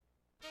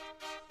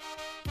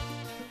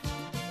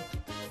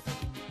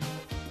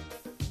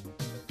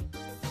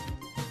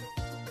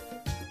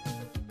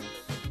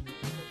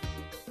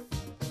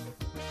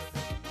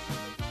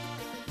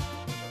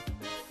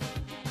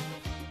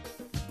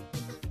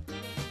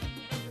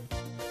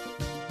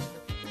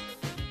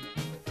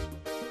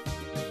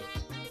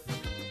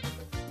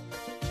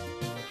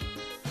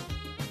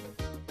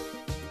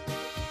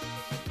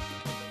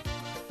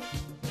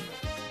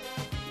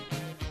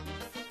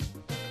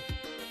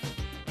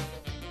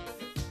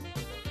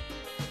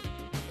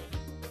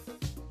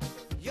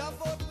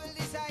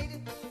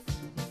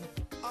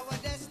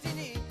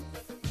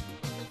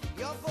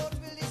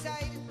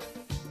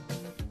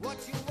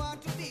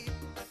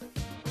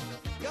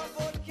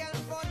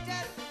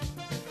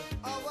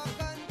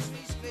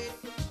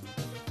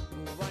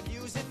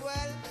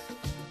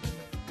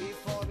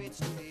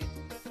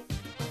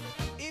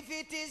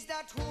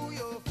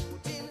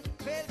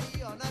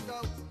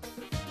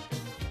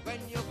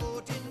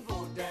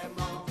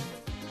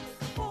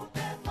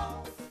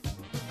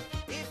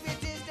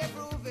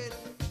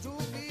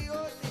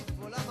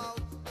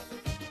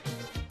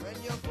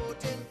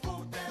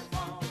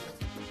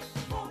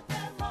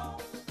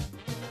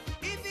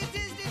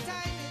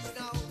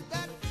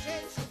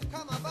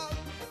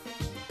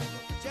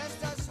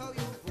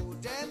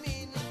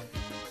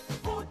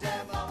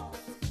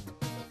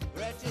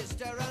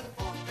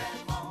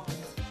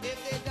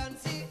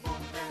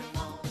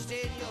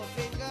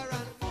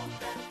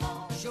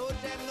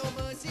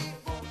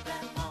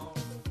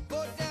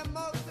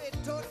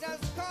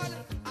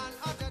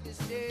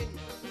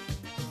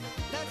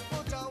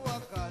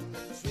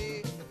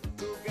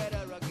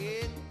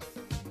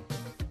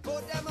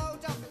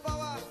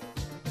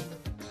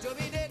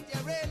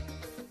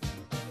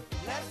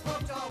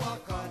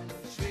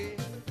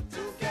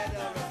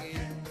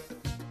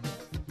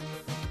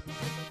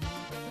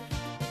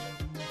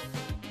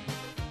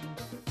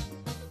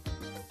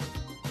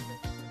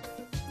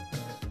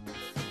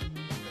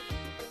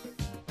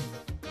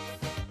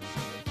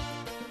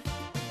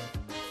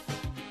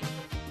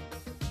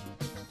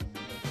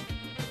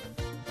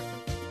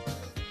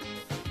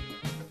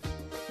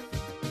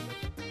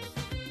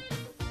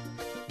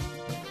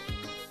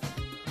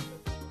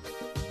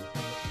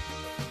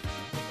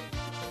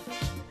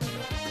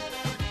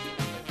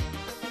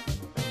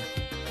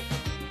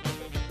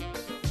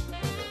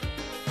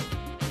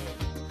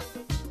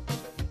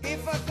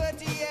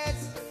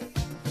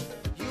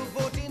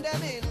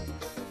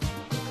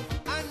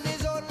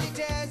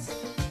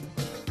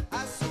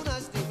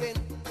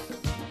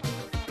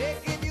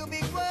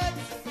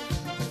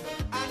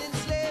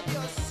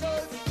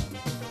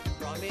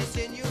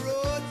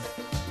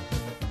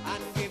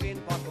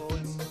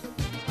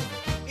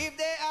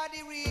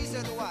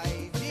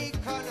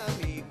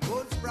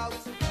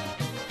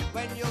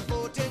when you're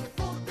voting.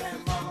 Vote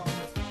them out.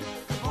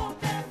 Vote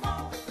them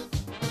out.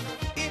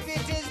 If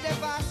it is the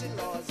passing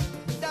laws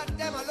that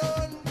them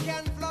alone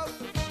can flout,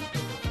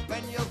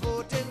 when you're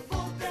voting.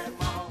 Vote them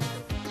out.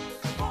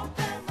 Vote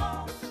them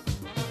out.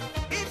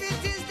 If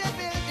it is the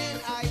building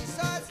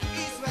eyesores,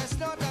 east, west,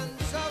 north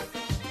and south,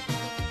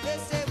 the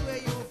same way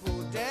you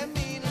vote them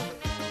in.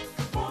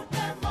 Vote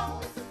them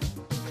out.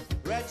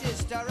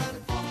 Register and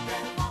vote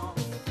them out.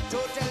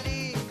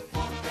 Totally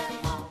vote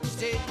them out.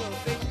 State your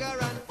finger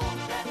and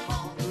vote them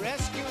out.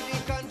 Rescue the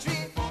country.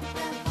 Vote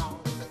them out.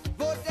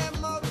 Vote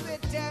them out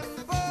with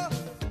tempo.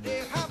 They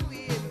have we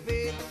in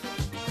vain.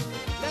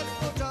 Let's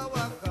put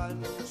our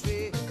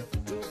country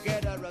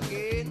together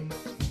again.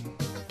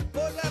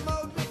 Vote them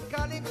out with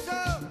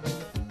calypso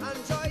and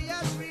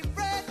joyous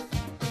refrain.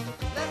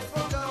 Let's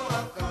put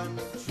our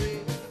country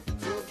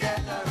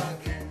together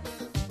again.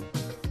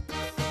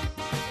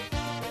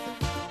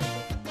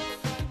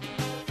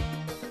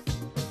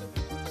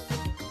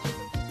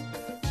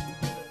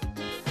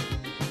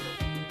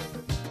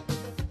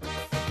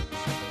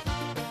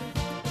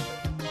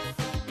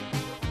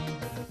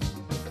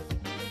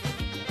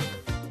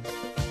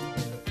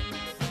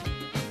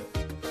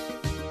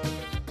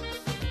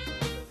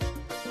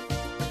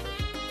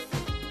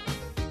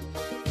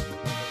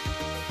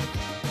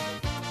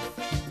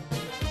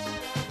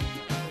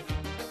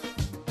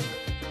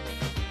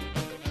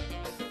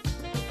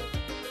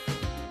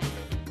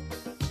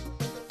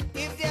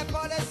 If their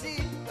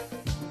policy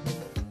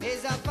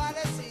is a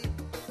fallacy,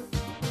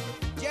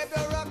 their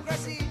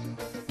bureaucracy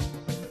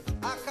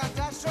a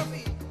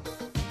catastrophe,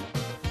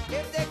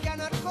 if they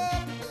cannot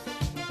cope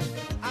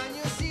and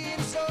you see him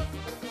so,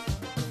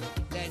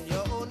 then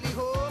your only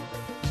hope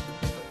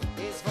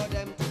is for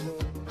them to go.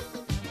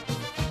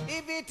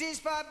 If it is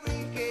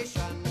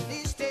fabrication,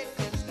 these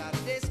statements that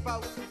they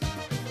spout,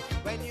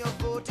 when you're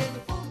voting,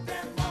 vote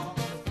them out.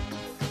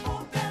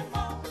 Vote them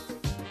out.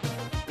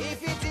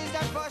 If it is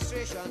that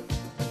frustration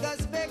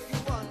does make you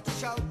want to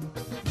shout,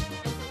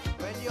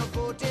 when you're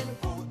voting,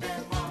 vote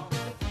them out.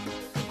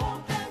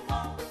 Vote them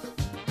out.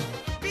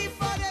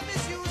 Before they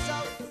misuse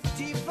out,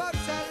 thief out,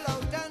 sell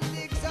out and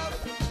digs out.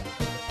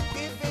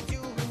 If it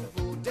you who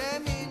vote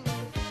them in,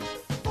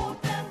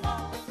 vote them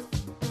out.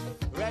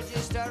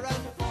 Register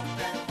and vote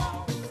them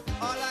out.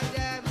 All of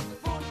them,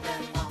 vote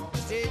them out.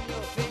 Stain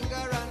your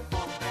finger and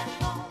vote them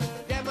out.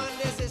 Them and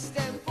the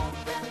system,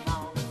 vote them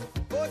out.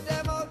 Vote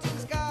them out in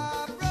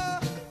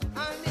Scarborough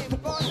and in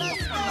Portland.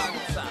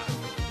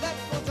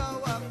 Let's put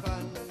our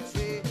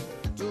country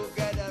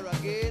together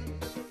again.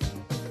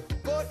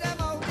 Vote them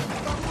out in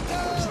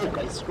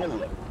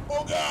Scarborough.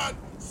 Oh God!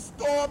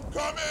 Storm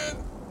coming!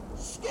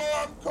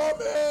 Storm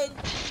coming!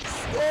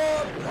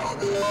 Storm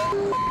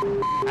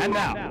coming! And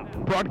now,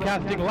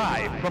 broadcasting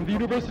live from the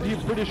University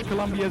of British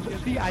Columbia's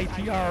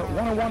CITR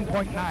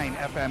 101.9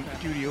 FM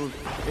studios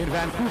in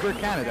Vancouver,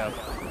 Canada,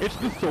 it's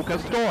the Soca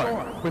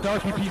Storm with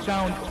RPP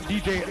Sound's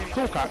DJ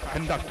Soca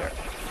Conductor.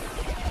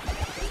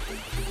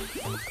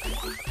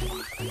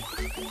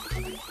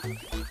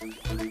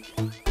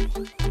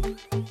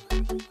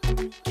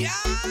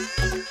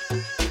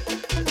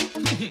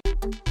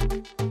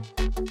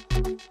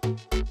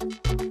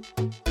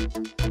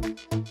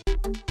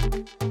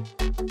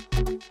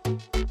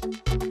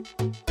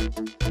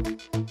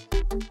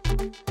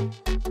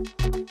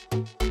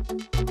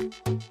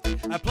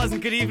 A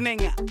pleasant good evening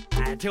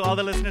to all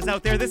the listeners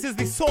out there. This is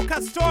the Soca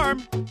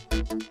Storm.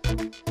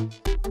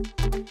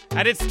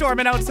 And it's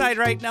storming outside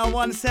right now.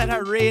 One set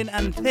of rain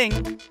and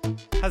thing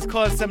has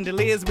caused some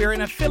delays. We're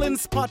in a fill-in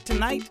spot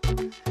tonight.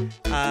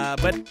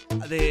 But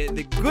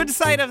the good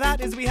side of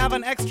that is we have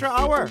an extra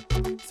hour.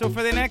 So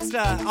for the next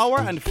hour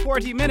and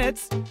 40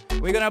 minutes,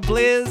 we're going to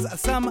blaze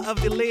some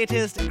of the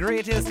latest,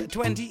 greatest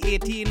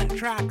 2018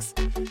 tracks,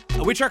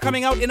 which are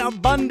coming out in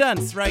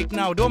abundance right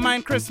now. Don't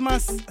mind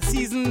Christmas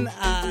season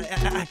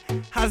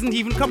hasn't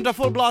even come to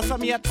full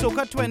blossom yet.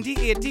 Soca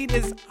 2018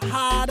 is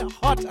hard,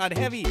 hot, and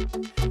heavy.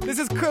 This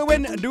is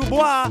Kerwin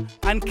Dubois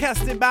and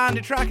Kesteban.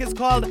 The track is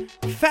called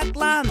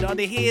Fetland on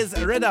the Haze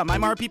Rhythm.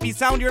 I'm RPP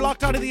Sound. You're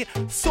locked out of the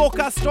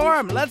Soca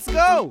Storm. Let's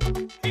go.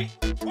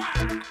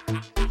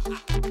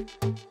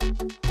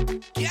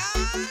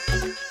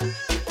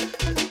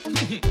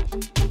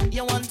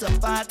 You want to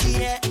party,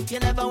 yeah? You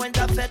never went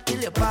to fete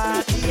till you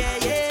party, yeah,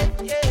 yeah,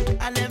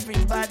 yeah. And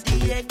everybody,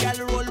 yeah,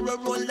 girl,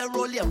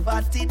 roll your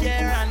body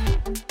there.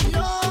 And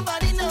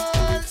nobody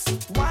knows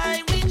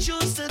why we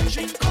choose to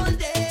drink all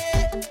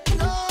day.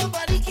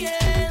 Nobody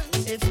cares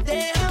if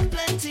they have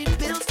plenty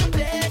bills to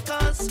pay.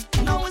 Cause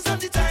now is not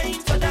the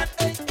time for that.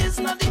 It's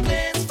not the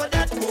place for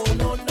that. Oh,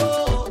 no,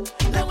 no.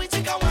 Let me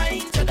take a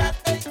wine to that.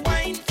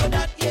 Wine for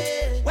that,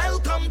 yeah.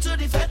 Welcome to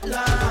the fete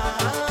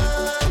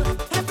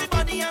land.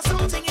 Everybody has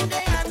something in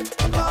their hand.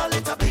 Call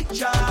it a big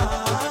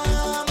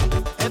jam.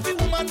 Every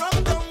woman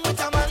run down with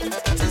a man.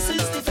 This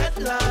is the fete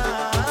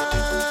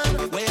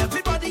land. Where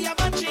everybody have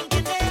a drink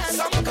in their hand.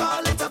 Some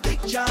call it a big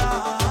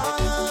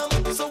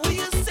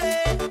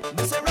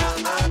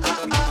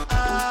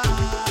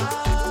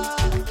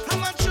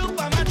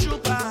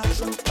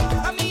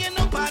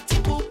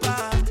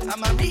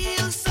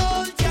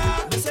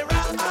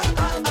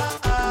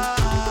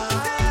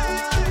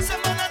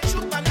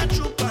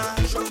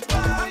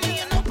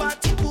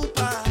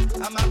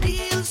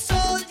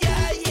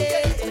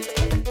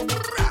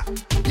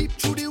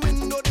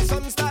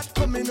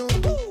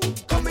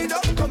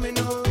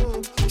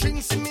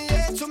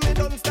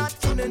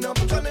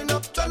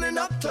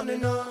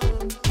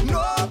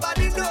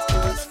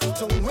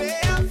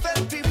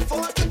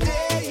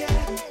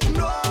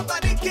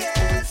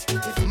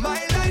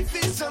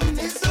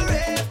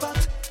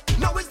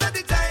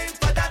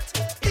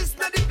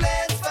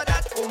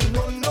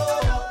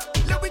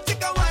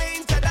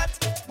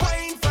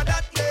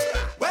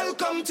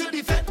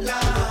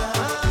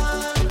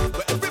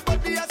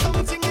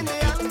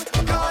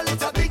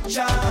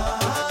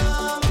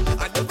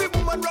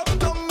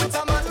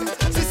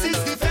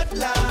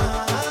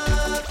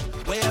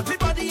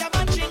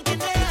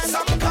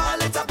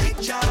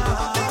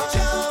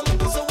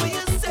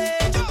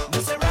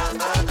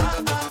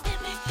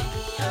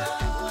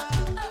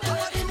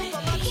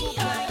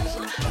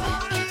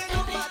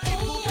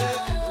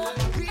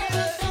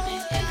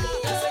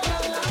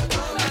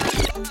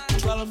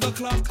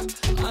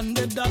on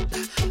the dot.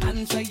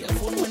 Answer your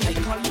phone when I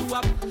call you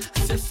up.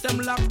 System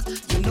lock,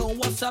 you know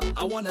what's up.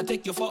 I wanna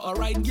take you for a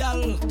ride,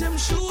 y'all. Them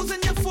shoes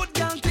in your foot,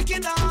 girl, take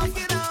it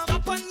off.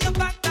 Up on your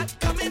back, that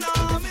coming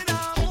off.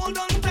 Hold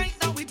on tight,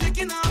 now we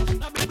taking off.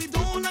 Now baby,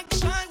 don't act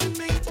shy with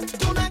me.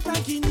 Don't act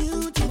like you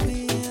new to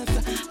this.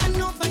 I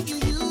know that you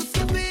used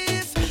to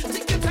this.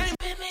 Take your time.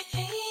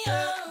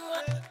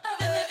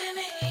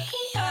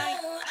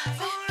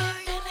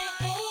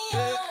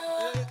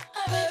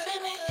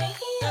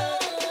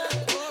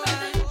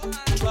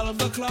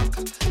 12 o'clock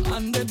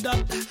on the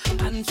dot.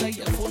 Answer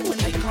your phone when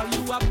I call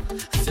you up.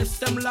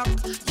 System lock,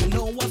 you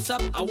know what's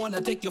up. I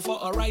wanna take you for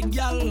a ride,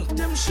 y'all.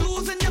 Them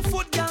shoes in your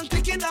foot, girl,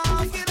 take it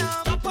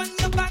off. Up on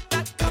your back,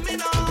 that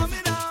coming off.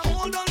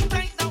 Hold on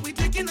tight, now we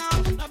taking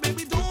off. Now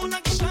baby, don't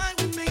act shy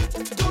with me.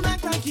 Don't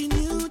act like you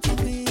new to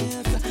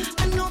this.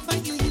 I know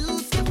that you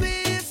used to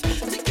this.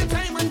 Take your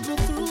time and go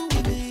through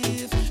with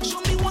this.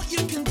 Show me what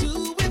you can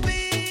do with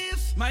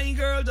this. My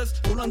girl,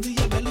 just hold on to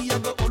your belly, you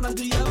go hold on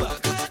to your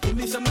back. Give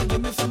me some,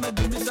 give me some,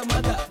 give me some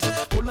of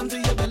that. Hold on to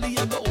your belly,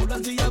 you go hold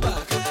on to your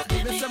back.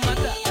 Give me some of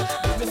that,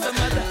 give me some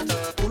of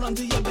that. Hold on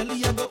to your belly,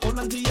 you go hold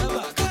on to your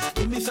back.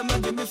 Give me some,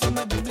 give me some,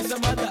 give me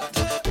some of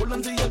that. Hold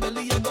on to your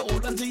belly, you go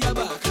hold on to your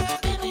back.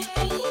 Baby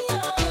girl,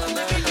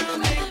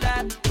 take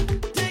that,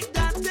 take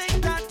that,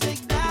 take that,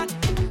 take that.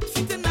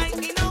 See tonight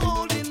ain't no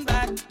holding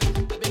back.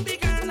 Baby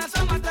girl, that's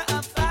a matter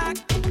of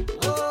fact.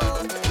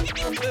 Oh,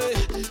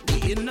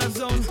 we in the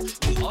zone,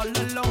 we all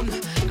alone.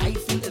 I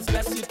feel it's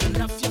best you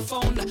turn off your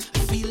phone.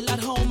 Feel at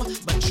home,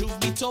 but truth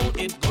be told,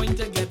 it's going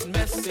to get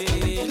messy.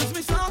 Cause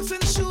my socks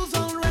and shoes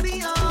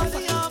already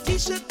off.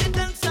 T-shirt and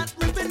dance that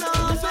ripping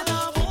off.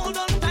 Hold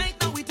on tight,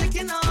 now we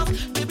taking off.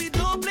 Baby,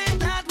 don't play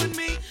that with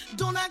me.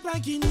 Don't act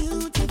like you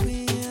new to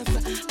this.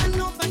 I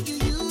know that you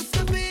used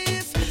to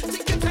this.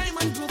 Take your time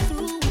and go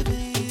through with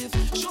this.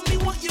 Show me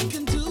what you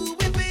can do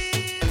with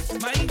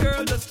this. My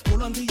girl, just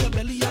hold on to your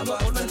belly, I go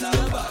hold on to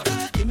your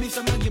back. Give me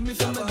some, give me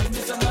some, give me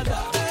some of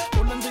that.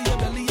 Hold on to your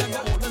belly, I go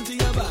hold on to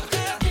your back.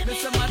 Give me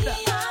some of that,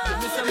 give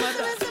me some of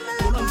that.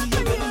 Hold on to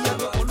your belly, I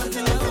go hold on to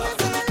your back.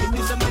 Give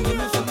me some, give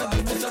me some,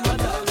 give me some of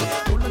that.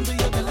 Hold on to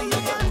your belly, I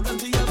go hold on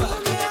to your back.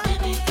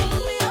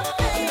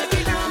 Baby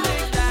girl,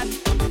 take that,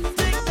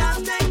 take that,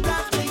 take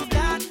that, take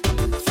that.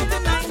 See the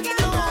night, ain't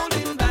no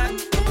holding back.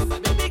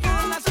 Baby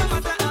girl, that's a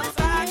matter of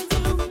fact.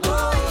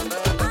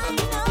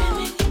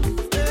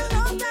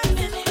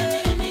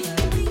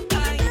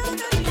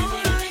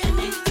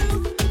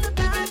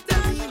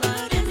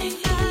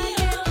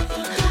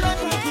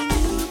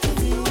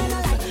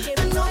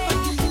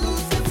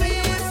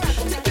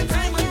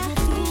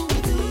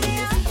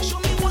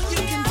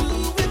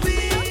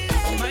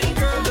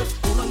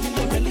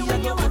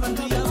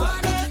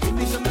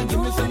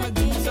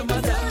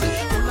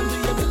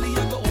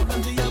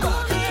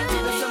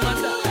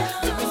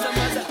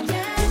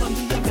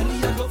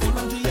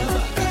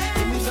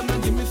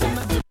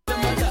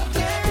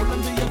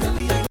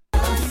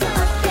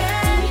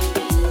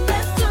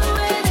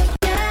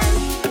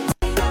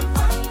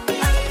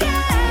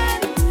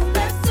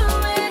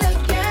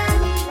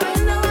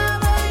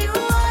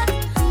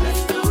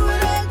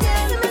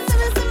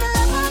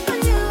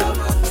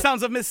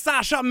 Sounds of Miss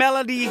Sasha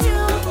Melody.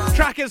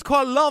 Track is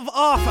called Love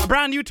Off. A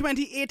brand new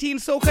 2018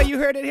 Soca. You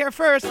heard it here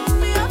first.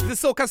 The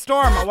Soca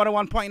Storm,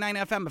 101.9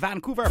 FM,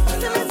 Vancouver.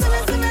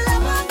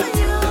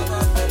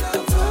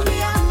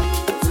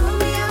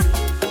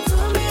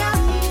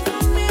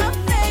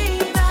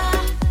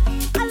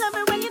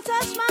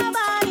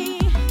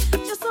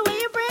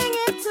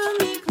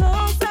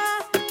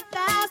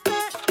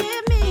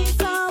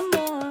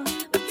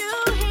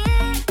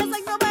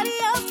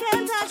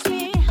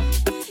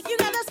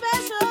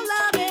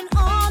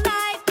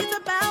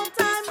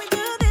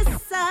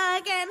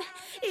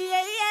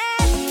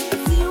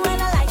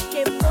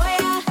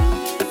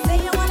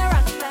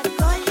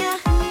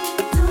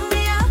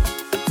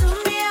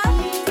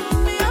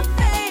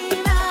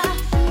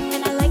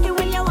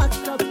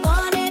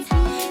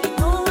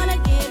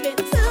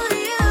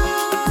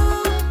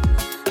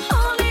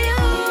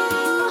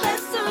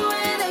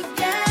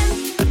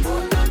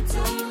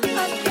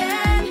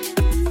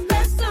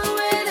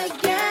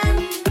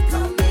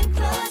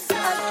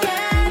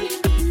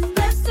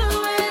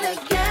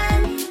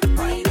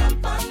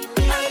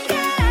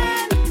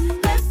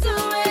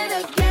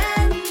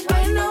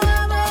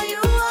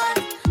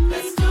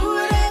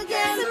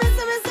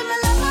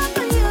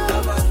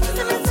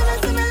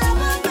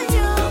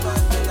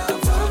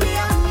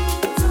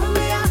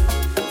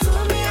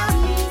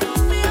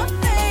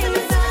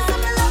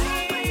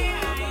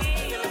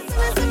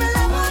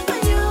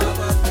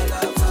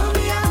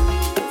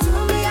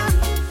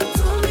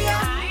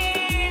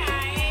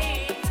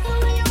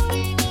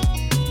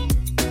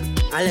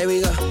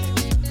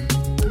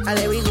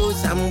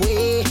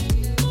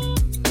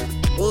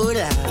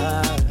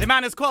 The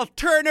man is called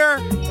Turner.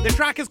 The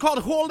track is called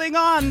Holding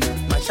On.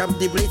 Mash up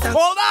the place.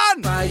 Hold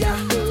on. Fire.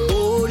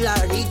 Oh, la,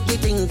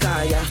 thing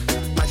fire.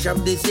 Mash mash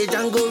up the stage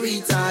and go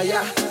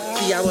retire.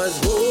 See, I was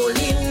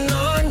holding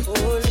on.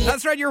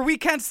 That's right, your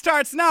weekend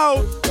starts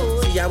now.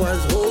 See, I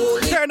was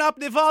holding. Turn up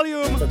the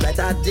volume. For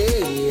better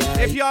day.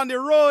 If you're on the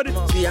road.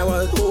 See, I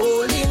was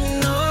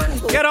holding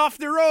on. Get off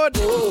the road.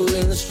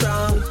 Holding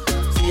strong.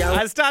 See,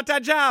 I'll start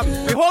that job.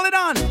 We hold it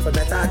on. For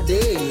better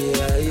day.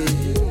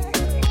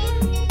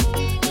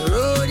 The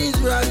road is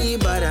rocky,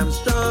 but I'm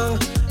strong.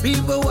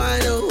 People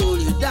want to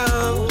hold you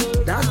down.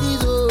 That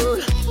is all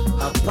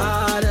a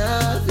part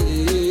of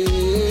it.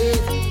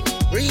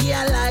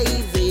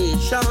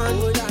 Realization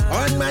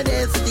on my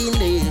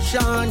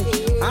destination.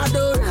 I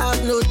don't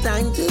have no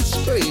time to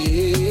stray.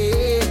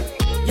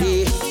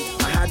 Yeah,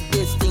 I had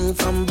this thing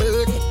from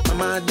birth.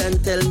 Mama done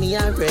tell me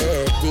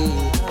already.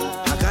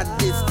 I got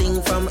this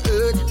thing from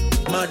earth.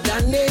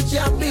 Mother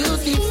nature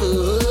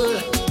beautiful.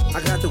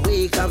 I got to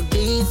wake up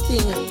this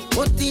thing.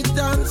 Put it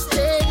on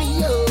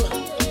stereo.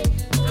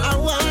 I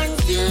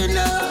want you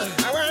know.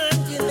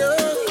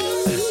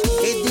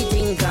 Hit the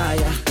thing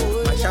kaya.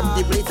 Mash up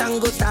the place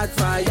and go start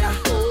fire.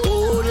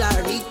 Oh,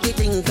 Larry, the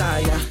thing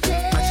kaya.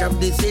 Mash up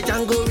the stage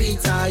and go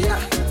retire.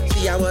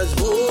 See, I was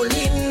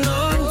holding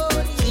on.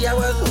 See, I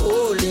was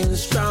holding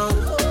strong.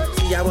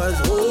 See, I was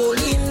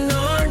holding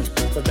on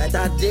for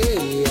better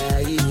day.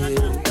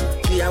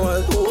 See, I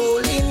was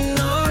holding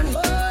on.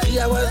 See,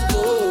 I was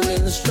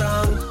going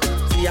strong.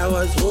 See, I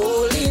was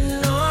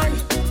holding on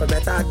for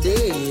better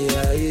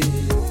day.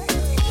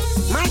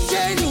 My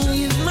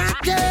journey is my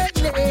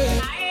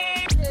journey.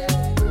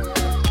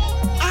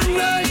 I'm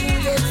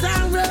rolling, yes,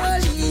 I'm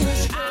rolling.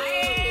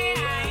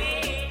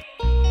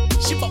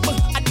 She bubble,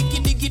 I diggy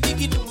diggy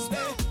diggy do.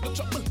 No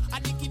trouble, I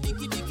diggy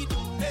diggy diggy do.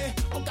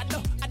 Oh God no,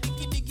 I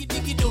diggy diggy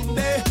diggy do.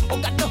 Oh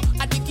God no,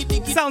 I diggy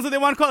diggy. Sounds of the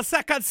one called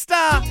Second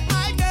Star.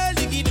 My girl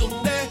diggy do.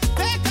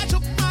 Take a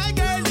chop, my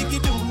girl diggy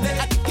do.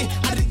 I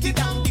diggy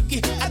down, diggy,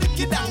 I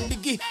diggy down,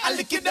 diggy, I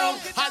lick it down,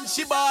 and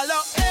she ball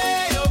up.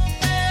 Hey yo,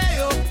 hey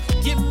yo,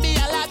 give me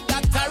a lot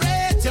that I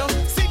rate yo.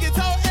 Sing it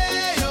out,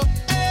 hey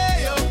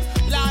yo,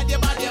 Lord you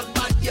bad, you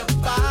bad, you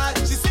bad.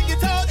 She sing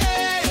it out,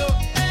 hey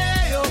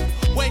yo,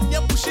 when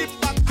you push it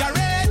back, I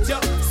rate yo.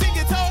 Sing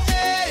it out,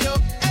 hey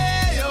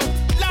yo,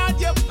 Lord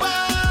you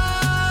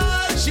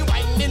bad. She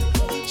whining,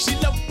 she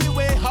love the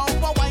way how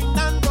I whine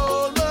and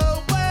roll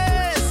her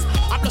waist.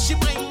 I know she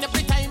whine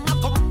every time I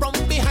come from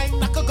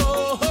behind, I could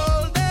go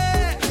hold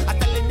it. I'm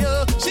telling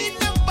you, she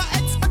never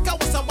expect I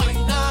was a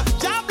whiner.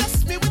 God bless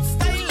me with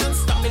style and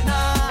stamina.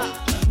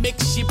 Make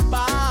she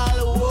ball,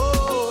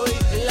 oh,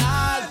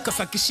 Lord. Cause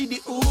I kiss she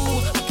the ooh, I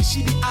kiss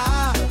she the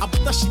ah. I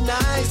put her she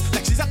nice,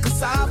 like she's a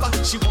cassava.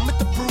 She want me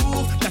to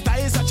prove that I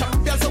is a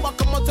champion, so I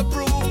come out to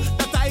prove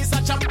that I is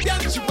a champion.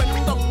 She went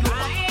down low.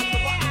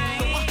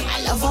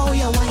 I love how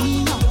you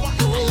whine up.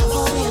 I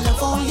love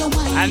how you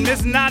whine. And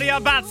Miss Nadia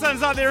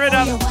Batson's on the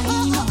rhythm.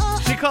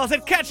 She calls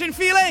it Catching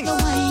Feelings. I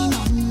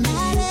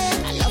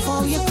love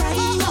how you cry. I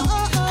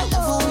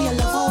love how you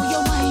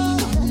whine.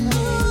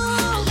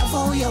 I love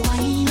how you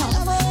whine. I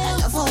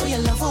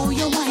love how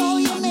you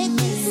whine. You make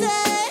me say,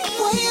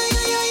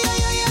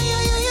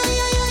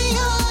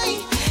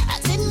 I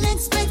didn't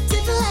expect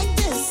it like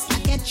this. I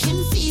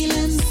catching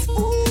feelings.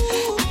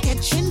 I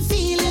catching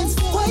feelings.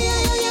 I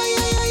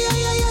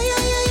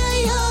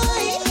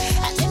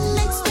didn't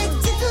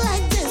expect it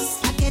like this.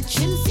 I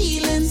catching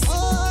feelings.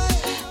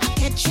 I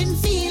catching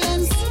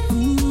feelings.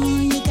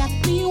 You got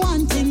me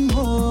wanting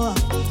more.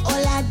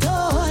 All I do.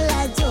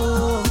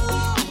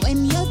 And when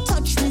you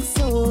touch me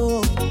so,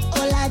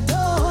 all I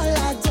do.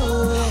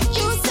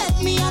 You set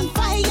me on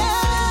fire.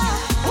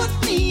 Put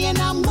me in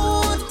a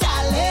mood,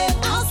 darling.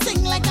 I'll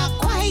sing like a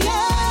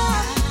choir.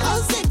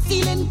 How's it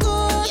feeling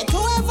good? You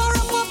don't ever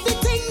up the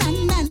thing,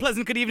 na.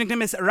 Pleasant good evening to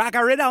Miss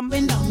Raga Rhythm.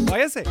 Why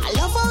is it? I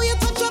love how you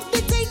touch up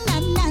the thing, na.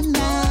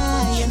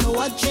 You know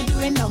what you're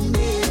doing on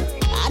me.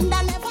 And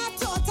I never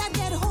thought I'd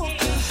get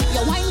hooked.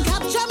 Your wine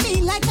capture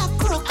me like a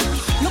crook.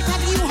 Look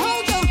at you,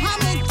 hold your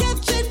hand and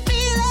catching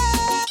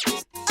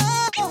feelings.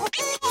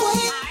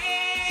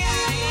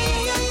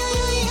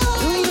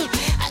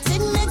 I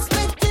didn't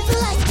expect it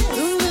like this.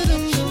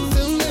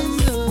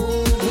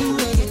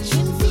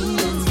 Catching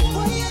feelings.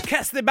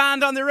 Kiss the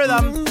band on the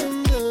rhythm.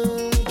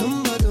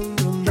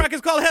 Track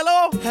is called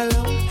Hello.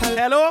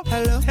 Hello.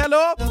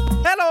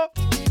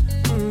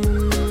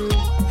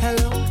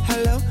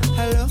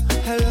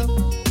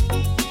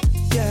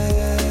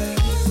 Yeah.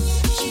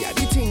 She had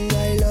the thing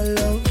I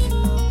love.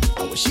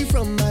 How was she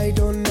from? I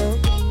don't know.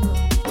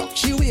 Rock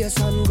she waist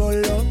and go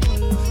low.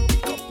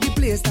 Pick up the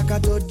place like a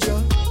dojo.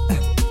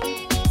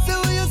 So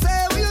what you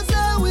say?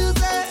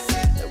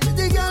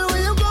 Pretty girl,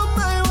 when you come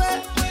my way,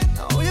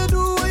 how you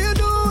do?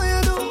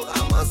 I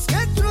must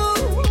get through.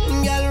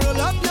 Girl,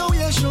 roll up now,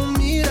 you show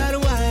me that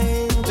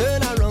wine.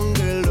 Turn around,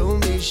 girl, don't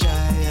be shy.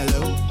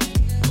 Hello.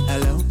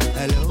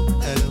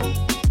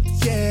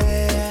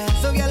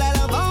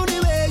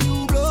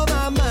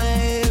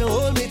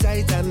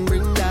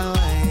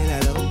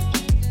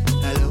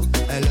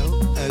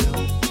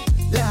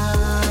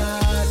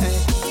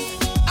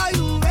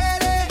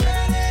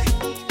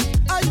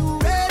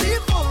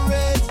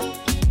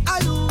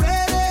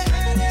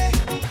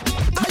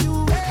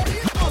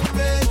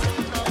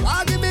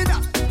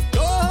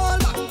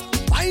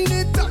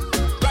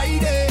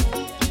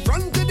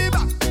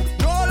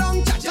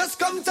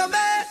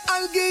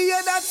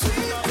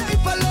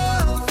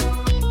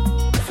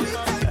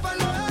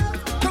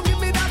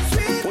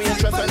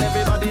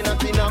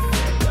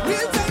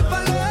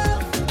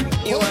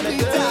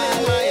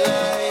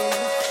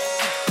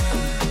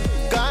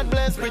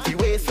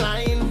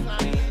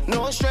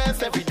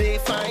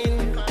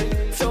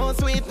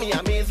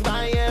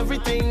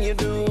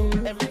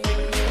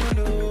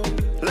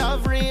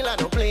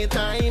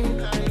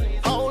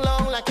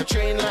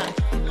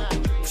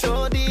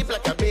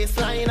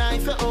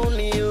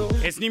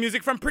 new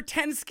music from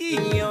Pretensky.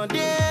 You're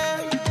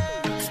there,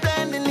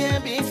 standing there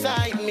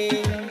beside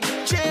me,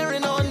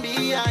 cheering on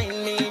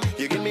behind me.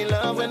 You give me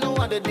love when no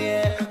other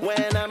there.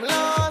 When I'm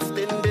lost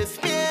in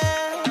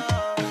despair,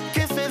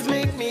 kisses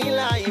make me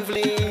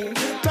lively.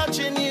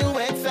 Touching you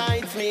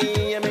excites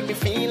me. You make me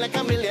feel like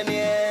a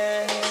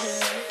millionaire.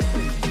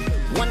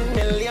 1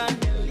 million,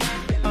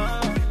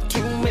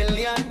 2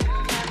 million,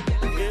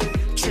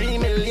 3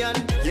 million.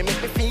 You make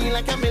me feel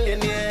like a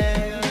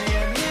millionaire.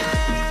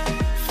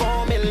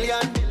 4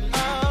 million,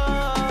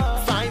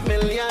 5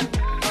 million,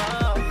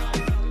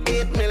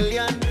 8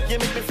 million. You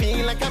make me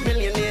feel like a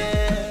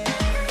millionaire.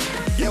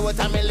 You want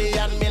a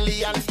million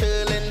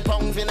sterling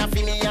pounds in a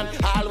finian.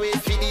 Always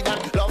feed it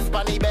and love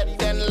bunny bed,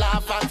 then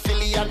laugh and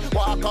silly and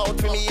walk out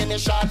for me in the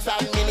shorts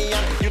and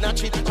minion. You not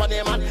cheat on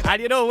them man.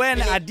 And you know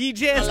when a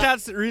DJ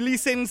starts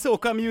releasing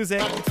soca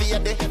music,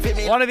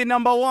 one of the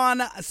number one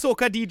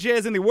soca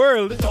DJs in the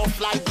world,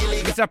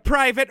 it's a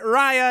Private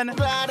Ryan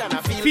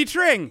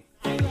featuring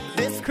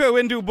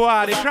Kerwin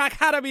Dubois. The track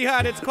had to be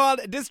heard. It's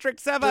called District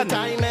 7.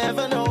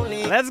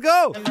 Let's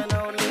go.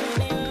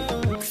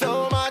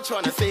 So much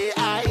wanna say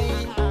I.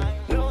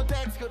 No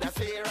text could I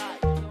say right.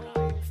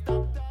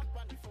 Stop talk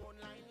on the phone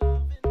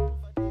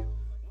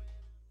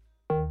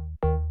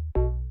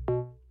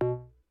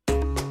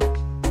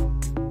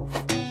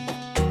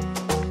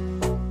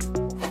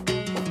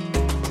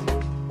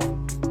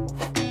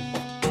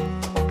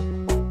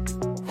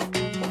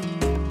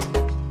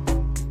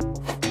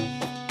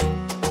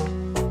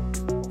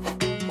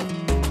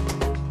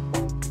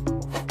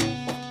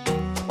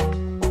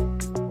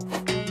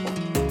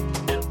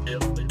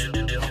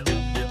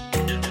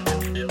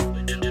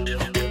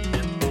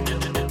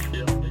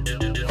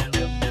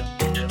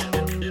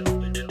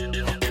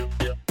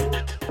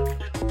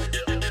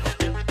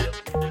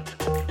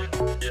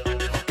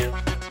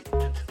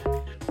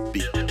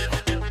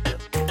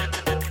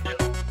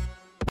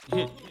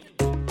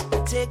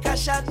take a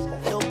shot,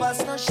 no pass,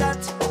 no shot,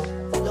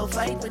 no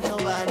fight with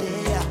nobody.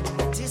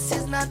 This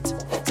is not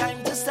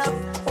time to stop.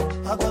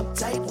 Hug up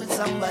tight with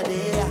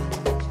somebody.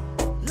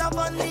 Love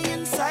on the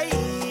inside,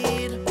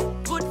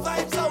 good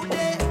vibes out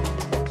there,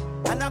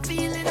 and I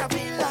feel like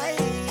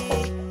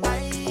I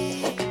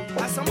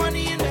got some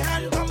money in my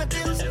hand, got my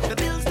bills, the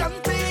bills done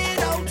paid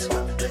out.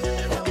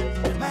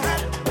 My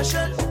hat, my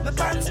shirt, my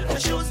pants, my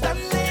shoes done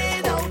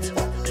laid out.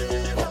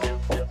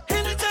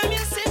 Anytime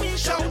you see me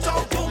shout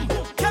out, boom,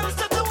 boom. Can't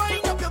stop to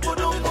wind up your boom,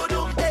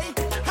 boom, hey.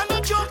 I'm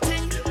not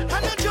joking, I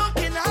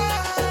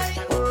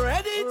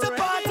ready to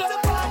party.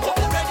 Hope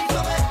you're ready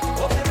for me,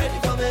 hope you're ready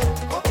for me,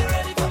 hope you're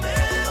ready for me,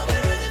 hope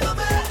you're ready for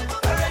me.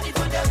 I'm ready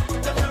for them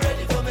not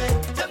ready for me,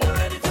 them not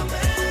ready for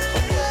me.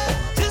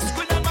 This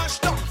queen and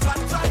mashed up,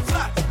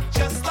 flat,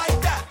 just like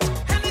that.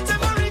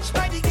 Anytime I reach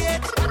by the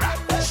gate,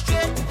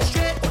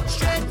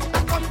 straight, I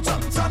come to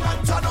turn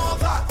and turn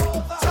over.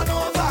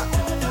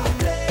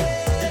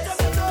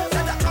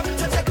 Said I come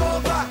to take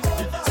over.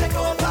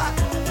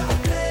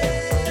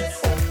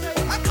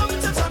 I come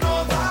to turn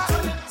over.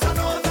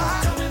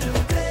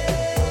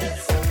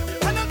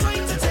 And I'm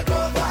going to take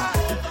over.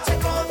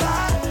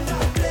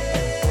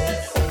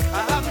 I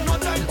have no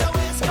time to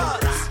waste,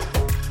 'cause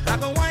I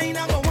go wine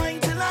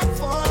till I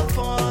fall.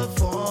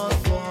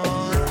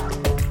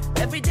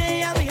 Every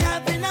day I'll be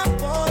having a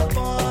ball.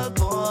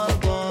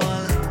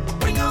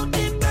 Bring out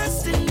the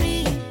best in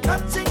me,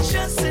 nothing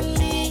just in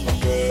me,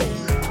 yeah.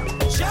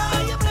 Show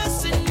your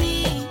blessing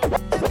me,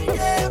 every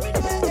day.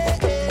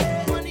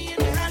 Money in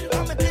the hand,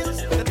 got my bills,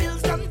 the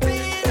bills done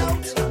paid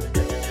out.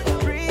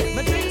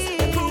 My drinks,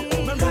 my crew,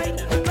 my ride,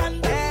 my plan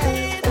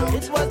paid out.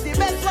 It was the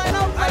best one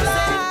of my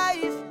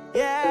life,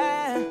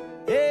 yeah.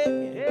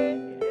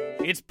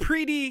 It's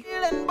pretty.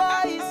 Feeling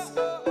boys,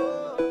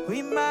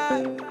 we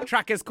might.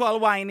 Track is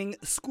called Whining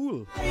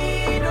School.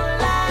 Don't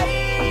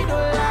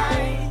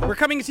lie. We're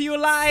coming to you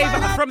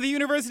live from the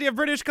University of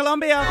British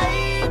Columbia,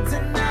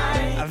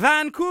 Tonight,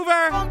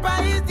 Vancouver.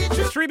 is the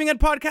truth, Streaming and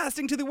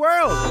podcasting to the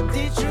world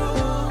the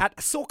truth. at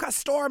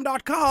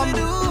socastorm.com.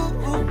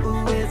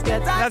 Always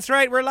get out That's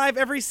right, we're live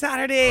every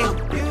Saturday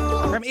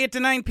from 8 to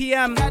 9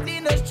 p.m.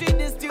 in the street,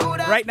 the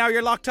student. Right now,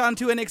 you're locked on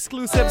to an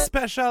exclusive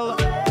special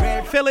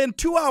fill-in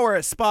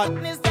 2-hour spot.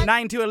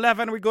 9 to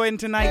 11, we're going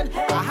tonight.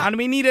 And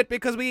we need it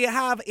because we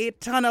have a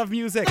ton of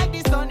music. Like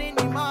the sun in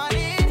the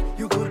morning,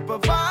 you could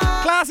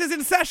provide. Class is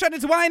in session.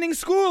 It's Whining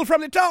School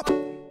from the top.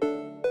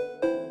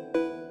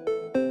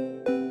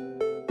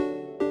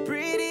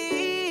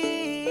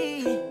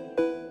 Pretty,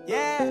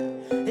 yeah.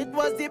 It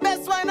was the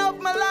best wine of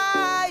my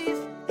life,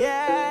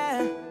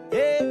 yeah.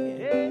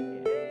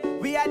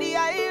 We are the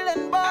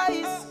island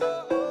boys.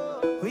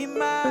 We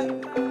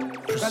mad.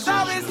 'Cause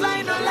always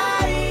lie, no lie.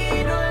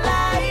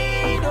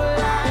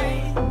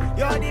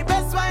 You're the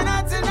best wine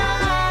of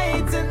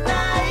tonight.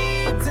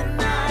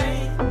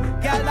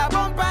 Girl, the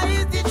bumper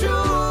is the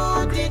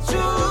truth.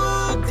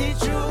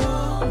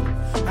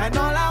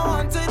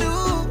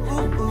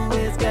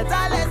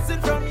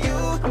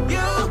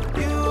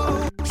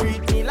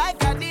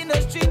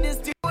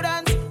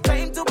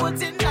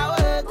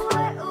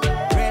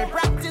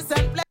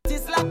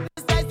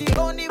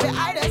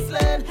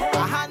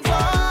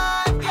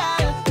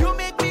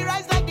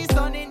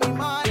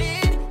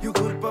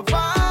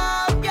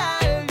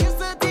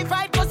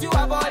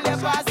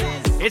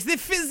 It's the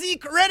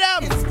physique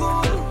rhythm. It's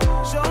cool.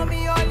 Show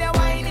me all your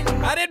whining.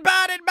 And it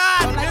bad.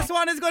 This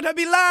one is going to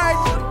be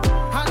large.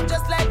 And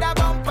just let that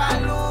bumper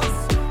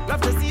loose.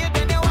 Love to see it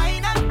when you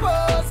whine and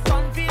pose.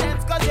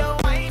 Confidence cause you're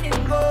whining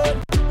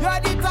good. You're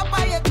the top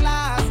of your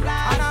class.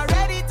 And I'm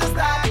ready to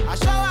start. I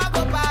show I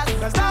go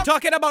past.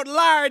 Talking about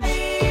large.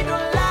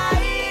 Don't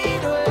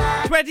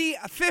lie.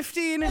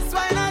 2015. It's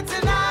why not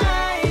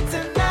tonight.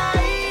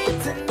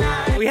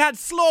 We had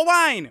slow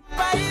wine.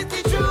 But it's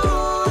the truth.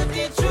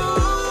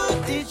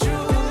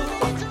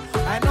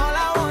 And all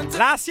I want to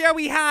Last year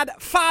we had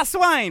fast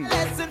wine.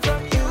 listen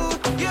from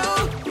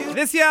you.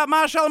 This year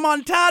Marshall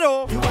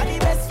Montado You are the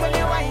best when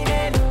you're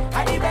whining.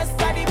 Are the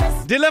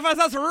best. delivers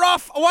us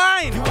rough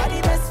wine. You are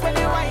the best when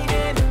you're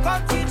whining.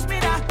 Come teach me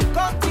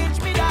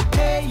that.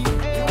 Hey, you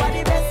are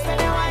the best when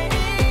you're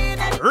whining.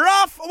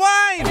 Rough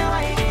wine. You're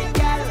whining,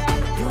 girl.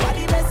 You are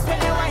the best when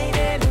you're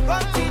whining.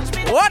 Come teach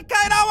me that. What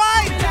kind of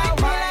wine?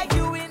 Me like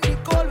you in the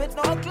cold with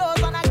no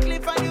clothes on a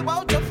cliff and you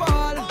about to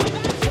fall.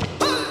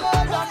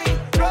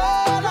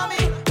 Roll on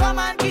me, come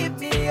and give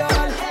me all.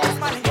 This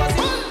man was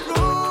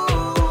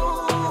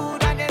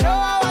rude and they know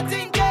how I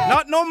think it.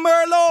 Not no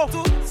Merlot.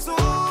 Too soon.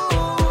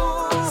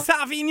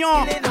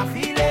 Savignon.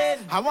 Feeling.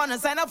 I wanna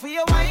sign up for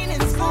your whining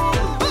school.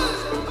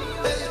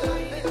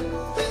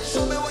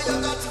 Show me what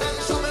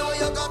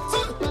you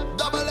got.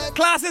 Double it.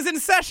 Classes in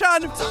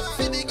session.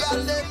 Fiddy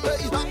girl,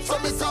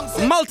 from me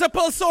some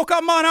Multiple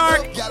soca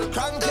monarch. girl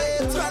crank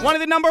it. One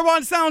of the number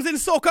one sounds in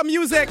soca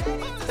music.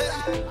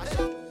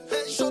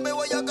 Show me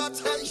what you got.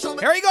 Show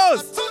me. Here he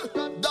goes.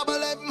 Double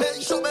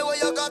it. Show me what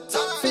you got.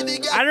 Fiddy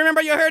girl. And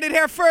remember, you heard it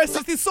here first.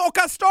 It's the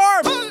Soca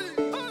Storm.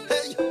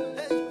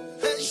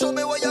 Show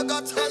me what you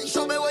got.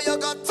 Show me what you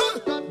got.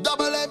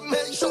 Double M.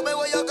 Show me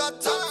what you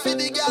got.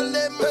 Fiddy girl,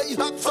 them.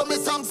 From me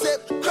some say,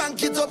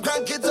 crank it up, girl,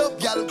 crank it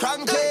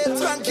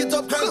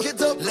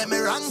up, let me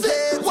rank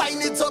it.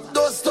 Wind it up,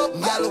 don't stop,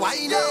 girl,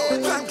 wind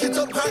it. Crank it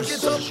up.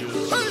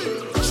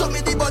 Hey. Show me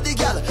the body,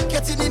 girl,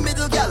 get in the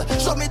middle, girl.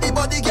 Show me the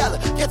body, girl,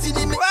 get in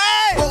the middle.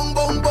 Hey! Boom,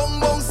 boom, boom,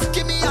 boom,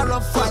 give me a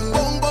rough fine.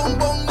 Boom, boom,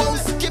 boom, boom,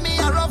 give me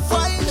a rough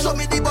fine. Show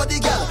me the body,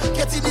 girl,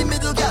 get in the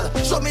middle, girl.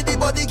 Show me the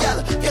body,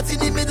 girl, get in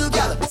the middle,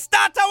 girl.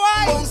 Start a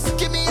wine. Bounce,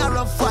 give me a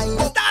rough fine.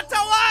 Start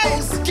a wine.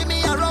 Bounce, give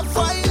me a rough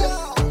fine.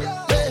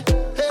 Hey,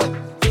 hey.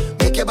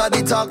 Make your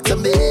body talk to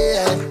me.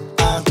 Hey,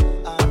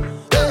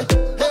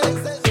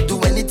 hey.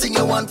 Do anything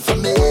you want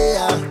from me.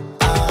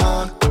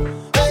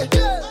 Hey,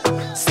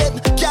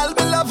 said, girl,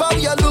 me love how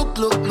you look.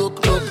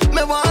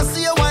 Me wanna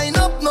see you wind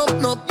up.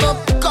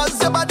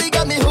 Cause your body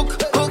got me hook.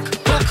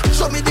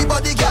 Show me the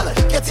body, girl,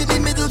 get in the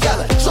middle,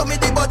 girl. Show me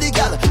the body,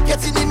 girl,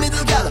 get in the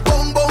middle, girl.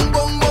 Boom, boom,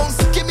 boom, boom,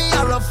 give me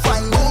a rough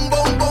fine. Boom,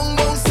 boom, boom,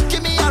 boom,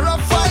 give me a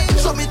rough fine.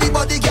 Show me the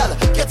body, girl,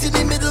 get in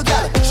the middle,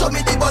 girl. Show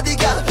me the body,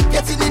 girl,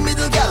 get in the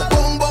middle, girl.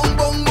 Boom, boom,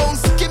 boom, boom,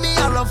 give me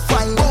a rough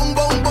fine. Boom,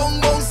 boom, boom,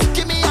 boom,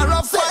 give me a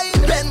rough fine.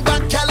 Bend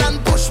back, girl, and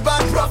push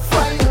back, rough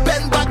fine.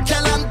 Bend back,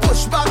 girl, and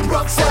push back,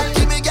 rough fine.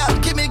 Give me, girl,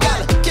 give me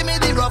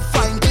the rough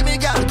fine. Give me,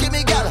 girl, give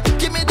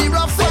me the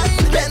rough fine.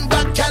 Bend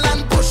back, girl,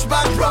 and push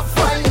back, rough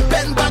fine.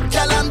 Bend back,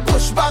 girl, and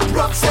push back,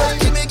 rough fine.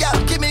 Give me, girl,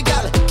 give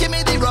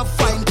me the rough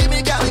fine. Give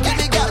me, girl,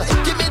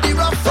 give me the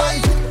rough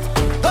fine.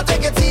 Don't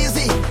take it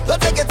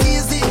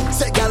easy.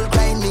 Say, girl,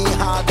 grind me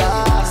harder.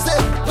 Say,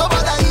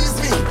 nobody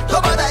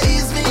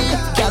ease me.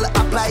 Girl,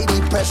 apply the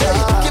pressure.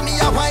 Give me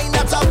a wine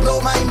that'll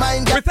blow my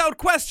mind. Girl, Without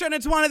question,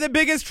 it's one of the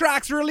biggest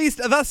tracks released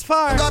thus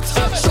far.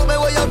 show me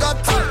what you got.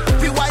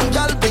 If you wine,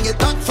 girl, bring it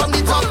back from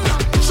the top.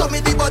 Show me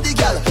the body,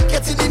 girl.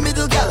 Get in the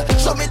middle, girl.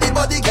 Show me the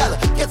body, girl.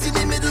 Get in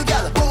the middle,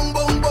 girl. Boom,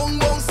 boom, boom,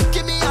 boom.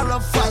 Give me a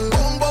rough fine.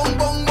 Boom, boom,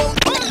 boom, boom.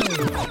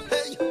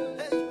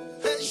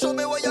 Hey, show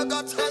me what you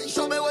got.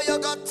 Show me what you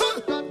got.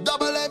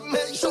 Double M.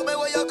 Show me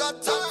what you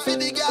got.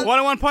 Fiddy girl.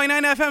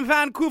 101.9 FM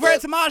Vancouver,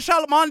 it's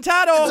Marshall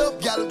Montado.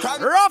 Girl,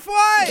 crank Rough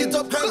wine. it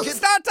up, crank it.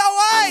 Start a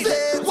wine.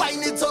 Hey,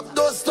 wind it up,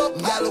 don't stop,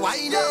 girl,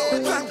 wind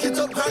it. Crank it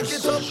up.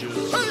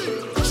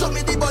 Hey. Show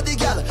me the body,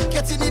 girl,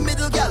 get in the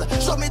middle, girl.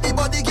 Show me the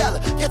body, girl,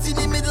 get in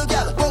the middle,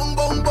 girl. Boom,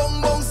 boom,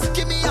 boom, boom,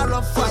 give me a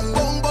rough fine.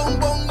 Boom, boom,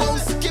 boom, boom,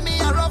 give me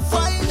a rough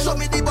fine. Show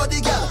me the body,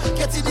 girl,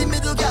 get in the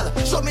middle, girl.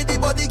 Show me the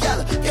body,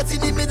 girl, get in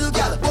the middle,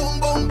 girl. Boom,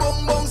 boom,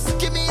 boom, boom,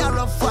 give me a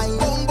rough fine.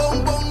 Boom,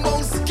 boom, boom,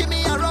 boom, give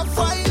me a rough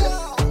fine.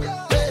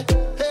 Hey,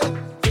 hey,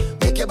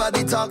 make your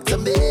body talk to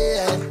me.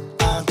 Hey,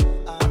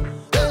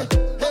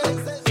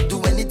 hey,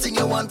 do anything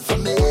you want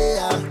from me.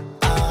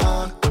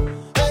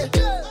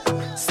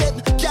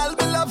 Said, girl,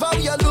 me love how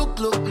you look.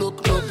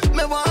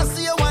 Me wanna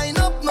see you wind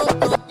up.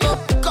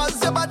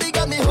 Cause your body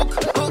got me hook.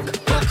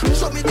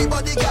 Show me the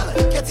body, girl,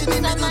 get in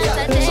the middle,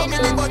 girl. Show me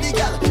the body,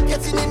 girl,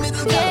 get in the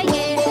middle, girl.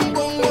 Boom,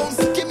 boom, boom,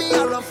 boom, give me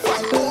a rough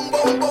fine. Boom,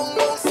 boom, boom,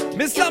 boom.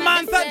 Miss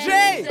Samantha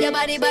J. Your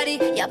body,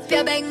 yap,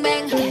 ya bang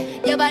bang.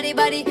 Your body,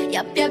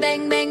 yap, ya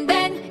bang bang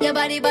bang. Your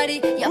body,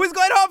 yap. Who's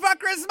going home for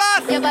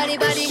Christmas? Your body,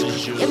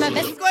 you're my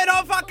best. Who's going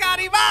home for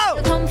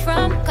Carnival? Come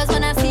from, cause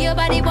when I see your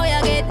body, boy,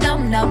 I get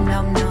numb.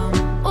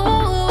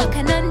 Ooh, a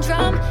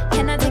conundrum.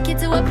 Can I take you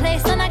to a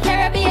place on a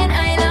Caribbean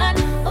island?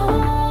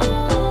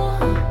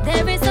 Ooh,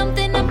 there is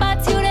something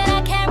about you that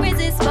I can't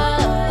resist,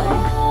 but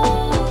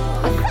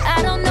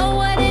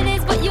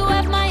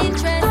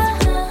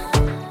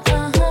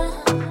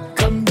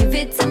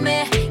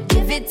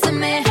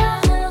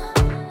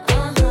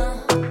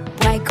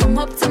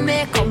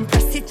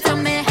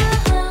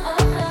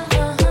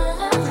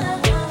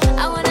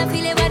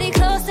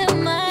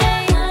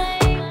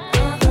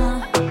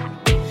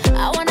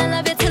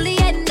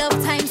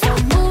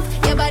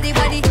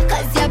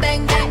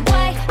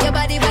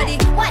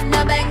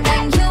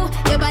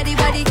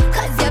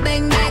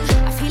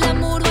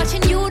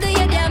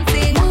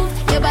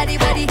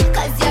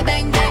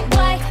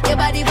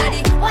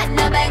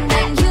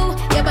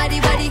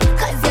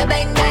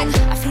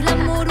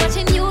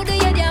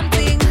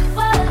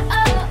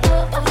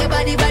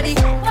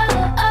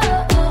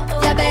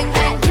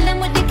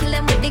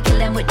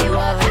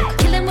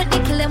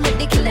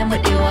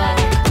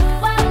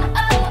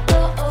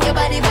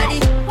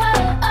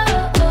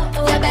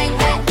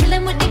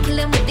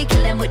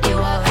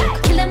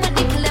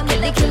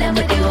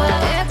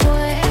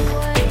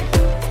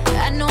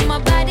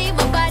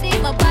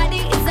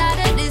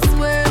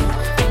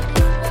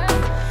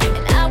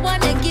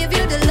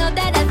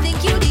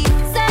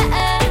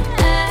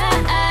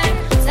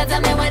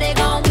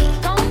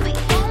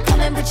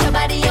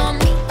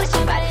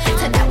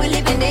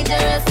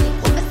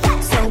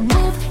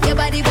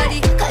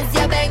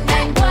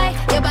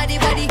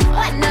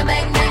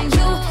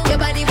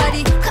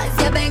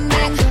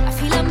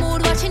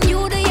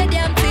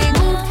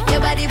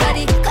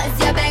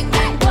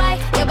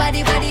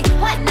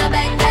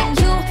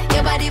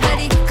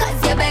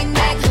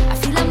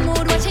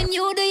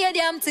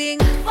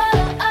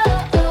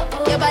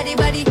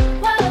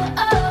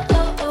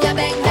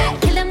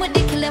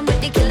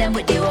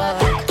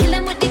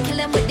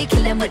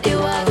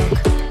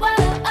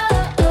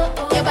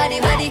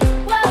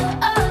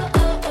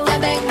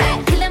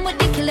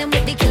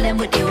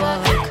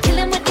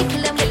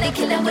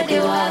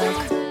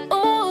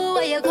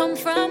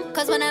come from.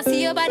 Cause when I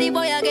see your body, boy,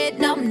 I get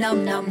numb,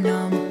 numb, numb,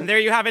 numb. And there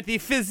you have it, the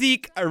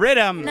physique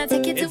rhythm.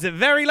 It's a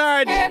very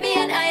large.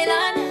 Caribbean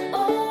island.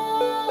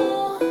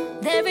 Oh,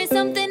 there is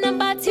something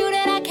about you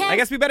that I can't. I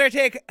guess we better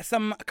take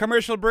some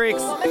commercial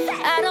breaks.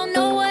 I don't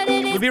know what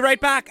it is. We'll be right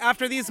back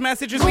after these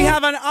messages. We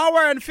have an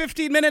hour and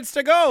 15 minutes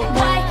to go.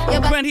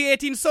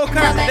 2018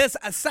 Soca this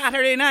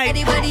Saturday night.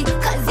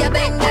 Cause you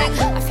bang bang.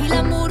 I feel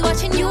a mood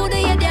watching you do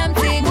your damn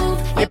thing.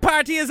 The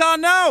party is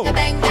on now. You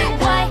bang bang.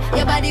 Why?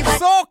 Your body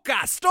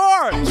Soca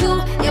Storm.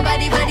 Your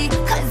body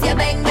cause you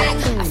bang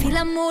bang. I feel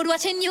a mood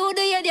watching you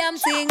do your damn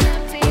thing.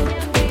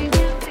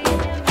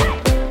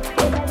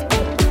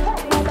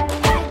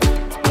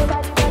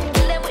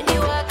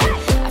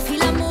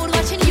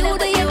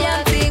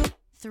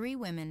 Three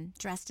women,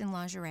 dressed in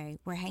lingerie,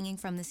 were hanging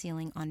from the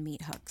ceiling on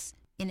meat hooks.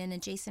 In an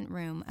adjacent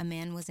room, a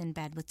man was in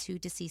bed with two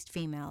deceased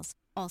females,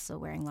 also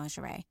wearing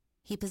lingerie.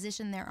 He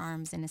positioned their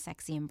arms in a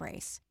sexy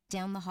embrace.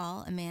 Down the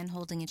hall, a man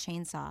holding a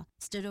chainsaw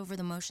stood over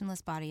the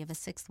motionless body of a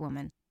sixth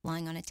woman,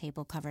 lying on a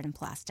table covered in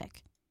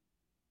plastic.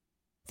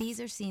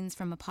 These are scenes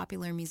from a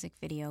popular music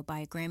video by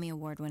a Grammy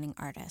Award-winning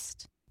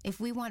artist. If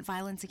we want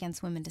violence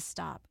against women to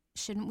stop,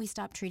 shouldn't we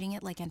stop treating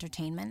it like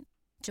entertainment?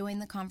 Join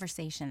the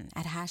conversation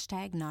at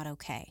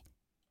 #NotOK.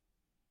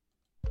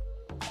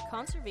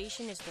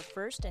 Conservation is the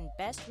first and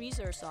best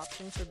resource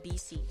option for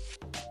BC.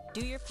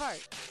 Do your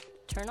part.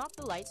 Turn off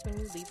the lights when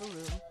you leave a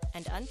room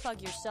and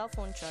unplug your cell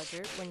phone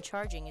charger when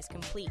charging is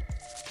complete.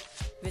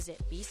 Visit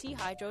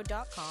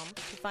bchydro.com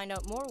to find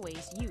out more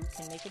ways you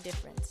can make a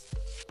difference.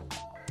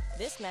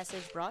 This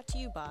message brought to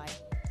you by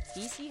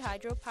BC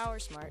Hydro Power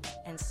Smart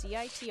and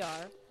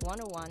CITR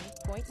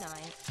 101.9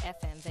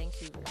 FM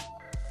Vancouver.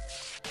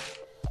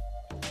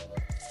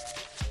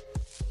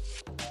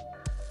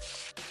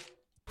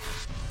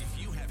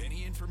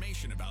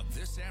 Information about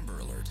this Amber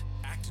Alert,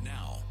 act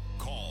now.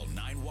 Call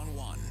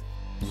 911.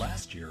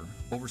 Last year,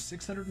 over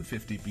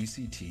 650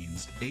 BC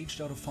teens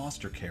aged out of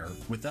foster care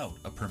without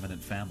a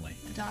permanent family.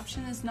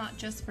 Adoption is not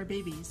just for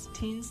babies.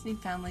 Teens need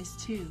families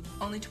too.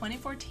 Only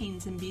 24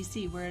 teens in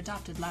BC were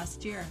adopted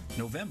last year.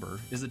 November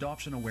is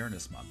Adoption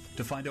Awareness Month.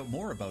 To find out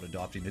more about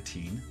adopting a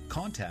teen,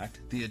 contact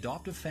the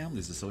Adoptive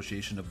Families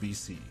Association of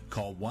BC.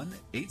 Call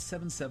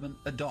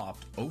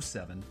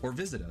 1-877-ADOPT-07 or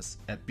visit us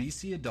at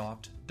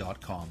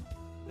bcadopt.com.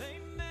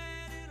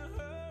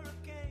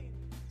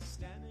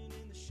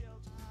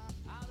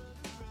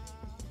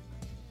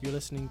 You're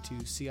listening to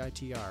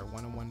CITR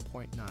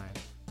 101.9,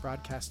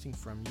 broadcasting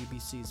from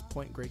UBC's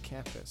Point Grey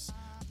campus,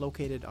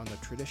 located on the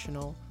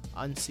traditional,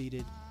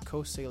 unceded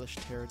Coast Salish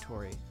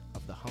territory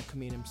of the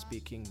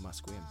Hunkaminam-speaking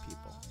Musqueam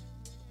people.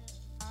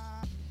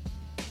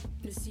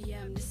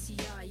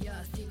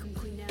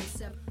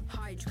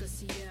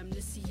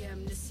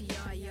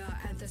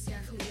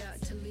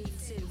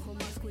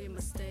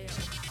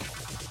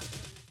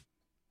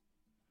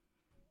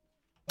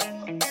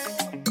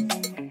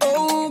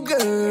 Oh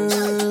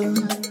girl,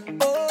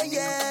 oh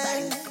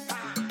yeah,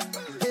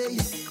 hey,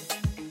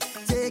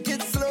 take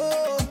it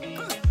slow,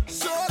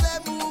 show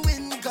them who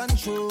in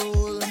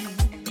control.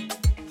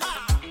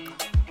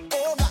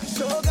 Oh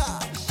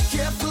gosh,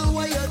 careful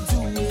what you're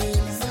doing,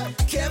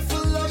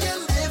 careful how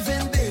you're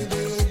living,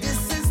 baby.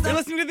 You're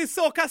listening to the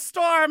Soca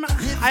Storm.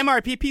 I'm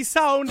RPP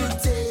Sound,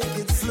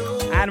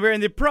 and we're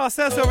in the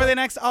process over the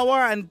next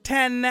hour and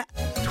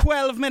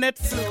 10-12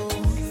 minutes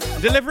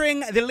delivering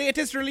the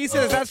latest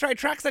releases. That's right,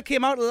 tracks that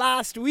came out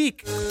last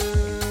week,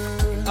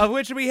 of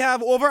which we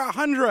have over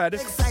 100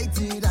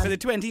 for the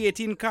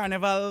 2018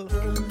 Carnival,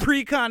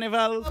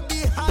 pre-Carnival,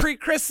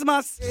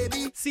 pre-Christmas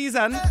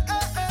season.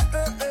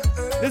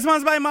 This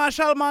one's by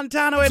Marshall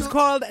Montano. It's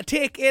called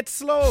Take It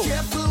Slow.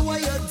 Careful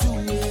what you're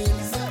doing,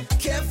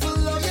 careful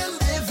how you're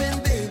living,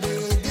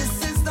 baby.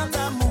 This is not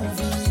a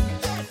movie.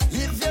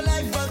 Live your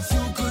life, but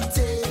you could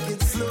take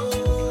it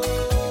slow.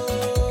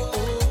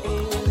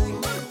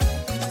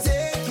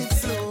 Take it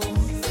slow.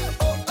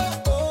 Oh,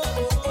 oh, oh,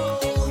 oh,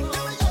 oh.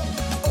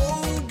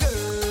 Oh,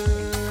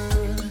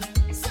 girl,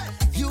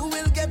 you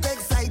will get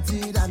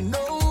excited. I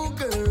know,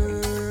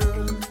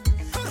 girl.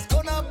 It's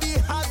gonna be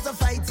hard to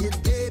fight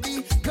it,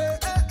 baby. Girl,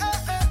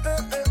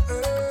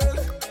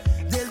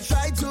 they'll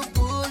try to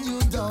pull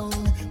you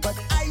down, but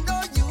I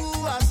know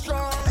you are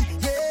strong.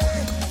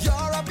 Yeah,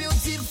 you're a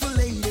beautiful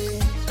lady.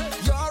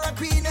 You're a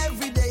queen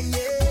every day.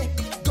 Yeah,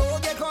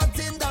 don't get caught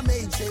in the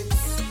matrix.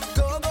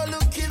 Don't go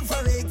looking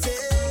for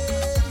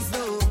ratings.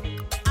 No,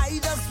 I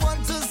just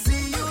want to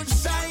see you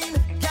shine.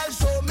 Girl,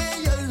 show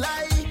me your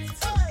light.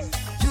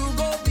 You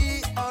gon'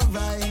 be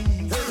alright.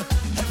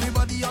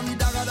 Everybody on the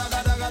dagga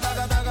dagga dagga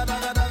dagga dagga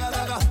dagga dagga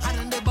dagga,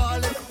 and they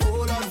ballin',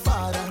 hold on,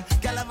 father.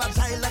 Girl have a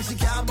child like she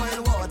can't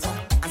boil water,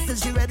 and still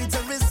she ready to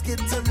risk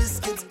it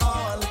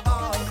all.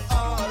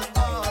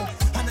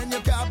 And then you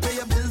can't pay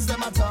your bills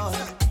them at all.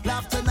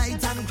 Laugh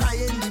tonight and cry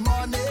in the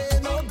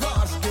morning. Oh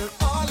gosh, girl,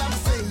 all I'm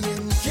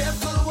saying,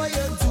 careful what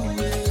you're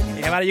doing.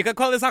 Yeah, man, you could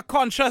call this a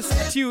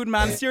conscious tune,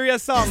 man.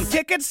 Serious song.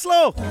 Take it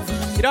slow.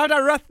 You don't have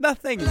to rush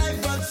nothing.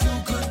 But you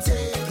could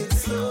take it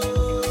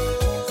slow.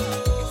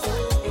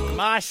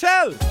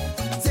 Marshall.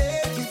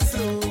 Take it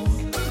slow.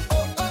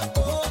 Oh, oh,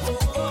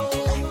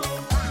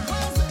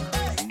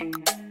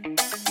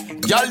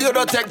 Girl, you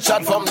don't take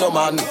chat from no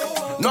man.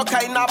 No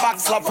kind of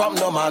backslap from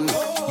no man.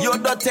 You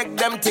don't take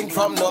them thing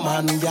from no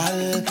man,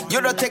 girl. You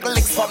don't take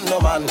licks from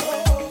no man.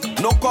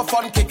 No cuff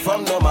and kick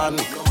from no man.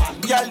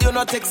 Girl, you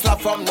don't take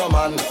slap from no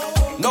man.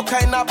 No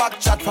kind of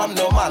back chat from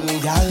no man,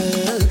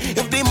 girl.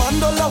 If the man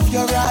don't love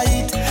you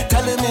right,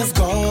 tell him he's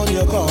gone,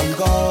 you're gone,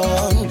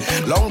 gone.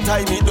 Long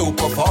time he do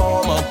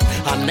perform,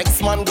 and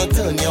next man go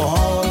turn you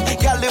on.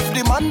 Girl, if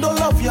the man don't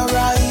love you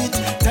right,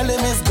 tell him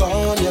he's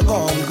gone, you're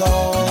gone,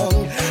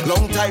 gone.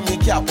 Long time he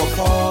can't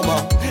perform,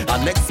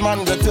 and next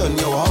man go turn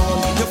you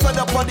on. You're fed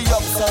up on the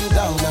ups and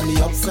down, and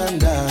the ups and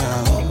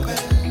down.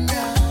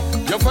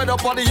 You're fed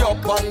up on the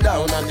up and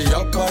down, and the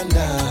up and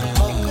down.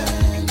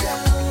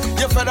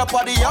 You're fed up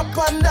on the up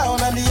and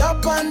down, and the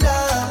up and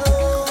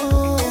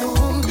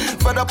down.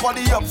 Fed up on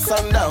the ups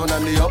and down,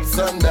 and the ups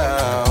and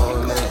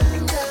down.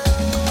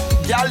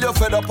 Girl, you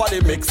fed up on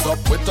the mix-up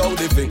without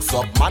the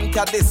fix-up. Man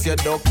can this you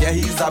duck, yeah,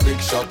 he's a big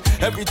shot.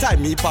 Every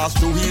time he pass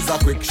through, he's a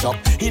quick shot.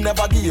 He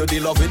never give you the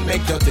loving,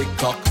 make you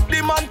tick-tock.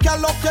 The man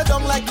can lock you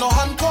down like no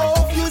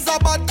handcuff. You's a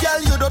bad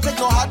girl, you don't take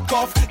no hard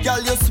cuff.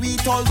 Girl, you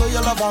sweet, although you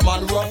love a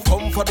man rough.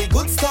 Come for the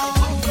good stuff.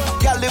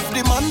 Girl, if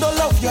the man don't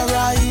love you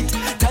right,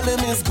 tell him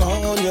he's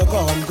gone, you're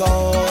gone,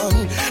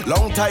 gone.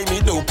 Long time he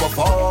do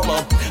perform,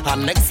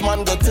 and next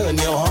man go turn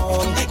you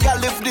on.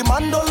 Girl, if the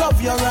man don't love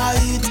you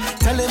right,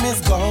 tell him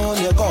he's gone,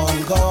 you're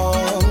gone,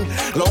 gone.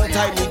 Long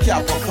time he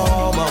can't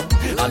perform,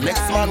 and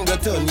next man go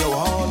turn you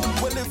on.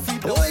 Well, if he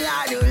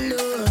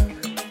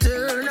don't,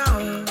 turn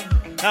on.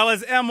 That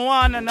was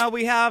M1, and now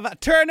we have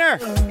Turner.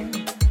 For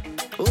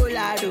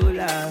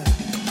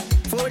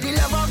the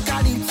love of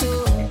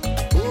Calypso,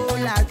 oh,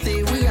 I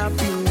say we are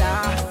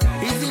pinda.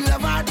 Is the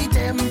love of the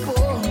tempo,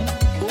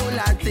 oh,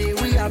 I say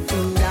we are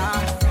pinda.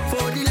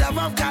 For the love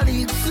of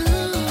Calypso,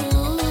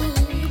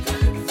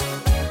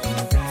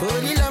 for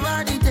the love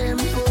of the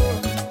tempo.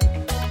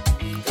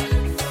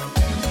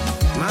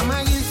 Mama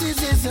used to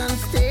say, son,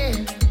 stay.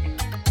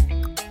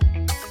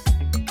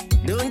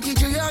 Don't you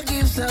throw your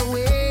gifts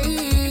away.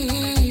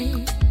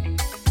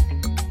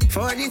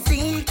 For the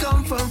thing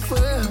come from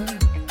far,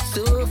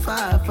 so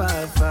far,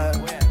 far, far.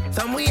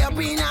 Somewhere up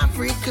in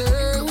Africa.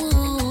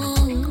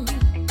 Ooh.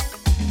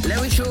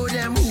 Let me show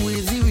them who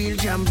is the real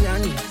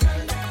champion.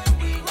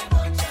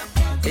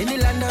 In the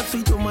land of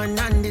sweet woman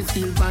and the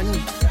steel pan.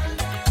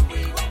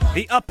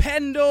 The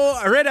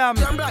Upendo Rhythm.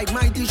 Like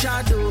mighty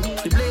shadow.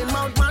 The blade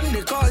mouth man,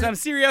 they call some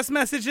serious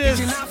messages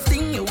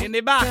in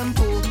the back.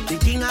 Tempo. The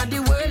king of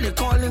the world, they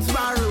call him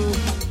Sparrow.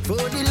 For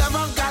the love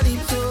of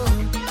Calypso,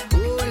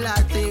 oh,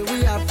 latte,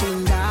 we are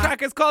funda.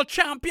 Track is called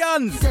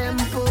Champions.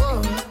 Tempo,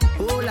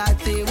 oh,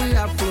 latte, we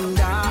are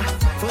funda.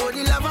 For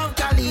the love of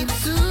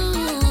Calypso.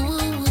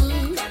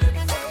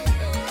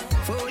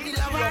 For the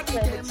love of the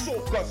tempo.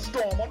 Soca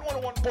Storm on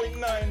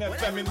 101.9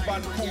 FM in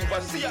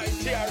Vancouver.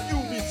 CITR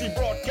UBC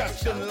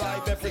broadcasting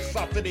live every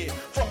Saturday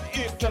from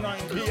 8 to 9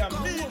 p.m.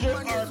 DJ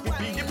RPP,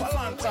 the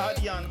Palanta had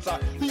the answer.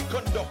 We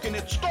conducting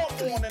it storm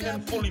warning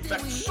in full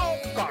effect.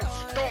 Soca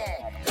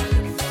Storm.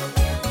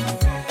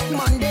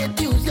 Monday,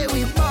 Tuesday,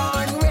 we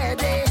born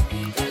ready.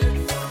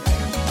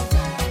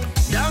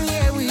 Down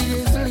here we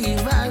just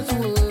leave as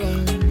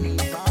one.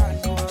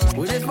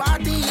 We just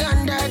party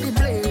under the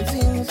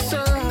blazing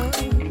sun.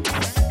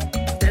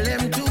 Tell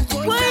them to go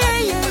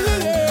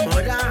down.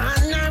 Put a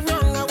hand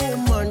around a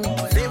woman.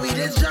 Say we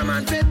just drum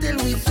and fiddle,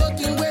 we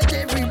soaking wet.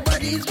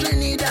 Everybody's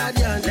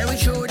Trinidadian. Let me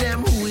show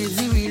them who is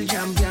the real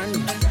champion.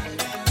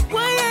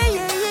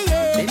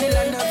 In the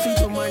land of sweet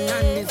woman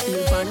and the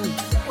steel pan.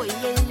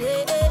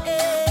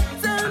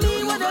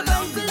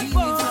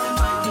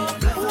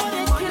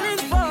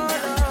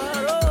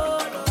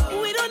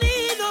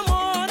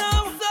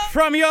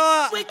 From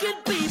your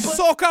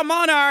Soca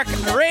Monarch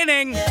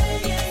reigning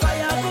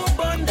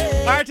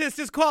artist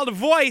is called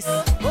Voice,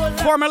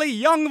 formerly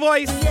Young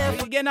Voice.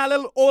 He's getting a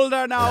little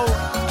older now.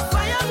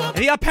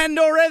 The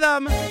Upendo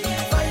Rhythm.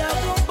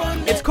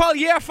 It's called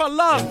Year for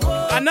Love.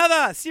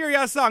 Another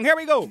serious song. Here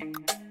we go.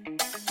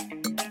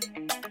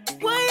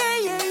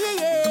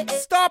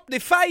 Stop the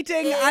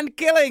fighting and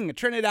killing,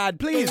 Trinidad,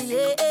 please.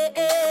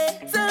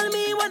 Tell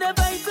me what they're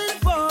fighting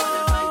for.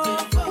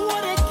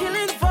 What they're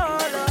killing for.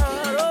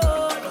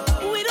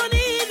 We don't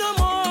need no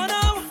more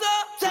now. So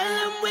tell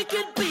them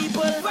wicked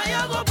people.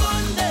 Fire go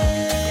burn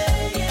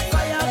them.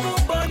 Fire go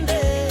burn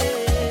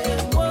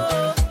them.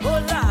 Oh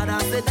Lord, I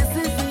said this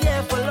is the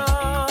year for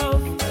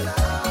love.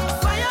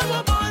 Fire go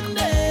burn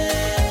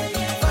them.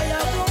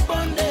 Fire go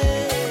burn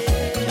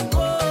them.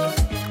 Oh,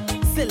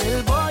 say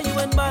little boy, you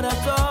ain't bad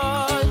at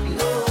all.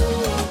 No,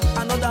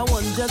 another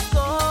one just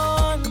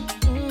gone.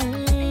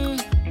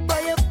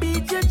 Boy, you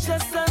beat your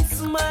chest and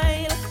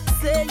smile.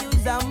 Say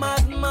you's a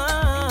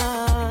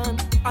madman.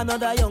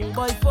 Another young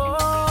boy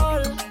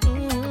fall.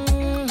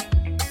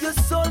 Your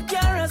soul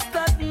can't rest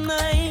at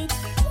night.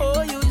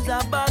 Oh, you's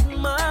a bad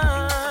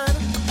man.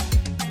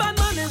 Bad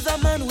man is a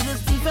man who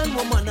just defend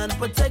woman and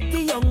protect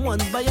the young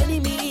ones by any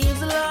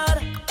means,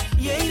 Lord.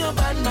 You ain't no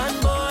bad man,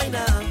 boy,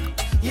 now.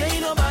 You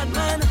ain't no bad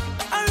man.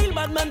 A real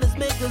bad man just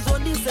make his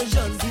own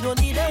decisions. He don't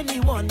need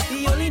anyone.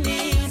 He only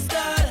needs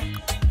God.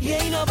 You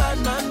ain't no bad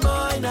man,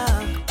 boy,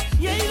 nah.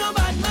 You ain't no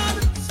bad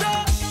man. So,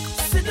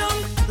 sit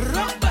down,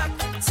 rock back.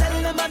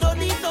 Tell them I don't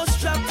need no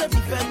strap to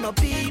defend my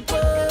people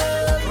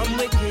from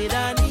wicked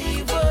and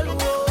evil.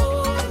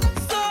 Whoa.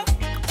 So,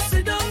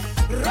 sit down,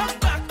 rock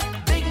back.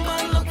 Big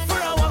man, look for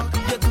a walk.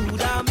 You're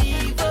good, I'm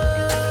evil.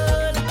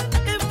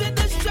 If they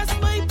distress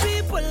my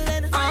people,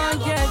 then yeah.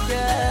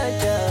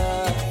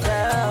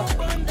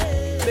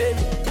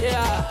 Baby,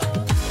 yeah.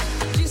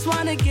 Just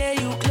wanna get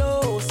you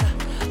close.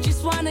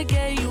 Just wanna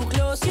get you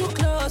close, you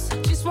close.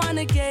 Just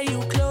wanna get you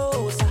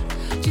close.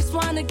 Just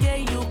wanna get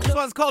you close. This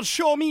one's called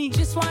Show Me.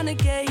 Just wanna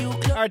get you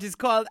close. Artist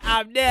called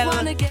Abdel.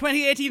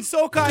 2018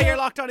 Soca. You're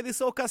locked onto the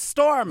Soca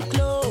Storm.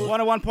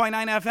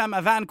 101.9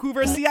 FM,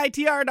 Vancouver,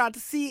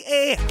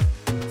 CITR.ca.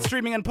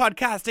 Streaming and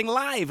podcasting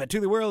live to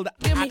the world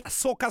at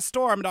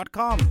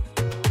socastorm.com.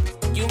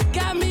 You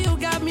got me, you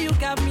got me, you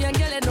got me, and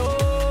girl, you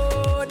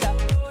know that.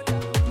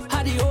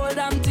 How the whole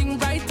damn thing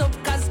right up,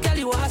 cause girl,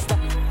 you a star.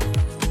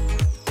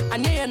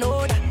 And yeah, you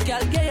know that,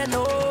 girl, yeah, you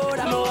know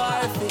that. No,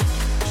 I think.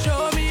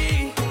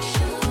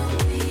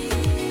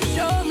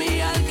 Show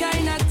me all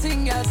kind of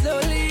thing, yeah,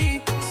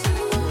 slowly.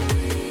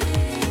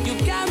 You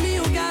got me,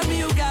 you got me,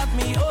 you got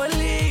me,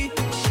 only.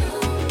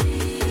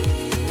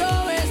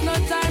 Don't waste no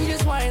time,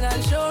 just whine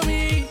and show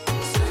me.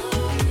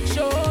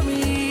 Show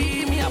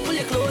me, me, I pull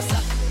you closer.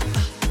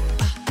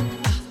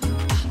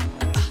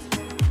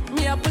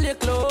 Me, I pull you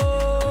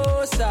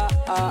closer.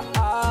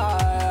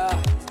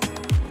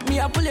 Me,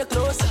 I pull you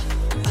closer.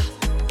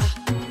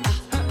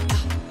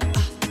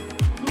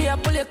 Me, I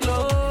pull you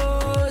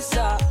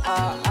closer.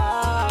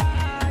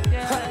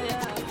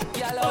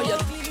 Oh, you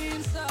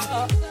clean, so.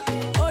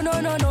 Oh,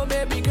 no,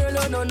 baby girl.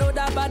 Oh, no,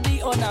 that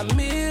body on a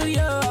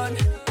million.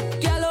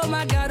 Girl, oh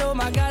my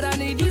God, I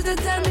need you to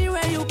tell me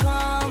where you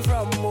come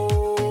from.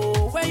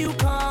 Oh, where you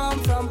come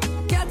from.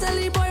 Can't tell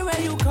the boy where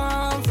you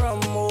come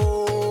from.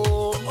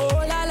 Oh,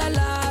 la, la,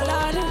 la,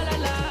 la, la, la,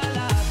 la.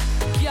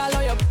 Girl,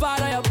 oh, you're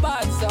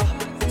bad, so.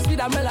 Speed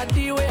a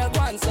melody where you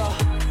want, so.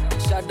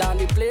 Shut down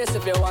the place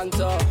if you want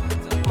to.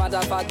 Matter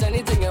of fact,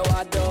 anything you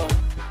want to.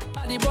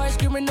 The boy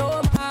screaming,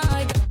 oh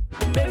my God.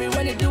 Baby,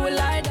 when you do it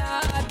like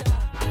that,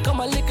 come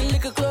a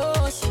little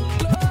close,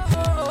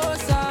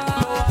 closer.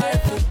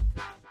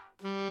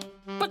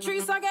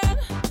 Patrice again,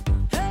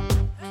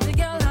 the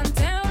girl on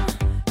town.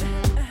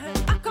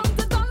 I come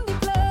to done the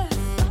place.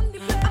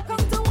 I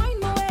come to wind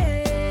my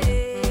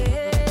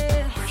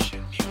way.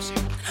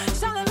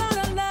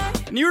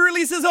 New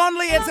releases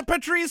only. It's a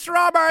Patrice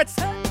Roberts.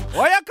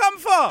 Where you come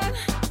for?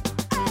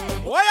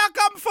 Where you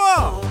come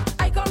for?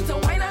 I come to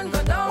wine and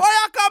go down.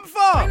 Where you come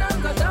for? Wine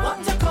and go down.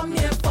 What you come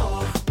here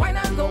for? Wine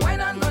and go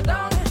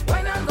down.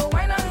 Wine and go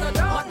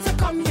down. What you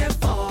come here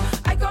for?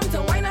 I come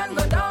to wine and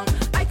go down.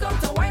 I come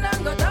to wine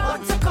and go down.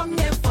 What you come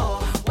here for?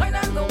 Wine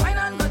and go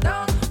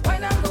down.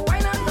 Wine and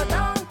go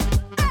down.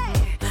 Hey,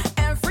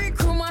 every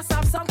crew must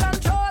have some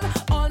control.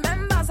 All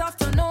members have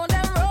to know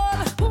them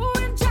role. Who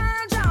in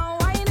charge of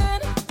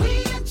whining?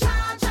 We in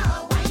charge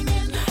of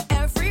whining.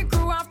 Every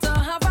crew have to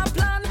have a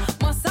plan.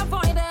 Must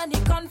avoid any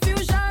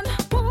confusion.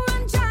 Who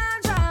in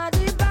charge of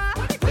the bar?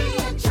 We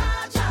in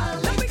charge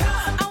of liquor.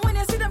 And when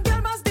you see them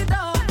girl bust the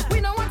door, we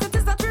know what it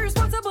is that we're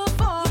responsible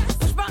for.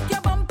 Push back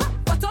your bumper,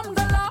 bottom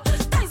galore.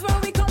 That's where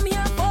we come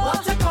here for.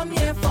 What you come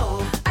here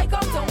for? I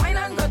come to wine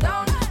and go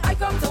down. I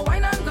come to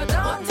wine and go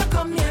down. What you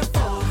come here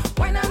for?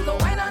 Wine and go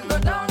down.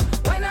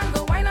 Wine and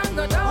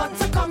go down. What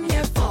you come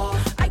here for?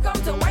 I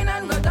come to wine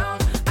and go down.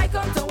 I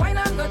come to wine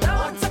and go down.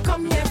 What you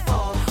come here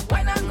for?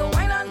 Wine and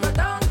go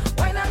down.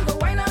 Wine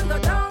and go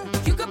down.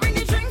 You could bring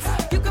the drinks,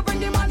 you could bring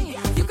the money,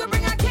 you could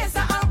bring a case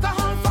of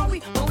alcohol for we,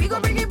 but we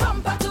gon' bring the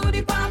bumper to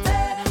the party.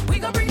 We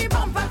gon' bring the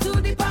bumper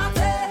to the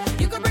party.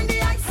 You could bring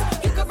the ice,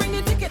 you could bring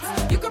the tickets,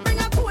 you could bring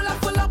a cooler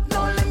full up,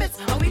 no limits,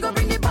 and we gon'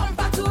 bring the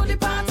bumper to the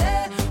party.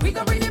 We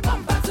gon' bring the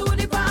bumper to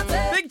the party.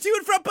 Big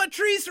tune from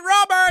Patrice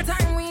Roberts.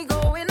 Time we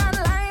going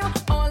online,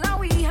 all that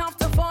we have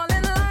to fall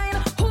in line.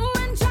 Who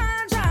in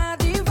charge of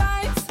the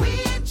vibes? We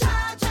in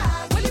charge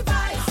of the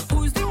vibes.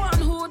 Who's the one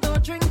who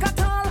don't drink at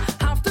all?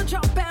 Have to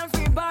drop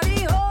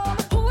everybody home.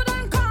 Who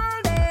done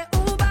call the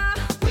Uber?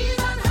 We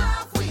done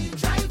have we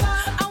driver.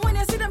 And when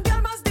you see them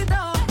girl bust the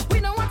door, we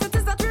know what it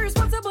is that we're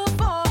responsible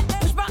for.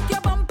 Push back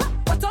your bumper,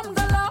 bottom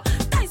galore.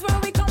 That's where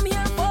we come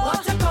here for.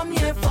 What you come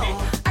here for?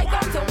 I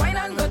come to wine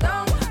and go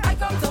down. I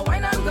come to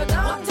wine and go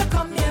down. What you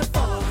come here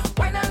for?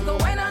 Wine and go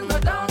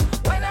down.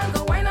 Wine and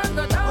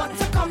go down. What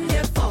you come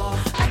here for?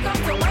 I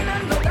come to wine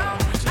and go down.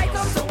 I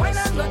come to wine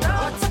and go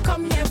down. What you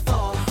come here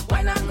for?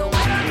 Wine and go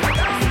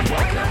down.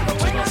 Wine and go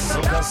down.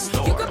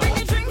 You could bring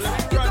the drinks,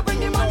 you could bring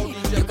the money,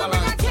 you could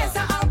bring a case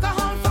of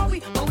alcohol for we,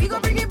 but we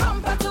gon' bring the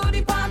bumper to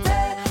the party.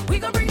 We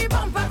gon' bring the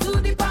bumper to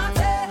the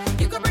party.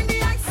 You could bring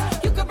the ice,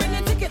 you could bring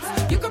the tickets,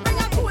 you could bring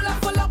a cooler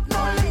full up,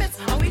 no limits,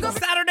 and we gon'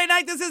 Saturday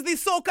night, this is the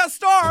Soca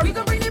Storm. we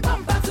gon' bring the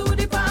bumper to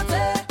the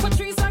party.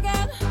 Patrice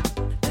again,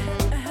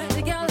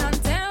 the girl on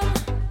town.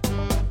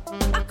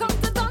 I come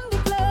to done the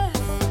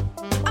place.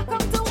 I come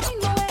to win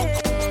my way.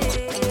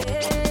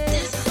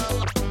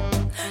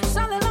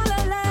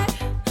 Sha-la-la-la-la,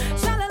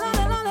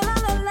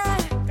 sha-la-la-la-la-la-la.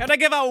 Gotta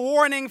give a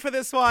warning for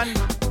this one.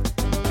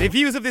 The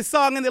views of this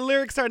song and the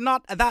lyrics are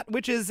not that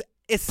which is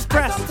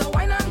expressed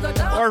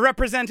or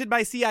represented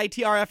by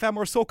CITR FM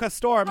or Soca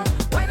Storm.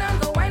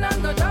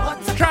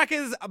 This track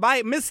is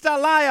by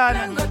Mr.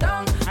 Lion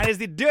and is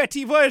the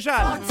dirty version.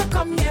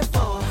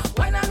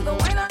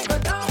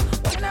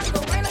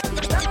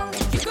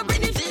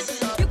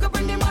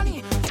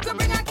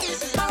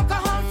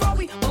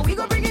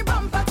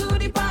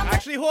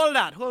 Actually, hold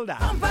that.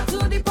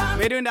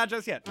 We're doing that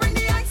just yet. Bring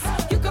the ice,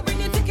 you can bring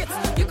the tickets,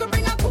 you can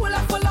bring a cooler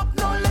full up,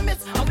 no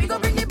limits. And we go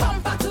bring the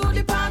bumper to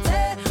the party.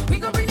 We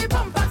go bring the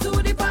bumper to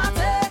the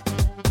party.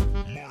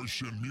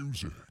 Martian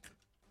music.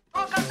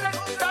 Oh, what is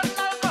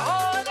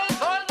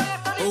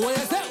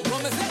that?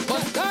 What is that?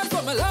 But that's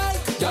what I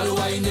like. Girl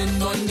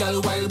whining on,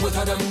 girl wild, both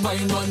of them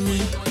wine on me.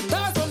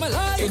 That's what I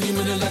like. In the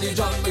middle of the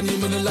jump, in the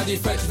middle of the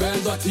fetch, well,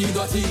 dirty.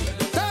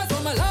 That's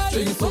what I like.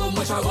 Drink so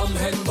much I rum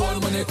head ball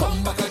when they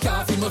come back, I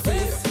can't feel my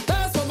face.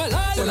 That's what I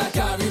like. Well, I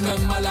can't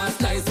remember last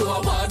night, so I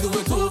want to do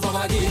it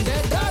over again.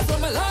 That's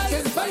what I like.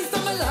 It's spice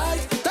on my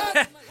life.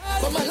 That's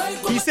what I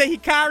like. He said he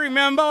can't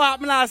remember what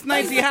happened last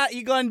night, so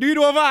he gonna do it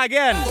over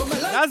again.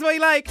 That's what he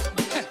like.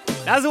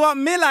 That's what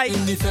me like.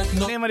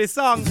 Name of the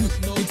song.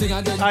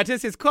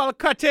 Artist is called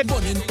Cut It.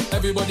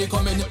 Everybody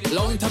coming,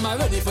 long time I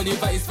ready for the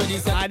vice for the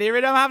set. And the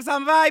rhythm have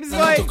some vibes,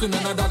 boy.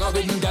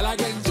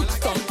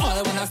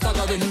 All when I start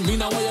going, me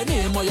know what your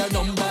name or your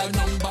number.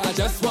 I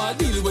just want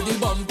to deal with the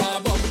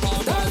bumper.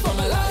 That's what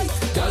I like.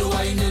 Girl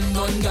whining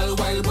on, girl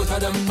wild, both of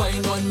them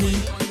wine on me.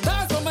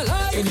 That's what I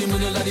like. In the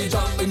middle of the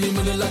jump, in the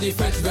middle of the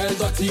fetch, well,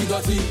 dirty.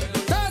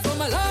 That's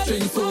what I like.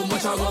 Drink so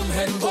much I rum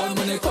head burn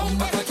when they come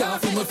back, I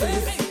can't feel my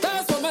face.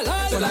 That's what I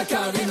like. Well, I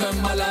can't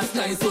remember last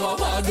night, so I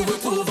want to do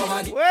it over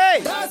again.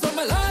 Wait. That's what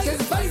I like.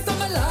 It's spice on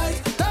my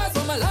life. That's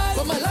what I like.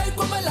 What I like,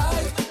 what I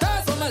like.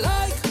 That's what I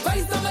like.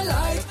 Spice on my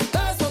life.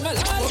 That's what I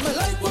like. What I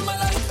like, what I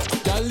like.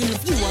 Girl,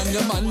 if you and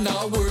your man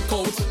now work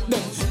out,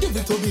 then give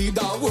it to me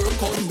that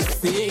work on the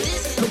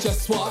stage. Me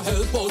just want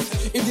help out.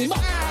 If the man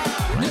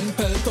then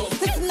felt up,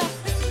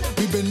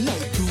 we been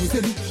like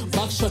cruising.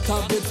 Back shut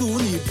up, the two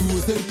need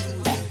bruising.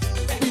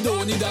 We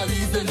don't need a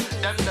reason.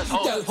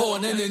 Girl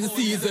horning in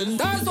season.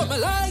 That's what I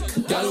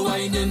like. Girl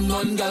whining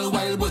on, girl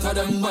wild, both of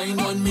them wine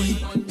on me.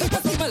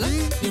 That's what I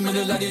like. In the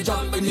middle of the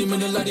jump, in the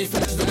middle of the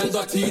fetch, well,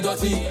 dirty.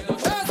 That's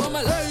what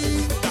I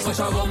like. That's what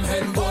I rum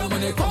head ball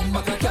when they come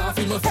back, I can't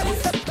feel my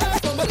face.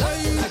 That's what I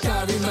like. I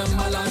can't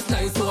remember last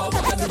night, so I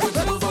want to do it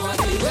over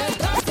again.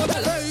 That's what I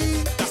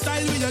like. The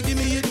style when you give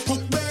me it,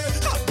 cook me.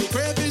 I'll be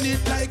craving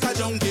it like a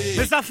junkie.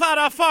 Mr.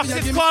 Father Fox,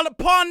 it's called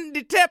Pon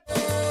the Tip.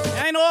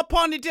 I know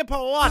Pon the Tip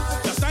or what?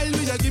 The style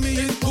when you give me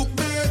it, cook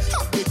me.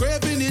 I'll be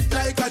craving it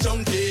like a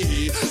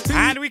junkie.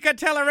 And we can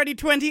tell already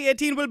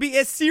 2018 will be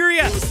a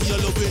serious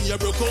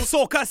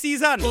soca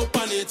season. Broke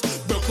out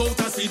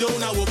and sit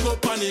down, I woke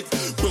up on it.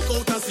 Broke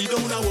out and sit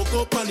down, I woke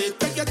up on it.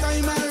 Take your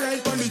time and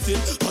ride on it.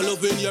 All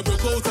of when you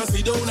broke out and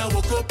sit down, I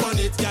woke up on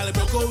it. Girl,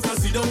 broke out and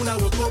sit down, I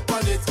woke up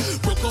on it.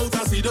 Broke out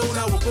and sit down,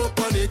 I woke up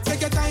on it.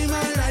 Take your time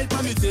and ride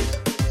on it.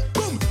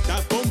 Boom,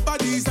 that bumper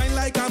design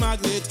like a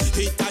magnet.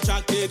 It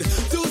attracted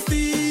to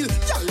steel.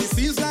 Girl, it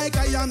seems like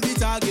I am the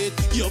target.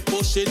 You're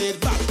pushing it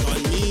back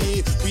on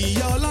me. We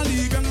all on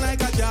the ground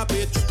like a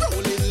carpet,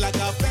 rolling like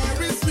a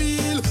Ferris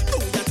wheel. Do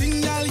your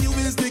thing, girl, you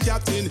is the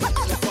captain.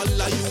 I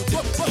follow you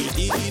to the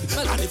lead.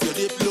 And if you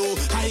dip low,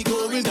 I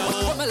going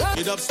down.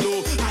 Get up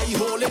slow, I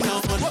hold it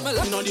down.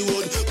 On the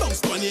wood,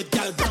 bounce on it,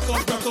 girl, back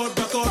up.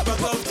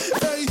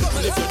 Hey,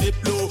 and if you dip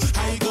low,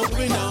 I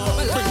going down.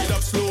 Bring it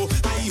up slow,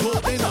 I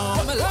hold it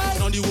down.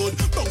 On the wood,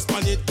 bounce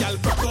on it, girl,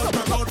 back up.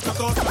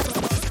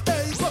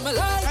 Hey,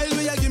 I'll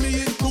be a give me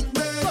it, cook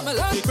me.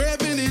 Be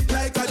craving it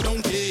like a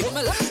donkey.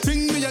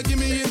 Sing me a give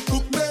me it,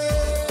 cook me.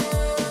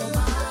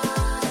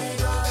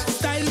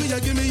 Style me a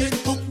give me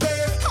it, cook me.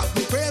 I'll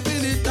be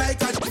craving it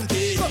like a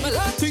donkey.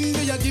 Sing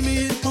me a give me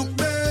it, cook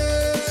me.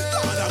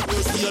 And I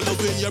will see your love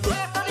when you broke.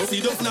 Oh,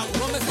 see don't now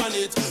promise on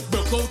it.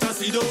 Broke out and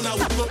see down, I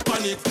woke up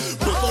on it.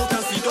 Broke out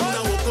and see down,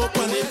 I woke up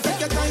on it. Take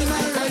your time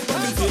and ride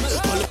on it.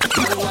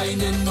 Girl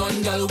whining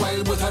on, girl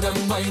wild, both of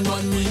them wine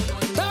on me.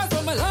 That's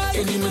what I like.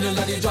 In the middle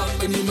of the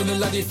jump, in the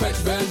middle of the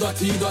fetch, well,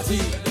 dirty.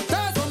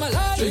 That's what I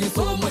like. Drink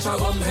so much I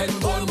rum head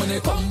burn when they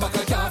come back,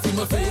 I can't feel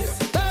my face.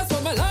 That's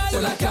what I like.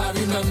 Well, I can't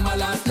remember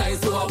last night,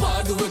 so I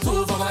want to do it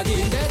over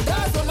again.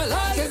 That's what I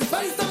like. It's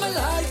spice on my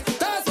life.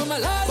 That's what I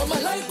like. What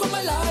I like, what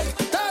I like.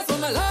 That's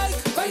what I like.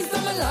 Spice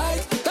on my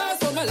life.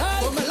 That's what I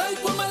like. What I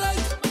like, what I like.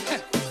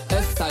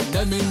 Yes, and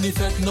them in the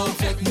fake, no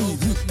fake news.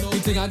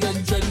 Eating and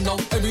then dread now.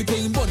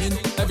 Everything burning.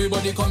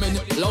 Everybody coming.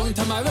 Long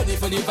time I ready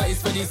for the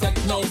vice, for the set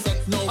now.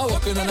 I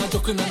walking and I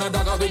joking and I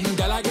dagger with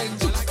girl again.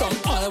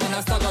 All when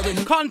I stagger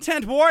in.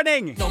 Content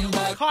warning.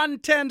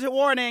 Content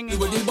warning.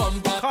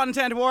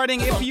 Content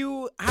warning. If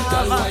you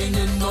have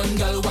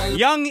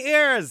young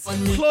ears,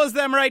 close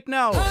them right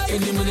now.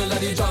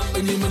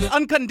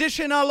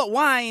 Unconditional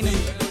wine. The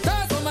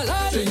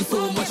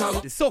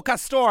Soca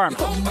Storm.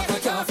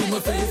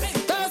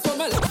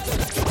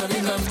 I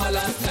remember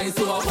last night,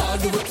 so I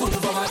want to do it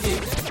over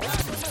again.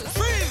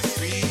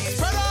 Freeze,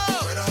 spread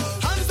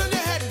out, hands on your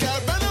head, girl,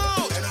 bend out.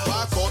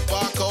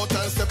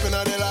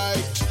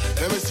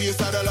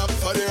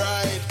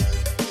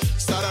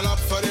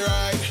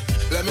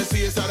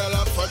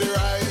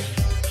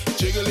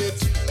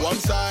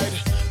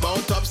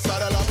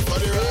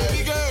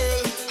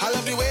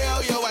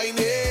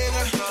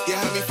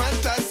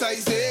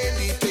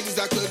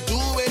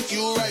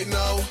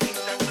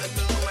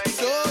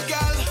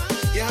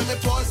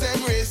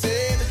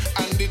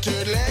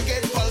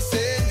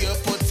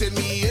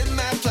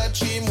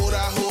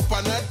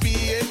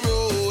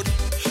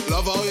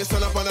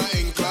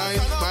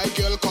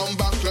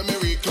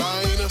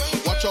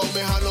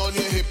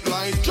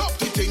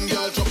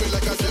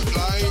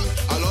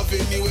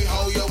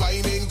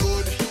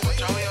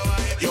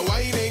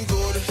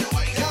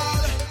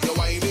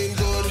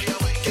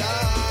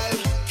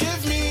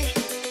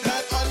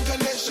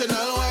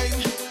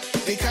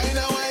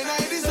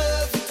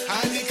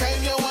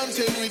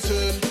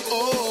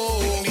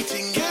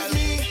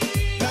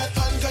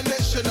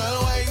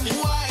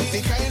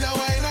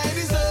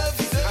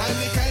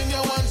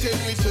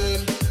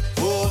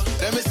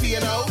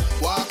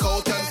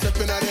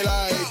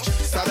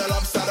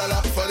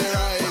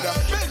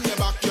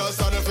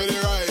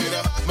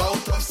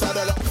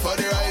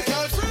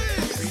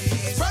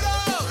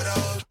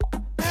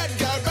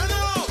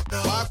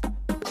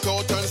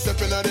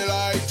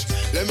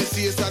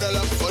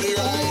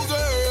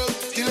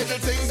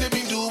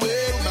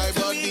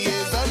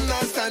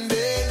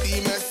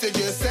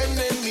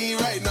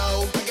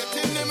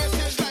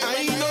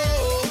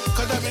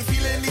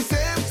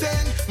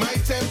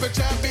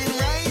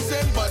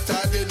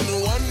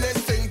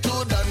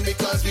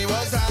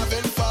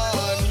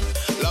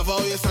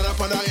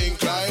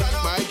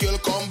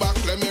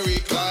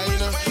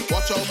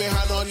 Watch out, me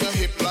hand on your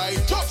hip line.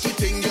 Drop the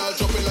thing, girl,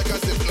 drop it like a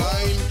zip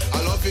line.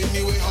 I love it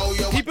the way how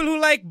you. People who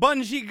like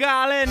Bungie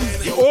Garlin,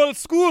 the old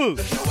school,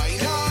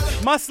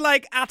 must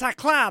like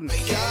Ataclan.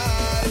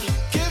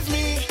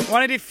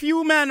 One of the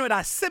few men with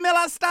a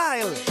similar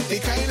style to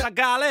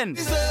Garlin.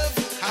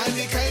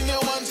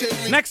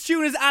 Next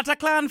tune is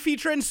Ataclan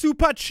featuring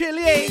Super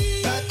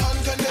Chile,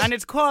 and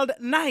it's called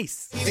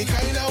Nice.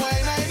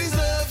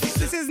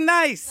 This is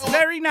nice,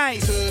 very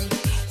nice.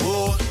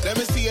 Oh, let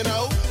me see you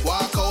now.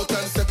 Walk out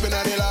and step in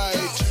on the light.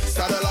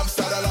 Saddle up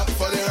for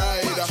the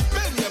ride.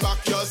 Bend your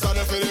back, your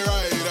saddle for the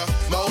ride.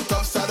 Mount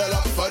up, saddle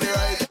up for the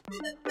ride.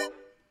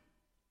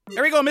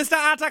 Here we go, Mr.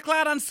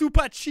 Ataclan and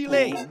Super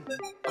Chile.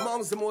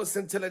 Amongst the most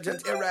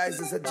intelligent eras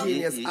is a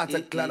genius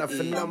Ataclan, a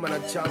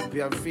phenomenal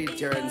champion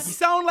featuring. You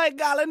sound like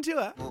Garlin too,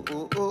 huh? If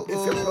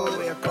you're proud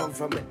where you come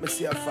from, let me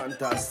see a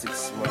fantastic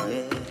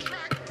smile.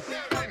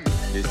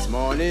 This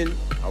morning,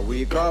 I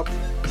wake up,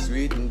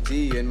 sweetened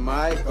tea in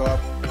my cup.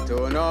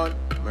 Turn on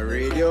my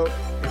radio,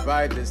 the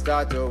vibes that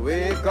start to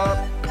wake up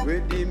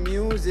with the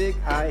music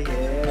I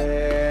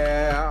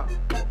hear.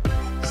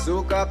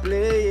 Soca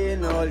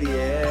playing all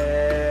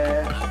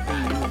year.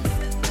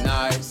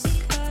 Nice,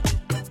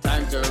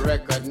 time to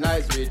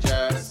recognize we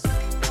just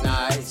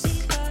nice.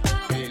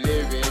 We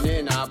living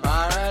in a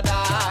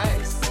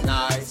paradise.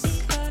 Nice,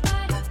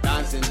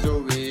 dancing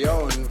to we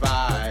own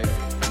vibe.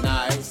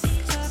 Nice,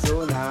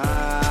 so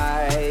nice.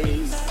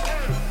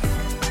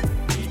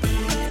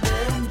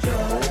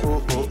 Oh,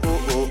 oh, oh,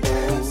 oh, oh,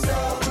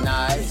 oh.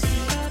 Nice.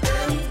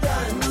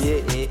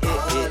 Yeah, yeah,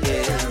 yeah,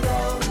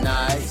 yeah.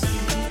 Nice.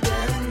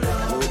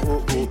 Oh,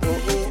 oh, oh,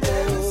 oh,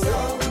 oh,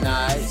 oh.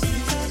 Nice,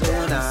 so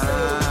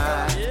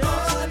nice.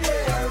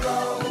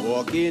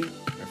 Walking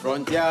in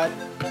front yard,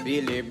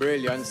 feel the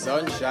brilliant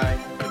sunshine.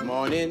 Good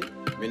morning,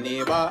 my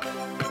neighbor,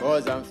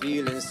 cause I'm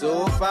feeling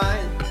so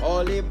fine.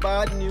 All the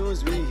bad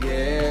news we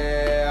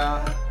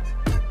hear,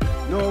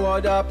 no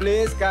other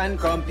place can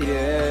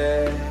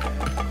compare.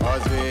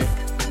 Cause we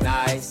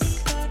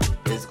nice,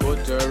 it's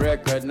good to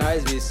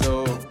recognize we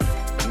so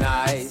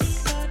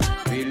nice.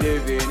 We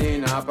living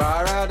in a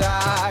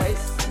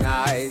paradise.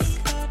 Nice,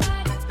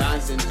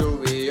 dancing to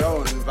we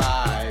own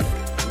vibe.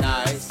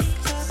 Nice,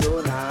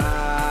 so nice.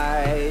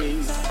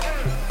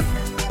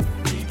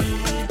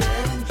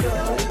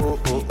 Oh, oh,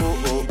 oh,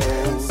 oh, oh,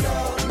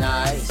 oh.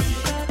 Nice.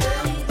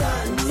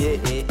 Yeah,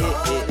 yeah,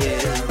 yeah,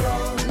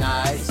 yeah.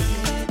 Nice.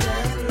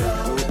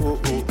 Oh, oh,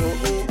 oh,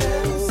 oh,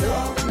 oh,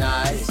 oh.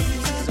 Nice,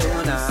 so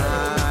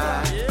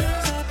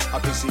nice.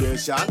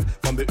 Appreciation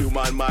from the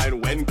human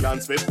mind. When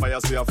can't spit fire,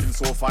 say I feel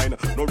so fine.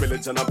 No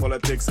religion or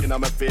politics in my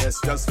face,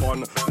 just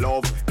fun,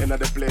 love in the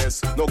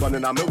place. No gun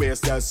in my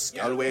waist, just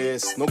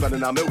always. No gun in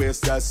my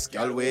waist, just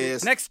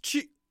always. Next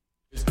tune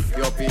is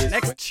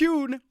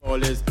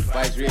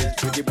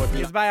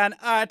by an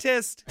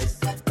artist.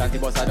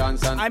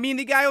 I mean,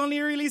 the guy only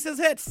releases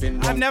hits.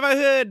 I've never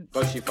heard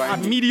a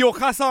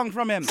mediocre song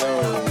from him.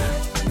 So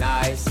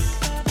nice,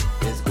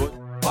 it's good.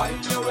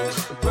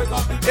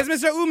 It's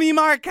Mr. Umi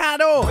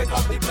Marcado,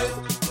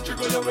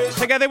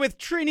 together with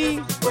Trini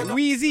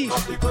Weezy.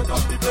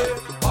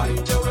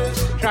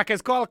 Track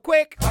is called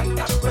Quick.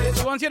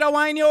 She wants you to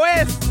whine your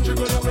waist.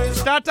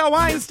 Start to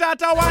whine,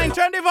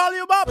 turn the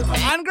volume up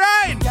and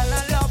grind. Girl,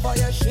 I love how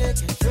you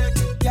shake it.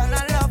 Girl,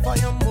 I love how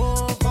you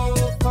move.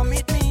 Come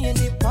meet me in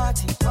the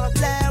party.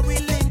 There we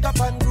link up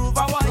and groove.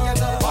 I want you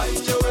to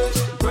wind your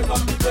waist, break up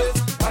the bass,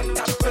 wind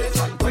that bass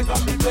and break up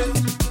the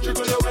bass.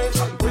 Jiggle your waist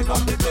and break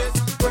up the bass.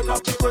 Break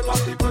up the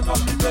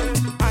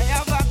bass. I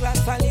have a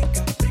glass of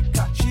liquor.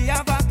 She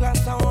have a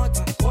glass of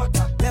water.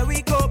 There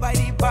we go by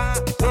the bar.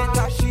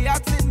 Later she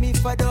asking me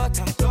for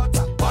daughter.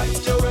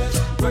 Wind your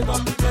waist, break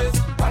up the bass,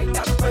 wind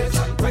that bass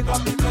and break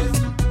up the bass.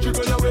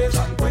 Jiggle your waist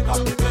and break up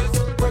the bass.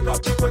 Break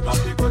up the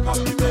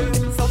bass.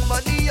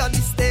 Somebody on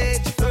the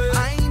stage,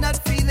 I ain't not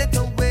feeling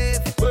the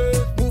wave.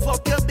 Move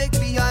up your big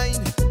behind.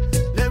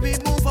 Let me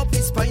move up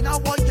his spine. I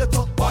want you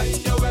to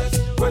wind your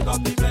waist, break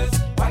up the bass,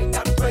 wind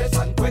that bass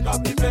and break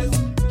up the bass.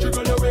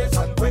 Jiggle your waist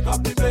and break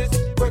up the bass.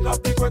 Break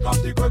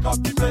up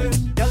the bass.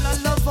 Girl, I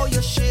love how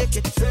you shake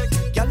it.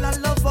 Girl, I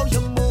love how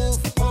you move.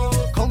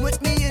 Come with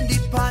me in the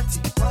party.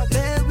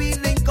 There we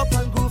link up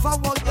and groove. I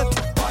want you to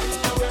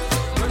wind your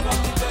waist, break up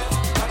the bass,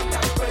 wind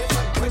that bass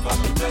and break up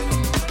the bass.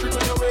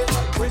 Jiggle your waist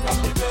and break up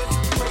the bass.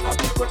 Break up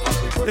the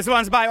bass. This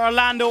one's by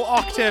Orlando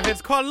Octave.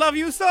 It's called Love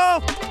You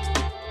So.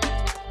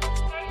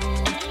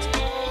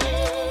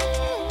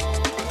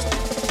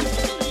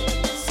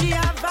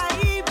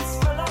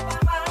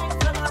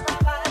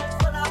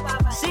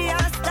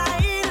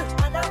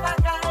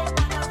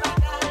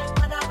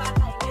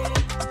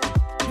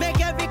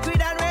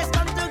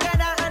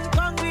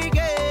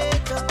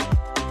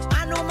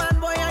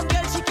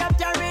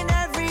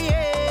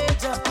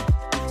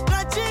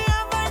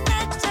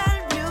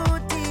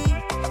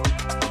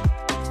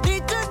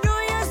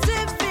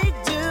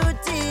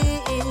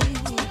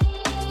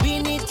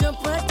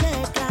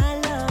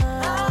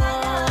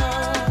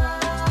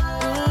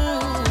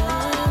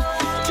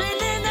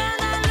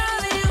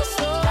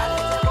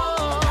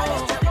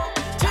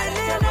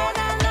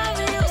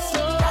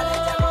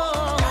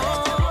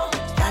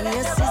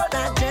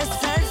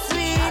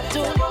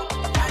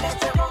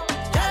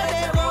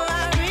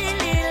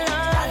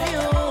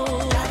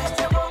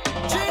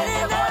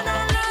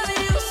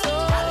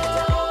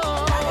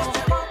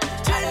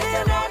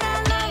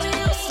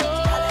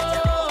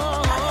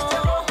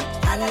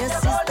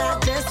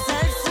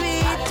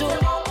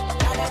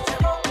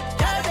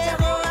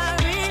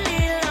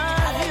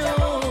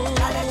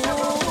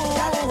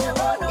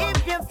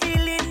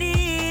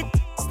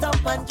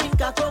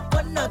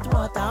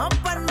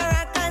 on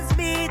Maracas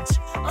Beach.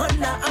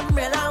 Under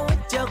umbrella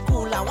with your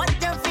cooler. What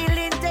you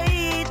feeling to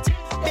eat?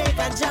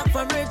 Bacon jack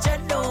from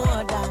Richard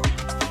Doda.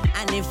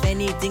 And if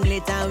anything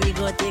later, we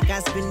go take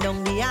a spin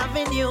down the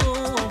avenue.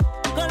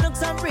 Go look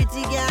some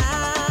pretty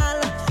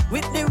girl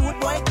with the root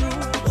boy crew.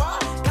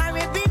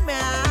 Caribbean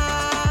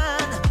man,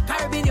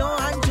 Caribbean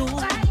and too.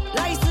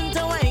 License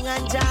to wine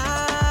and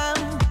jam.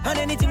 And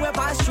anything we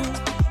pass through.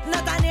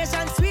 Not a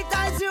nation sweet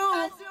as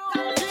you.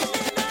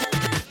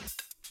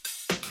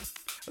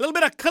 A little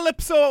bit of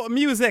calypso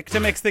music to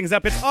mix things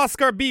up. It's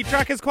Oscar B.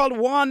 Track is called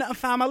One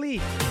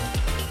Family.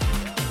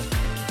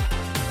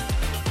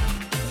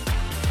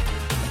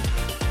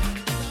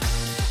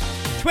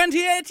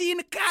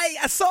 "2018 Kai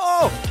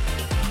Aso."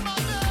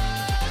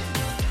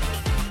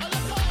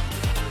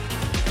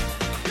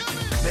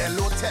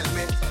 Nello tell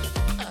me,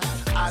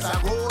 as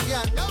I go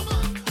again,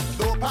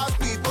 don't pass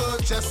people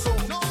just so.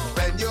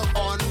 When you're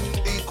on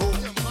the go,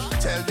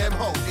 tell them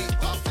howdy.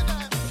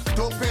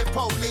 Don't pay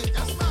Pauli.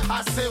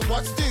 I say,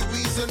 what's the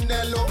reason,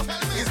 Nello?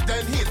 Is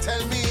then he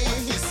tell me,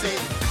 he say,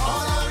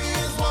 all of me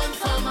is one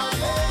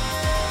family.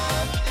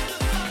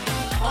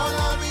 All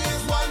of me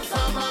is one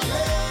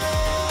family.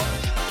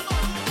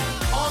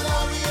 All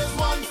of me is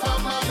one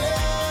family.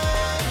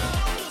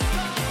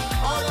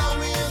 All of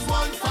me is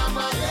one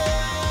family.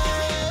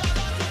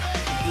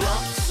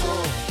 Rock so,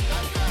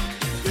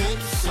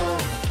 dip so,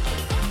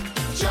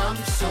 jump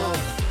so.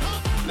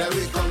 Let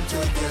we come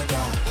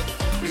together.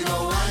 We go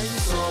wine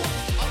so,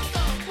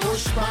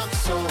 push back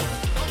so.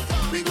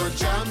 We go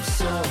jump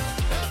so.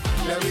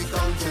 Let we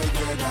come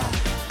together.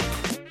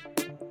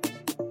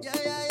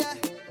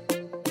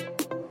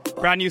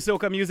 Brand new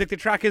soca music. The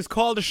track is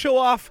called Show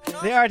Off.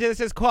 The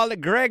artist is called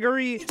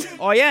Gregory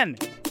Oyen.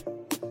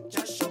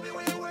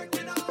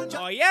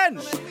 Oyen.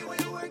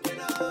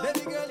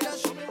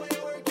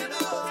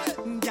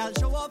 Girl,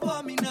 show up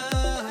for me now.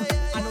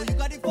 I know you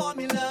got the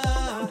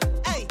formula.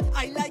 Hey,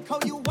 I like how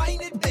you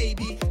whine it,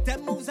 baby.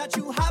 Them moves that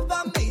you have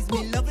amaze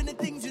me. Loving the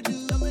things you do.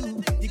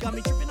 You got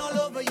me tripping all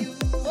over you.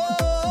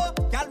 Oh,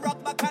 girl,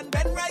 rock back and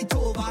bend right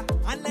over.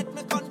 And let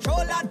me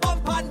control that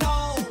bumper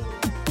now.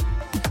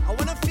 I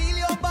wanna feel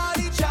your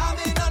body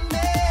jamming on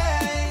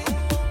me.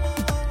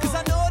 Cause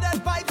I know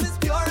that vibes is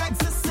pure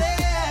ecstasy.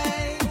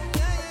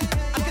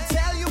 I can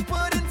tell you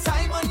putting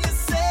time on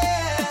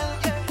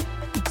yourself.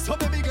 So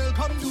baby girl,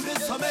 come do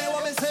this for me.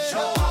 What me say?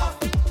 Show off,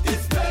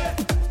 display.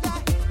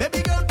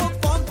 Baby girl,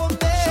 perform for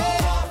me. Show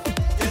off,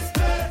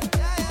 display.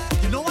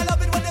 You know I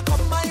love it when you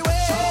come my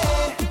way. Show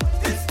off,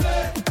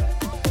 display.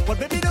 But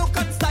baby, don't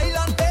cut style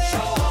on me.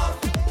 Show off,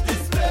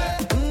 display.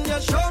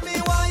 Just show me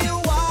why you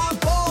are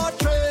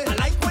portrait. I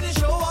like when you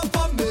show up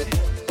for me.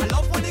 I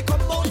love when you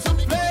come out to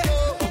play.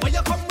 But when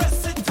you come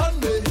rest it on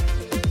me.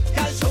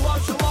 Girl, show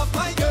off,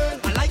 my girl.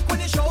 I like when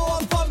you show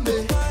up for me.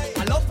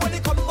 I love when you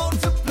come out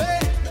to play.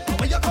 But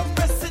when you come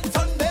rest it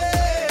on me.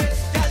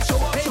 Girl, show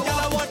off. Hey, girl,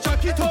 I want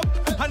chuck it up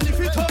and lift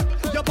it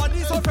up. Your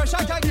body so fresh,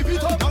 I can't give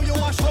it up. Now you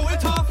want show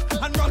it off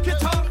and rock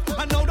it off.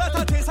 And now that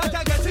I taste, I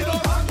can get it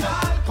up.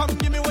 Come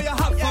give me what you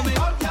have for me.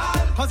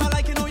 Cause I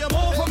like it how you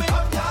move for me.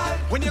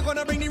 When you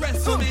gonna bring the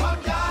rest to me?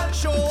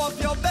 Show off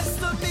your best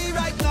to me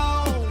right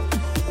now.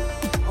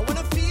 I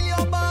wanna feel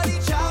your body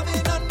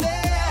jamming on me.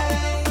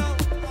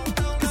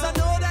 Cause I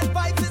know that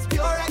vibe is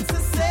pure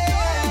ecstasy.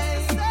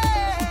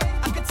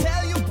 I can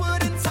tell you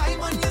putting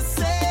time on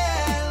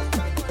yourself.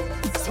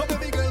 So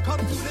baby girl, come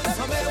do this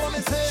for me. What me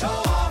say? Show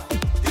off,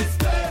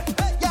 display.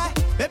 Yeah,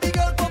 baby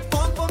girl,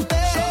 perform for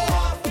me. Show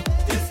off,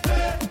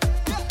 display.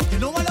 You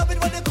know I love it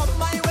when you come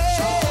my way.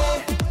 Show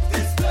off,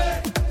 display.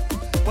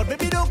 But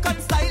baby, don't cut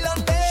style on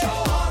me. Show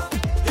off,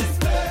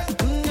 display.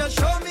 Just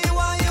show me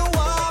why you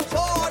are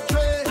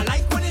portrait. I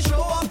like when you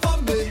show up for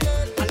me.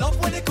 I love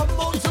when you come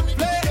out to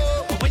play.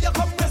 But when you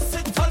come rest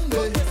it on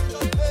me.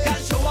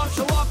 Girl, show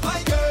off,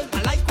 my girl. I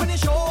like when you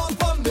show up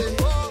for me.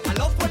 I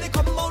love when you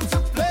come out to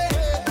play.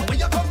 But when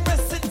you come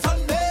rest it on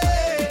me.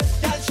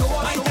 Girl, show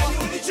off, you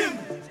in the gym.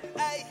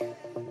 Hey,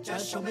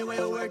 just show me where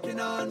you're working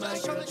on, my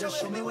girl. Just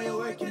show me where you're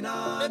working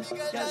on.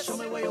 Girl, show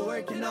me where you're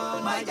working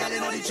on, my girl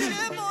in the gym.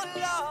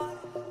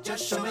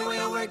 Just show me where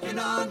you're working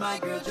on, my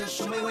girl. Just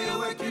show me where you're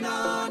working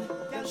on.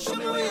 Show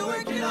me where you're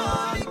working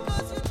on.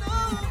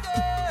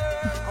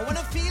 I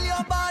wanna feel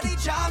your body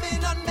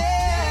jamming on me.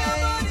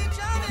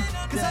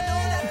 Cause I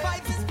know that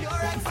vibes is pure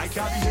ecstasy. I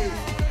can't behave.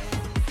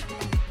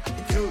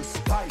 Girls,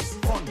 spice,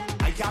 fun,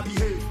 I can't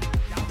behave.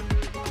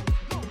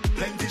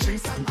 Plenty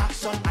drinks and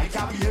action, I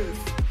can't behave.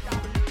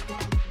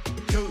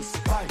 Girls,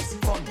 spice,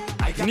 fun,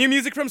 I can't. New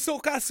music from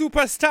Soca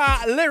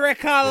superstar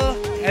Lyrical.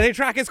 And the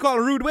track is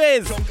called Rude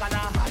Ways.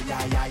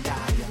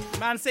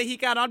 Man say he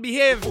cannot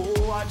behave.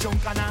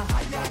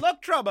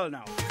 Look trouble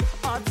now.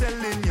 I'm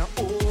telling you,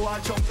 oh, I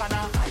jump and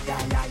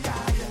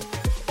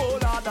oh,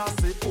 Lord, I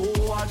say,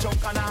 oh, I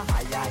jump and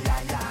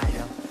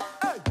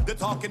hey, they're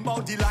talking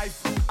about the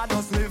life I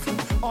just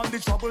live, all the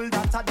trouble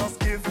that I just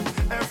give.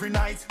 Every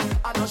night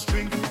I just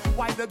drink,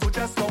 why they do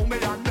just know me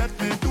and let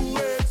me do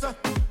it.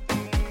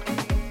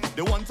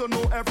 They want to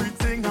know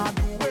everything I'm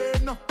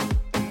doing,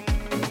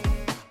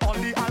 all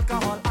the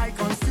alcohol I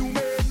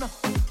consuming.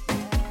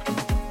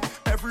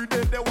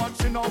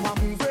 know I'm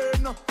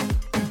moving.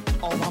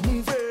 Oh, I'm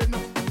moving.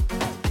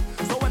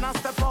 So when I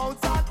step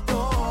out that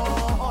door,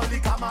 all the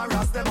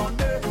cameras them on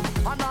me,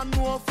 and I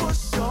know for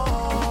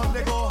sure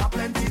they go have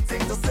plenty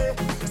things to say.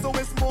 So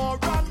it's more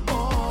and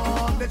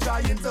more they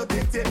trying to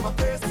dictate my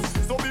face.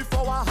 So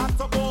before I had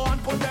to go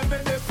and put them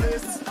in their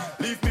place,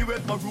 leave me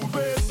with my rude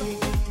ways.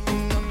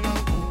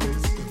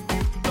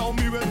 Tell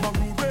me with my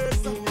rude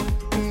ways.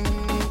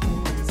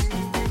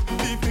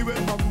 Leave me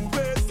with my rude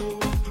ways.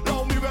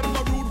 Tell me with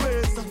my rude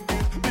ways.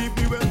 Leave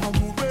me with my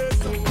rude ways.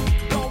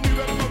 Tell me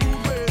with my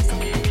rude ways.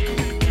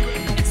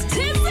 It's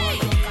Tiffy.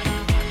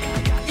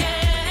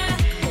 Yeah.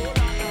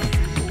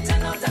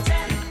 10 out of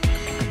 10.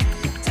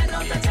 10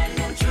 out of 10 in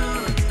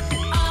truth.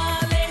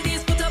 All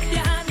ladies, put up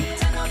your hand.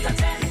 10 out of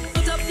 10.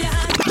 Put up your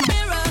hand.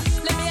 Mirror,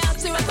 let me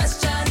ask you a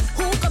question.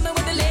 Who coming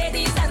with the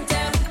ladies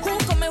anthem? Who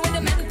coming with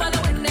the men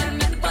following them?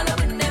 Men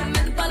following them,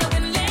 men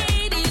following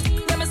ladies.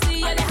 Let me see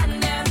your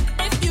hand them.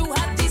 If you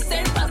have the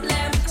same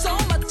problem, so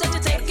much that you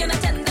taking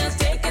attendance,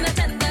 taking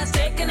attendance,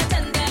 taking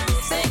attendance.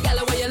 Say,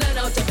 gala, where you learn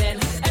how to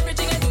bend.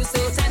 Everything I do,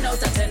 say 10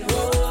 out of 10.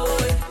 Whoa,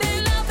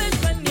 they love it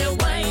when you're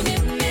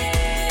whining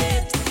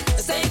it.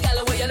 Say,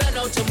 gala, where you learn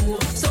how to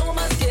move. So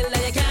much skill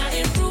that you can't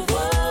improve.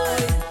 Whoa,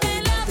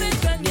 they love it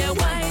when you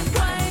whine,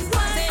 whine,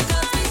 whine. Say,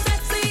 'cause we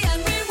sexy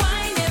and we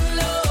whining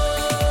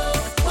low.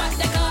 What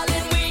they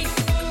calling we?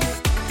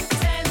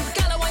 10,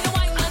 gala, why you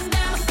whine on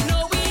them? No,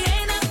 we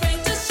ain't afraid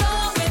to show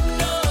it,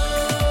 no.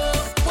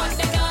 What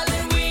they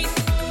calling we?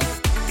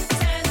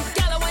 10,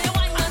 gala, why you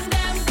whine on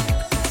them?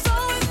 So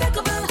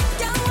impeccable,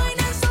 yeah, whine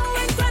and so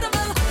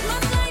incredible.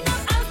 Man line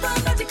up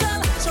alphabetical.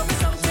 Show me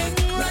something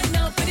right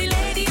now for the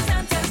ladies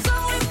anthem. So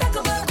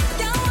impeccable,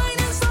 yeah, whine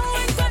and so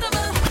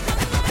incredible.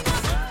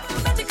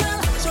 Alphabetical.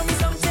 Show me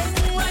something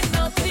right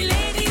now for the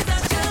ladies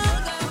anthem.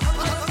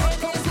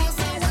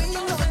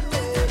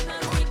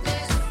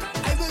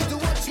 I will do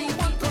what you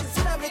want,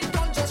 consider it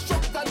done. Just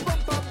shook that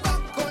bumper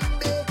back on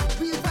me.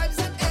 Real vibes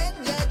and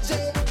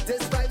energy.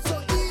 This vibe so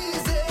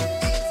easy.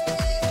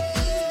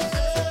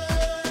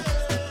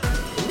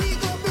 We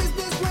go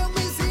business when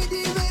we see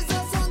the rays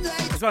of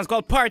sunlight. This one's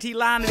called Party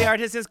Land. The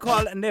artist is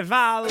called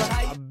Neval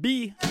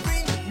B.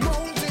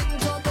 Mountain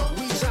top,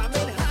 we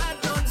jamming hard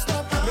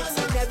non-stop.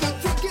 Mixing every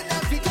trick in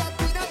every cup.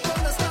 We not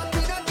gonna stop,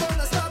 we not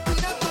gonna stop, we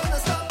not gonna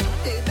stop.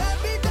 In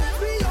every dance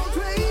we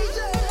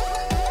outrageous.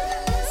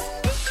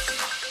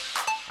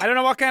 I don't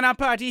know what kind of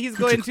party he's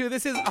going to.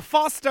 This is a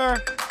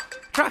Foster.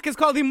 Track is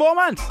called The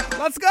Moment.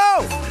 Let's go.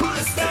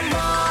 It's the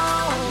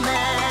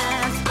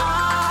moment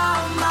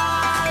of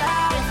my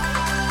life,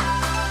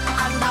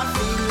 and I'm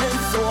feeling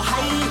so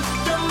high.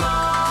 The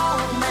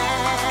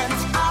moment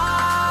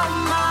of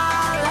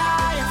my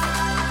life,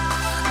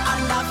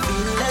 and I'm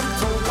feeling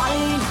so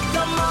wine.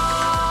 The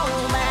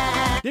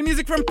moment. The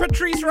music from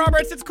Patrice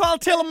Roberts. It's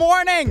called Till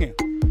Morning.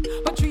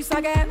 Patrice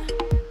again.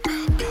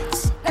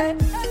 Hey,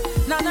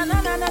 na na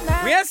na na na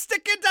na. We are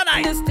sticking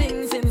tonight. This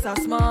thing seems so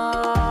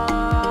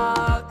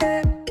small.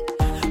 Hey,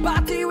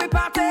 party we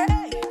party.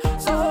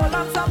 So hold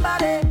on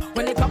somebody.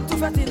 When it come to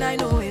 13, I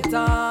know it's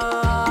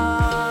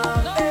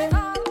on. Hey,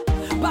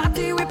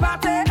 party we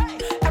party.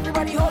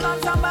 Everybody hold on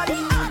somebody.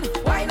 And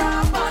wind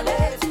up on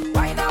it.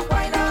 Wind up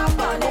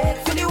on it.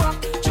 Feel you up,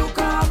 choke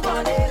up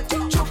on it.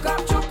 Choke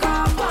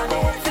up on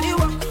it. Feel you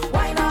up,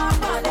 wind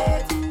up on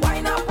it.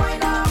 Wind up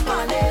on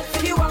it.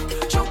 Feel you up,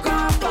 choke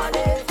up on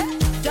it.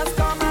 Just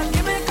come and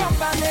give me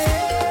company.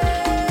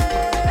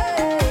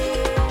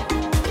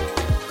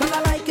 'Cause I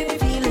like it,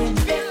 feeling.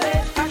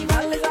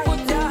 Carnival is like put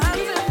your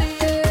hands in the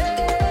air.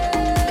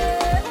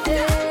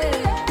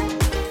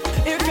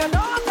 If you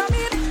know what I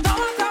mean,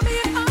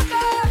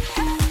 okay.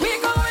 We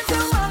going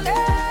till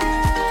Monday.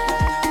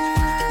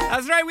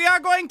 That's right. We are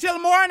going till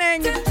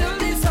morning. Till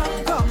the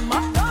sun come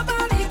up,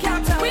 nobody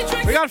can tell. We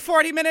drink We got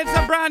 40 minutes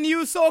of brand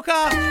new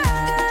soca.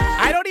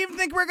 I don't even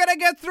think we're gonna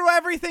get through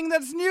everything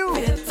that's new.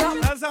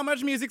 That's how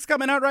much music's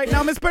coming out right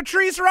now. Miss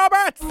Patrice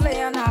Roberts. play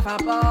and have a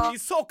ball. The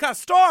Soca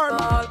Storm.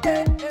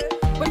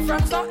 With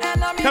friends or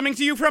enemies. Coming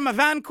to you from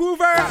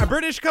Vancouver,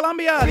 British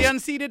Columbia, the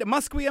unceded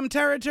Musqueam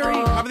territory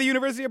of the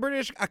University of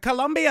British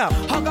Columbia.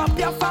 Hug up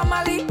your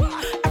family.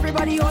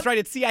 Everybody That's right,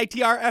 it's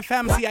CITR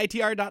FM,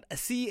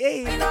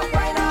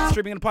 CITR.ca.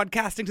 Streaming and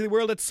podcasting to the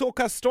world at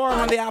Soca Storm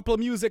on the Apple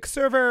Music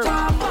server,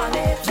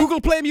 Google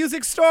Play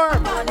Music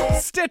Store,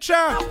 Stitcher,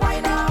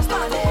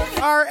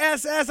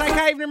 RSS, I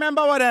can't even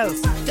remember what else.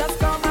 Just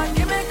come and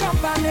give me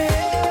company.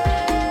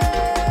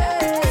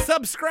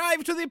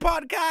 Subscribe to the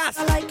podcast.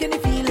 I like any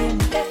feeling.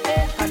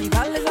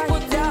 Carnival is like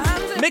put your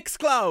hands in.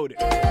 Mixcloud.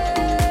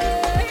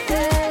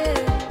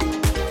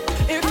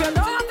 If you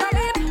know what I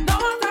mean,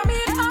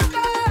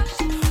 okay.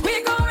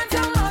 We going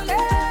till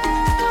Monday.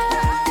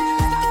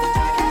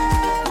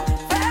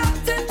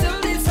 Fast until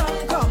the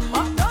sun come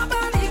up,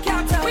 nobody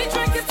can tell. We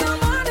drink it till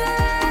Monday.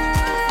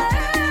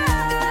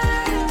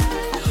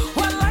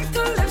 One life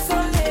to live, so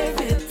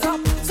live it up.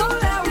 So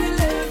now we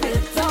live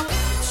it up.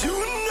 You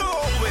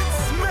know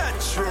it's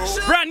Metro.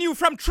 Brand new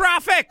from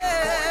Traffic.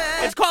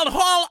 It's called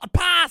Hall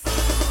Pass.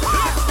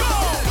 Let's go.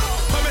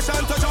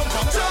 Permission to jump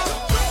up, jump.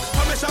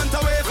 Permission to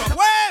wave up.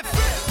 Wave.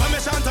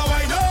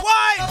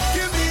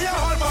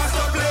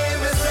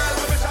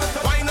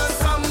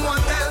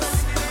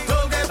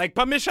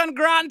 Like permission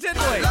granted,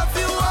 boy. I love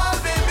you all,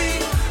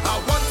 baby. I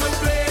want to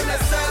play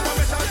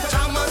myself.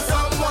 Jam on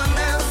someone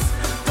else.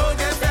 Don't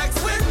get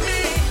vexed with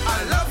me.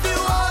 I love you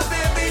all,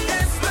 baby.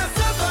 It's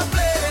myself I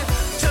play.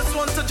 Just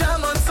want to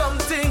jam on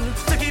something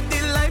to keep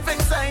the life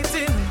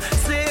exciting.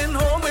 Staying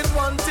home with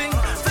one thing.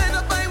 Fed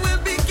up I will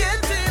be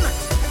getting.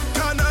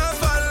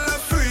 Carnival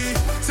free.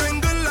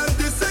 Single and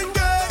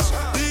disengaged.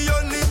 The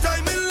only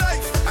time in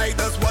life I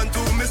just want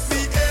to miss the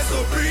air.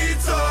 So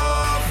breathe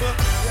off.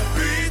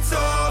 Breathe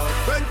off.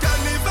 When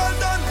carnival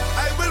done,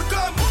 I will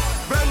come.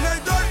 When I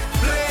done,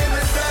 play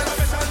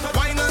myself.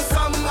 Wine on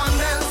someone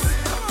else.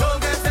 Don't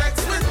get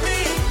vexed with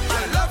me.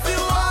 I love you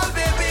all,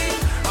 baby.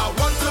 I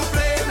want to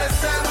play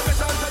myself.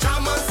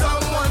 Jam on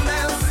someone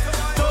else.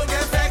 Don't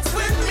get vexed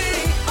with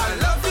me. I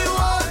love you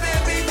all,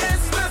 baby.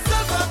 It's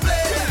myself I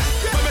play.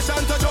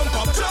 Permission to jump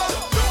up, jump.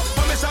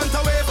 Permission to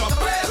wave up,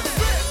 wave.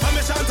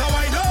 Permission to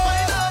wine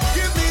up.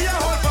 Give me a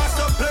whole pass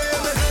to play.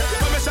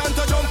 Permission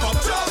to jump up,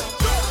 jump.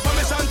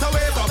 Permission to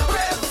wave up,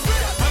 wave.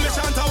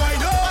 Permission to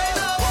wine up.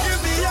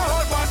 Give me a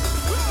whole pass.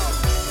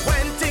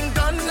 When thing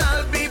done,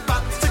 I'll be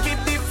back to keep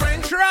the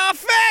French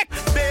traffic.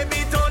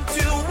 Baby, don't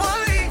you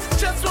worry.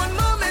 Just one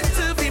moment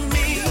to be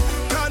me.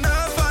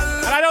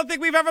 Carnival. And I don't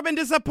think we've ever been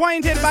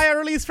disappointed by a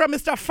release from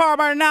Mr.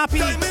 Farmer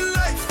Nappy.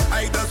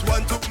 I just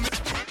want to.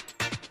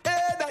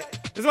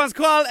 This one's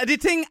called The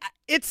Thing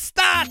It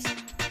Start.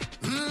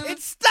 It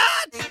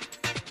Start.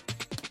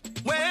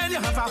 When you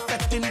have a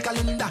fetting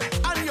calendar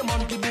and your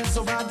monthly bills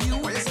overdue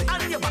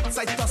and your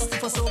backside thirsty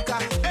for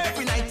soca,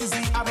 every night is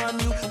the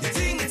avenue. The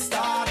thing it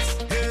starts,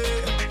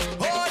 hey,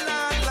 oh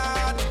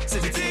lad, say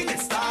the thing it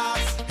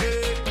starts,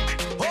 hey,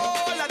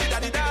 oh la da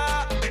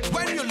da.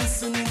 When you're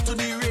listening to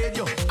the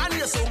radio and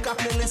your soca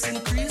playlist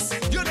increase,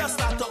 you just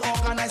start to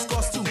organize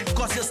costume,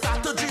 cause you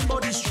start to dream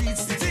about the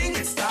streets. The thing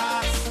it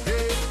starts,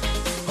 hey,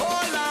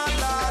 oh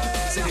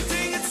lad, say the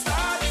thing it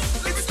starts,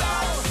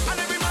 and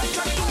every man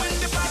trying to win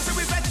the party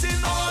we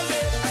betting all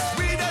day.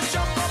 We just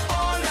jump up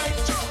all night,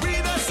 we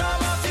just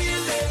have a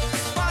field day,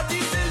 party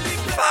till the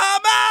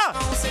Farmer!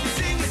 Say the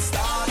thing it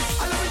starts,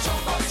 and let me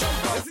jump up.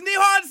 It's in the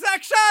horn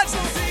section. Say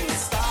the thing it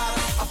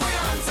starts, I put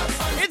your hands up.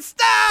 It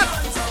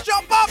starts.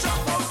 Jump up.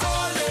 Jump out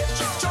all day,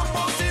 jump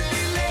out in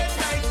the late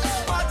night,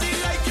 party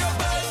like your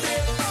birthday,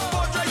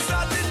 boat ride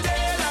starting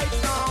daylight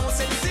now.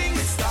 Say the thing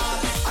it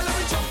starts, and let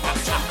me jump up,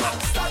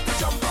 start to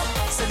jump up.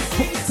 Say the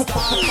thing it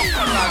starts,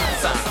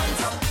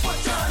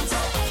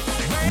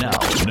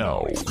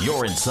 Now,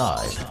 you're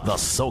inside the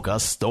Soca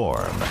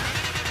Storm.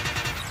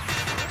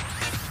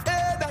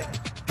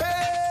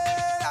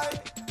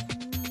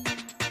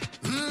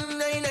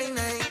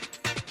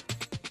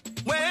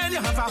 When you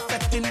have a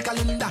fetting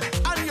calendar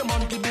and your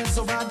monthly bills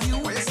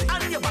overdue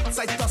and your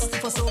backside thirsty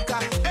for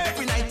soca,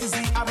 every night is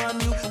the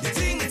avenue. The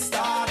thing it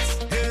starts,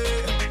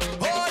 hey,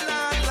 oh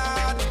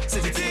lad,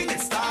 say the thing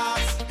it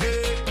starts,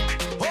 hey,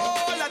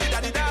 oh la da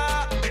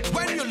da.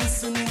 When you're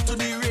listening to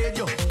the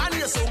radio and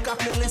your soca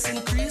playlist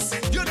increase,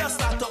 you just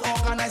start to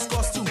organize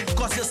costume,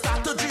 cause you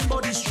start to dream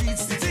about the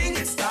streets. The thing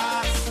it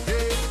starts,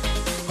 hey,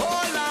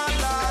 oh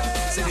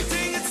lad, say the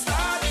thing it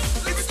starts,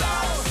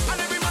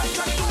 and every man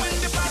trying to win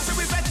the party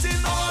we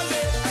betting all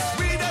day.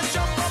 We just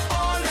jump up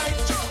all night,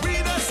 we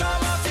just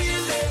have a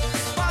field day,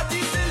 party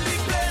till the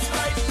place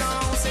right now.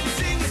 Say the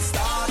thing it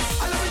starts,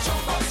 and let me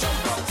jump up,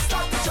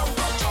 start to jump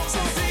up.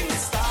 Say the thing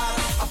it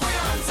starts, I put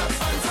your hands up,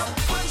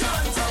 put your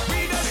hands up. We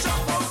just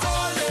jump out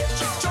all day,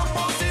 jump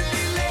out in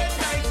the late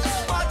night,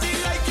 party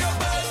like your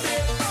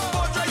birthday,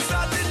 boat ride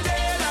starting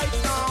daylight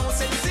now.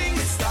 Say the thing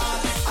it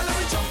starts, and let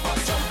me jump up,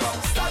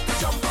 start to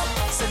jump up.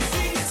 Say the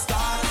thing it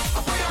starts, I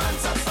put your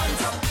hands up,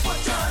 put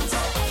your hands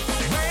up.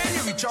 When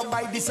you reach up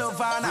by the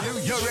savannah,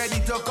 you're ready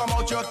to come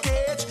out your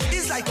cage.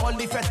 It's like all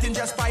the fetting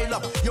just pile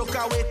up. You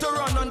can't wait to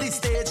run on the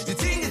stage. The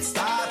thing it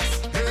starts,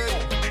 hey,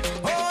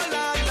 oh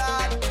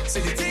lad,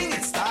 say the thing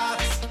it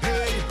starts,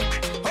 hey,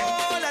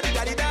 oh la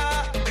da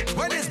da.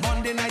 When it's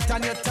Monday night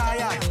and you're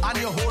tired and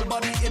your whole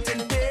body it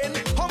in pain,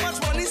 how much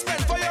money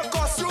spent for your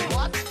costume?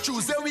 What?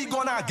 Tuesday we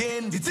gonna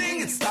again. The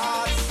thing it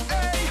starts,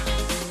 hey,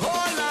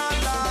 oh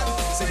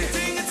lad, say the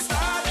thing it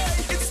starts,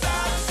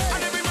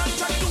 and every man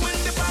trying to win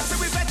the party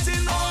we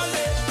betting all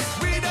day.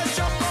 We just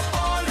jump up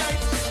all night,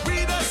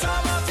 we just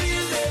have a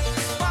field day,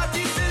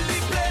 party till the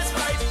place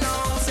right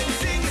now. Say the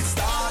thing it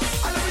starts,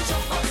 and let me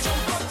jump up,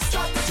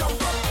 start to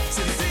jump up.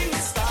 Say the thing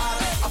it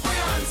starts, I put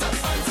your hands up,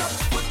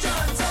 put your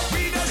hands up.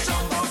 We just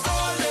jump out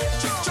all day,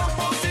 jump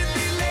out in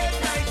the late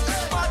night,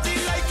 party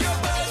like your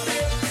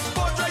birthday,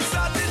 boat ride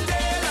starting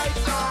daylight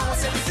now.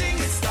 Say the thing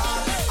it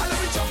starts, and let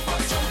me jump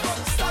up,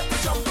 start to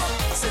jump up.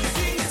 Say the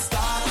thing it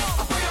starts,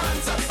 I put your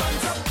hands up,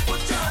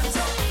 put your hands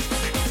up.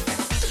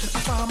 A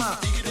farmer,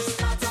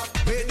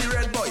 where the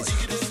red boys,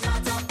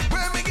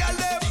 where me got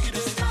them,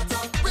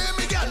 where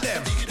me got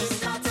them.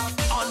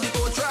 On the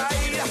boat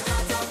ride,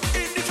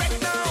 in the track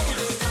now,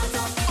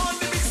 on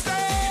the big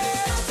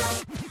stage.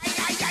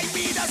 I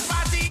be the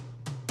party.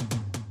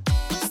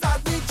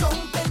 Start the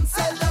jumping,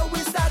 seller, we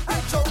start the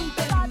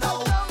jumping now.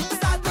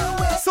 Start the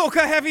way.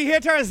 Soca heavy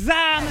hitter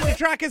Zan. The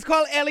track is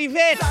called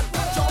Elevate.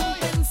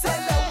 Jumping,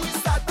 seller, we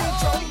start the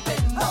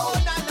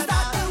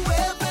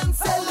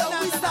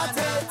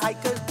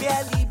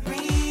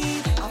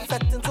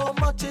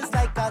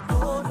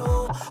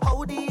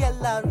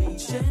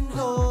pushing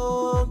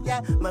home.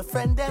 Yeah, my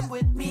friend them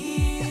with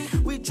me.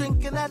 We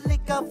drinking that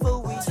liquor for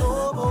we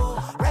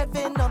sober,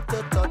 revving up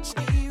to touch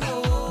the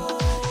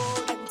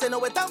road. And you know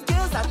without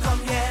girls that come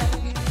here,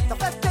 the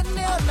first thing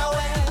they'll know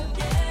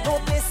it. No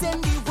place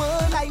in the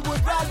world I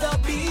would rather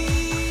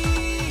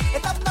be.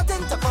 It have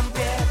nothing to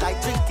compare,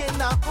 like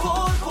drinking a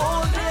cold,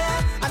 cold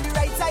beer and the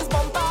right size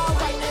bumper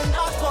whining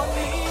out for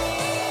me.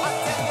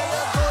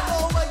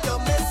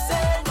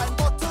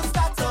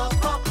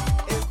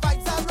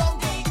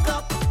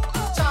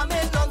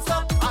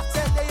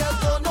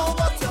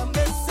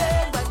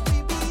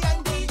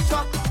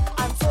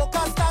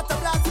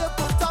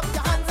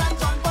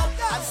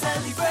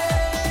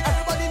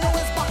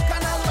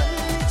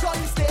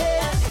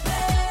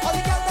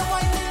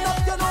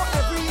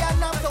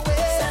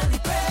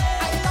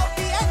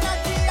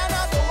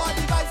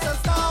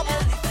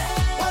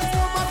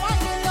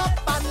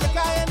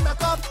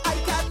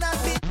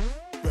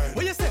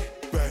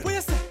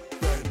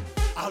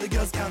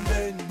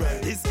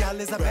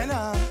 Is a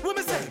banner. What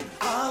me say?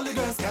 All the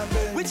girls can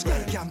bend. Which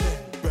girl can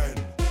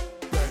bend?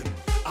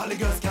 All the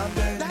girls can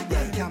bend. That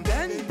girl can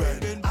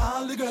bend.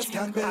 All the girls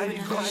can bend.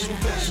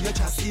 Your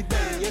chassis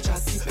bend. Your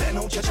chassis bend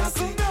out your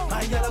chassis.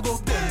 My yellow go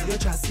bend. Your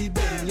chassis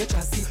bend. Your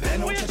chassis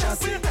bend out your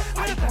chassis.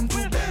 I come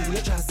to bend.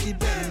 Your chassis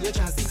bend. Your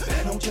chassis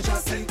bend out your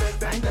chassis.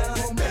 Bang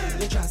down bend.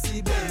 Your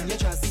chassis bend. Your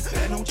chassis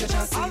bend out your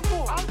chassis.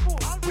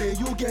 Where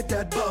you get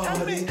that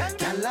body?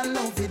 Girl, I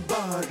love it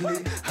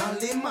badly.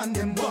 Only man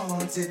them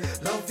want it.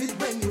 Love it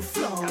when you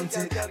flaunt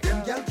it.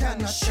 Them girl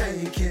cannot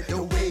shake it.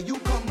 The way you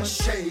come and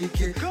shake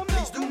it.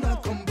 Please do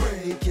not come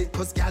break it.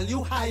 Cause girl,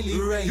 you highly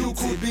rated. You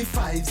could be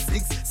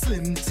 5'6",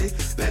 slim thick,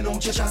 bend on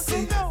your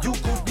chassis. You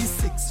could be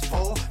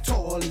 6'4",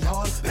 tall,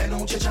 y'all, bend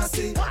on your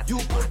chassis. You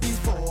could be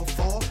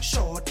 4'4",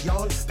 short,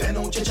 y'all, bend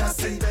on your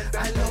chassis.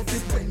 I love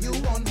it when you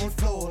on the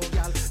floor,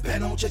 y'all,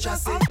 bend on your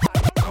chassis.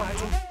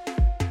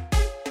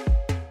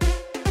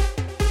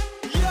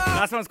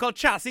 Last one's called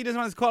Chassis, this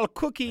one's called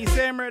Cookie,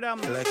 same rhythm.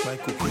 I like my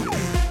cookie,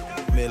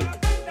 milk,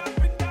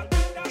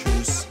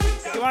 juice.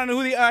 If you want to know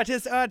who the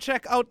artists are,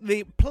 check out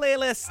the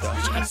playlist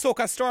at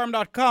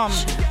socastorm.com.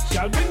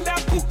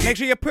 Make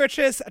sure you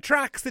purchase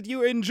tracks that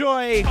you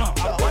enjoy.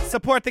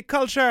 Support the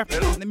culture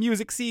and the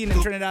music scene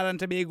in Trinidad and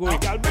Tobago.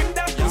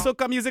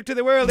 Soca music to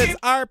the world, it's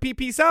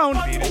RPP Sound.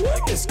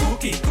 It's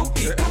cookie,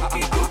 cookie,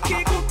 cookie,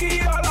 cookie, cookie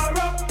all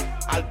around.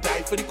 I'll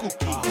die for the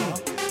cookie.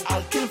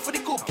 I'll kill for the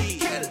cookie.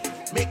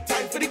 Make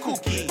time for the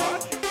cookie.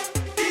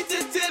 Eat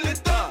it till it's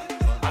done.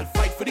 I'll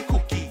fight for the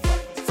cookie.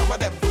 Some of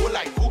them don't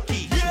like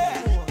cookie.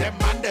 Yeah. Them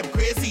man, them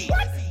crazy.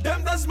 What?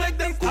 Them does make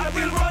them cookie. I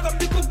will rock up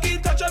the cookie,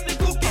 touch up the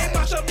cookie,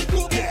 mash up the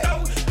cookie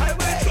down. I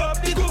will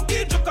drop the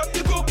cookie, choke up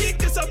the cookie,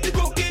 kiss up the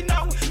cookie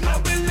now. I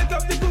will lick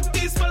up the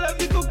cookie, smell up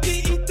the cookie,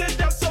 eat it,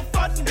 that's so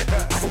fun.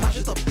 I will mash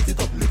it up, beat it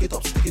up, lick it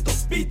up, stick it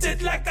up. Beat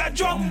it like a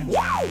drum.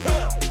 Wow.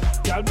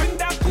 Y'all bring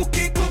that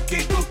cookie,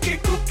 cookie, cookie,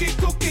 cookie,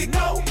 cookie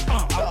now.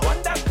 I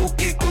want that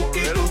cookie,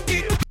 cookie,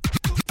 cookie.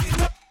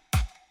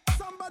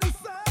 Somebody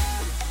say,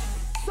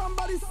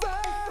 somebody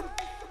say,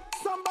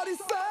 somebody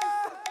say,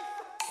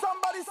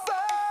 somebody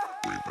say,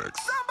 Remix.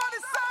 somebody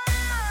say,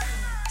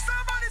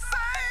 somebody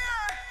say,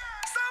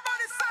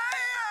 somebody say,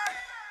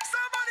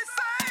 somebody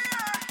say,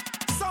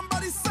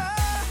 somebody say,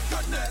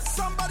 goodness,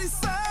 somebody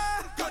say,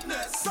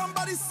 goodness,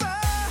 somebody say,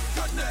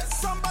 goodness,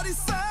 somebody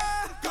say,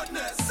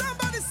 goodness,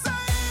 somebody say,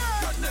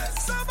 goodness,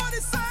 somebody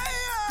say,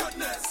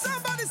 goodness,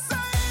 somebody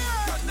say,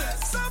 goodness,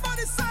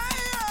 somebody say,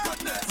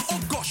 goodness.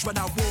 Oh gosh, when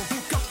I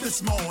woke up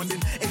this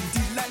morning in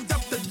the land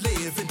of the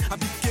living, I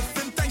be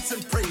giving thanks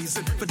and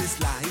praising for this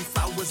life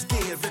I was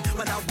given.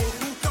 When I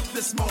woke up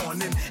this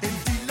morning in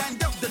the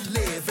land of the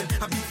living,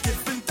 I be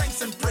giving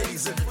thanks and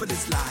praising for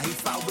this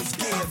life I was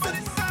given.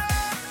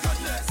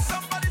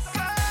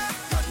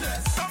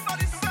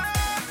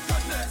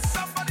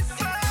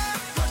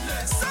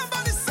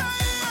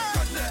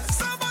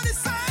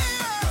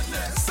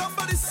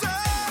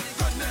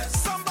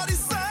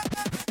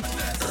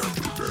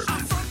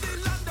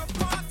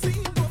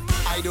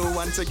 I don't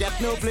want to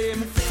get no blame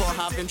for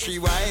having 3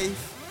 wives.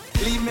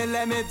 Leave me,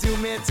 let me do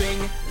me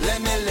thing.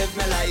 Let me live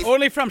my life.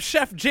 Only from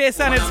Chef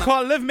Jason, it's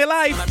called Live Me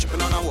Life. I'm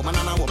tripping on a woman,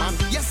 on a woman.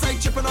 Yes, I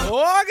tripping on.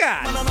 Oh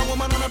God. On a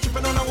woman, on a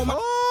tripping on a woman.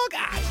 Oh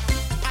God.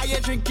 I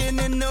ain't drinking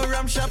in no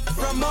rum shop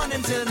from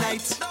morning till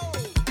night.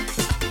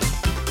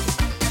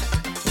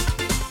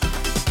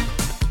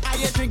 I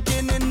ain't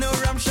drinking in no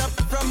rum shop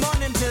from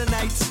morning till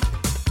night.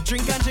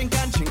 Drink and drink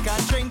and drink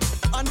and drink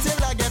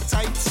until I get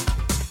tight.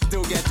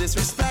 Don't get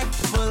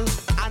disrespectful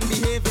and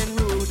behaving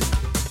rude.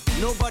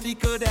 Nobody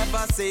could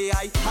ever say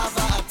I have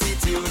an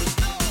attitude.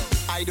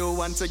 I don't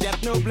want to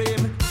get no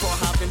blame for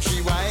having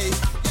 3 wives.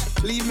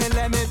 Leave me,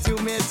 let me do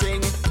me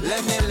thing.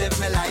 Let me live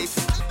my life.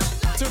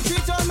 To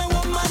treat all my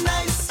woman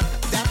nice,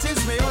 that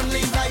is my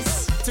only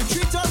vice. To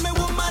treat all my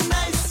woman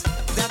nice,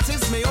 that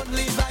is my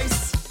only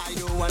vice. I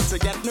don't want to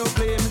get no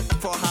blame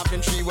for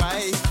having 3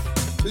 wives.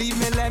 Leave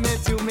me, let me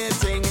do me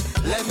thing.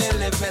 Let me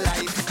live my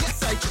life.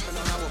 Yes, I tripping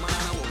on a woman,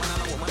 on a woman,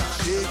 on a woman.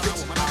 Shake it,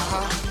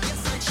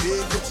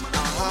 shake it,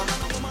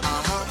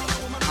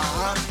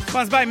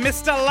 One's by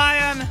Mr.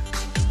 Lion.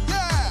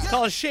 It's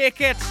called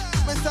Shake It.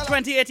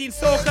 2018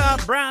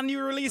 Soca, brand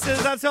new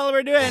releases. That's all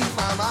we're doing.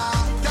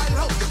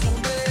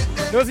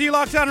 Those of you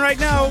locked on right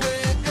now,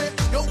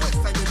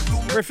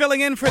 we're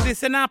filling in for the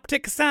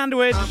Synaptic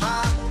Sandwich.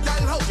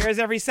 Here's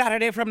every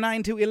Saturday from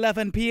 9 to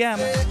 11 p.m.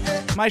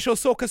 My show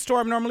Soca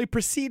Storm normally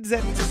precedes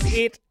it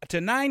 8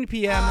 to 9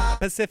 p.m.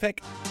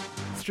 Pacific.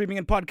 Streaming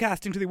and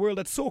podcasting to the world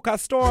at Soca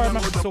Storm,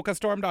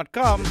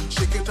 socastorm.com.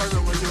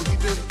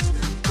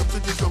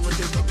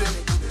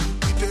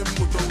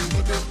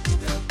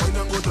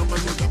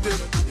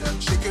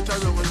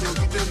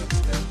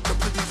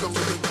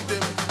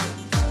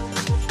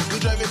 You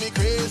driving me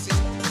crazy.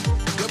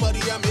 Your body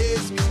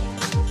amaze me.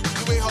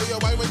 The way how you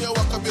whine when you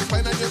walk up your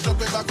spine and you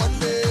drop it back on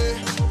me.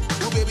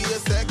 Oh baby,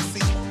 you're sexy.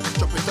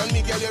 Drop it on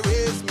me, girl, you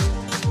raise me.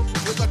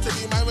 You got to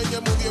be mine when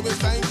you move your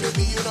waistline,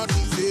 baby, you're not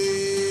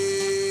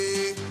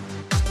easy.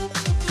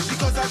 She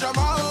goes a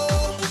drama,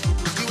 oh.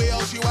 The way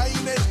how she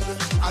whining.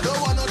 I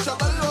don't want no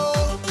trouble,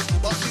 oh.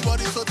 But she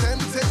body so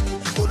tempting.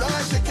 Hold on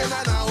and shaking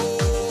her now,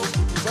 oh.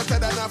 Better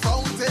than a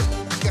fountain.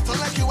 Get on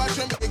like you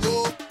watching me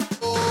go.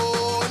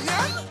 Oh,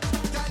 yeah.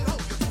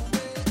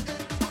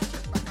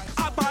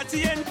 A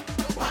partying.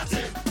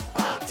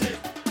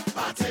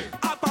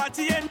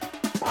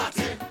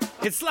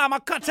 It's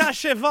Slamakata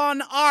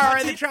Siobhan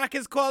R. The track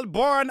is called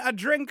Born a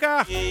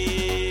Drinker.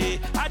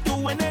 I'm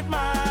doing it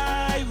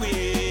my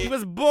way. He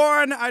was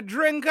born a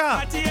drinker.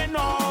 Partying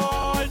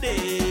all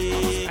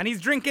day. And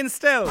he's drinking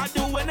still. I'm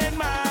doing it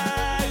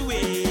my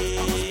way.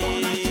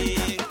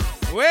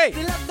 Wait.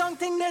 The lockdown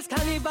thing, this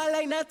carnival,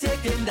 I not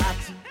taking that.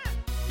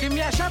 Give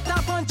me a shot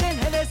of punch and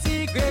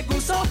Hennessy, Grey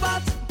Goose so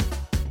bad.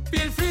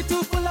 Feel free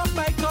to pull up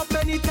my cup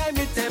anytime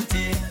it's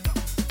empty.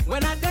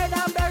 When I dead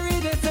and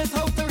buried, this is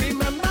how to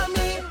remember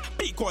me.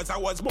 Because I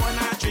was born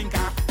a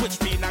drinker, which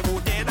mean I go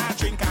dead a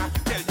drinker.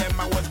 Tell them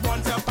I was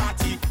born to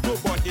party.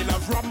 Nobody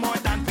love rum more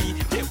than me.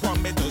 They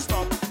want me to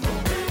stop.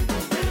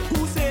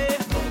 Who say?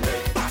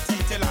 Party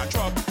till I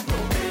drop.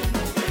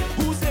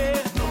 Who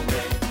say?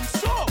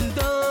 So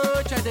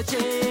don't try to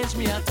change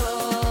me at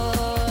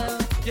all.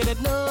 You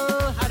didn't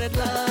know how to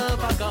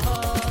love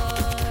alcohol.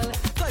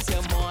 Cause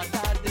your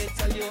mother they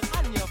tell you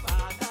and your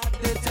father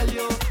they tell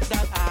you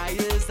that I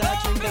is a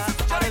drinker.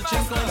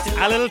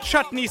 A little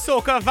chutney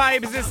soca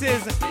vibes. This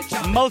is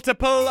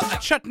multiple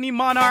chutney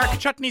monarch,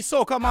 chutney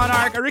soca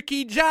monarch,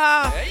 Ricky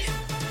Ja.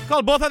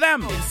 Call both of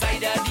them.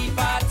 Inside of the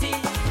party,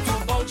 two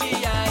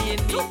bougie eye in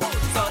me.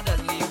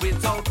 Suddenly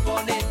without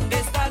warning,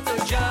 they start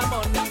to jam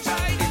on me.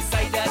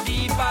 Inside of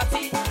the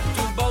party,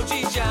 two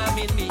bougie jam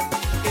in me.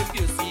 If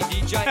you see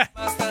the giant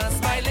master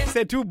smiling,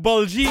 say two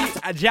bulgy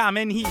a jam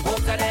in he.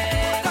 Both of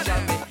them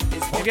jamming.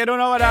 If you don't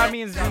know what that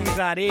means, these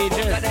are ages.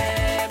 Both of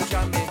them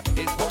jamming.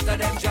 It's both of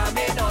them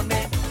jamming on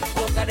me.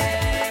 Both of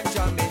them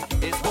jamming.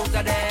 It's both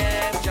of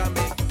them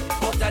jamming.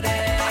 Both of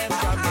them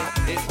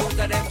jamming. It's both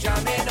of them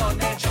jamming on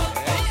me.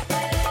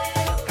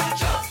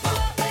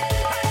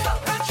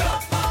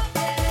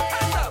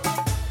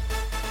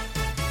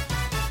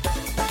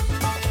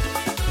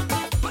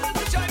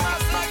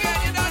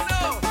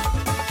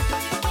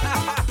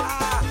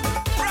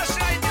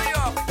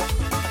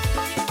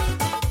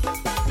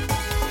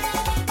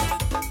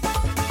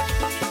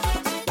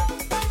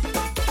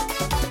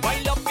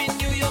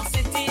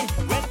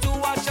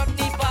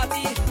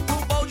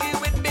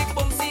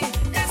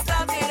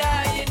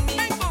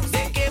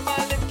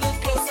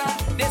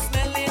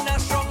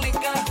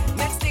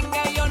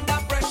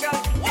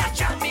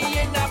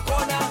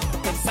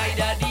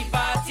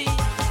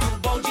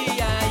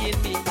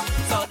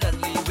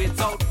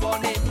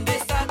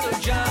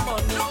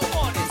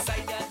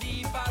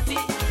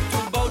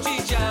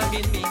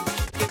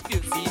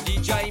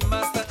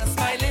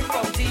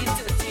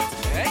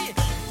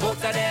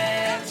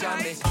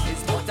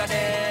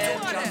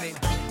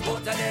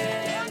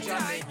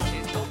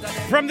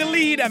 From the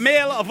lead, a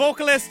male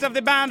vocalist of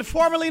the band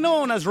formerly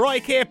known as Roy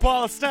K.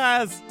 Paul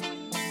Stars.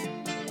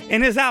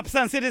 In his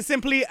absence, it is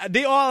simply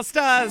the All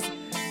Stars.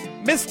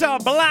 Mr.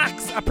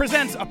 Blacks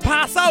presents a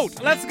Pass Out.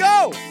 Let's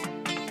go!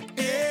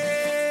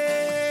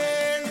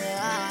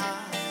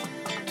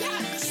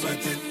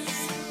 Sweat it,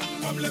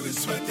 come let me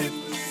sweat it.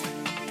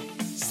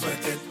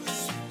 Sweat it,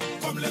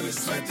 come let me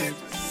sweat it.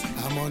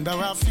 I'm under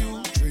a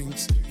few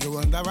drinks, you're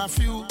under a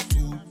few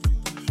too.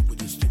 With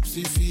this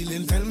tipsy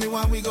feeling, tell me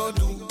what we go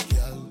do,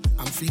 girl.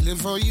 I'm feeling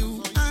for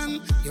you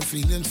and you're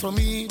feeling for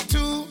me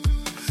too.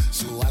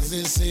 So as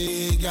they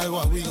say, girl,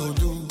 what we go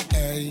do,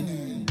 hey.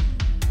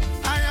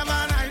 I have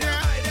an idea,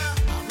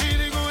 a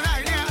really good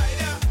idea.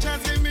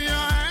 Just give me your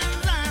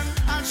hands and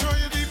I'll show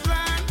you the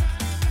plan.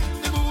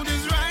 The mood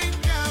is right,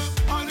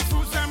 girl, all the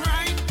fruits are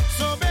right.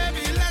 So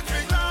baby, let's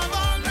make love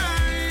all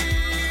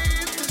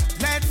night.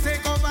 Let's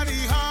take over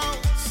the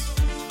house.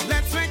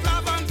 Let's make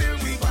love until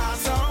we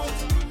pass out.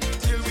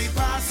 Till we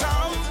pass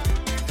out.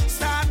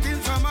 Starting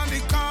from on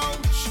the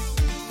couch.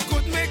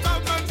 Could make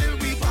up until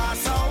we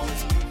pass out.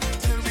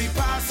 Till we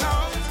pass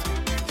out.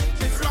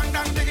 It's run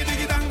down, diggy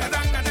diggy dang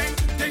dang.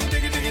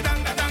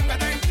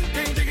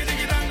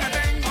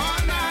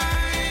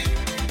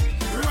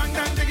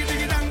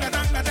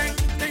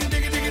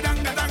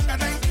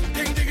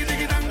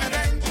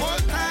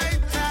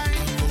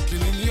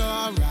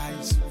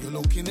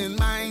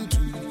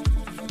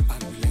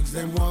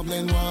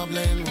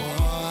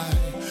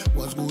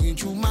 going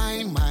through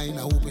my mind,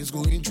 I hope it's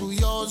going through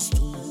yours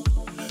too.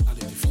 And if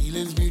the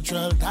feeling's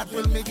mutual, that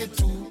will make it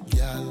too,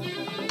 girl.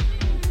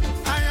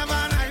 I have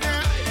an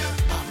idea,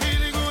 a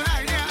really good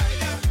idea.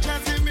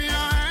 Just give me your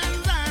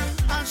hands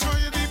and I'll show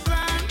you the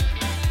plan.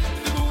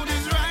 The mood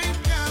is right,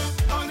 girl,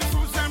 all the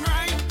fruits are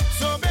right.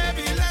 So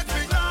baby, let's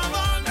make love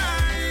all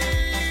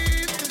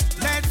night.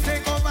 Let's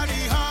take over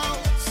the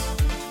house.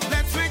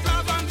 Let's make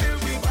love until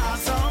we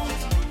pass out.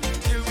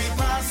 Till we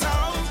pass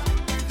out.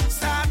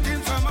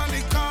 Starting from on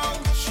the couch.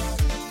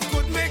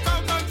 Could make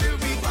out until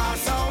we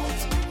pass out.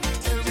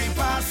 Till we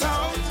pass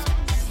out.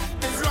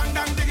 It's run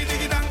down, diggy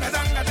diggy dang da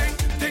dang da ding.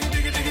 Ding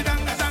diggy diggy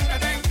dang da dang da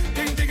ding.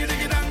 Ding diggy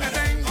diggy dang da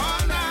ding.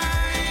 All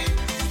night.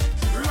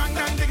 Run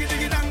down, diggy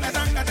diggy dang da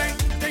dang da ding.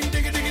 Ding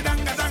diggy diggy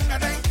dang da dang da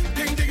ding.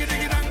 Ding diggy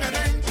diggy dang da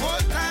ding.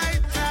 Hold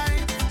tight,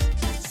 tight.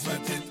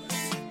 Sweat it.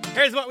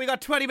 Here's what we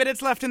got 20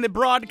 minutes left in the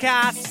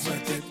broadcast.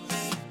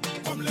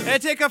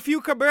 Let's take a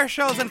few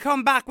commercials and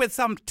come back with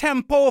some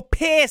tempo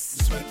pace.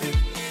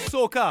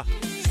 Soca.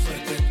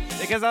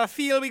 Because I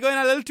feel we're going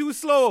a little too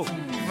slow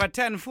for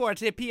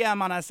 10:40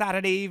 p.m. on a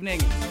Saturday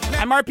evening.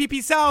 I'm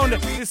RPP Sound, the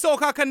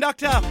Soca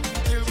conductor.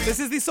 This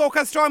is the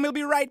Soca Storm. We'll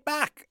be right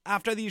back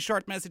after these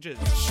short messages.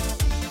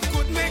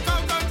 Could make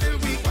out until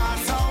we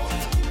pass out.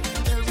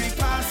 Till we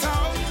pass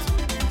out.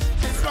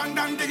 It's run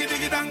down, diggy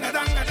diggy dang da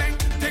dang da ding.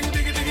 Ding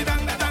diggy diggy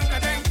dang da dang da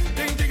ding.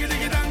 Ding diggy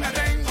diggy dang da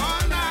ding.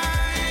 All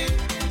night.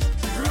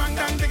 Run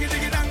down, diggy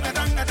diggy dang da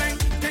dang da ding.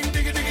 Ding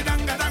diggy diggy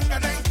dang da dang da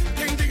ding.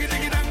 Ding diggy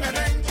diggy dang da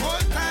ding.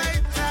 Hold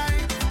tight,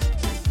 tight.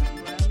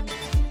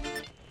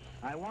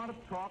 I want to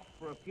talk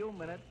for a few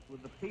minutes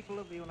with the people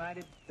of the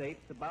United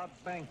States about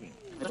banking.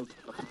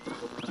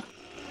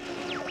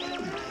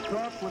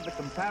 Talk with the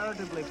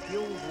comparatively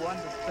few who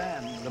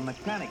understand the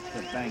mechanics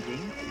of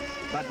banking,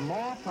 but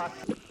more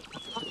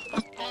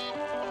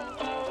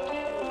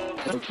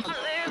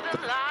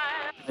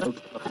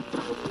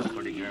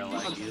pretty girl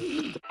like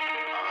you. I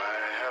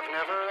have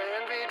never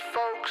envied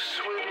folks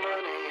with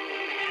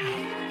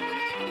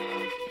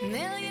money.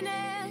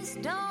 Millionaires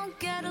don't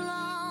get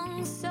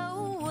along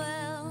so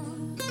well.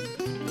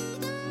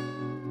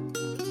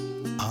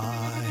 I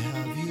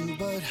have you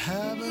but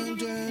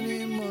haven't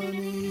any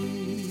money.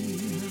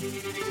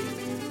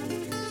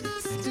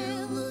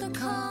 Still the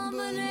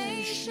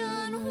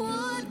combination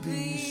would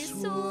be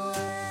swell.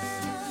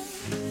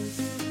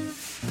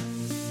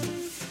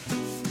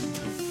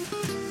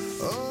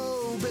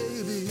 Oh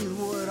baby,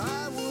 what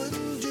I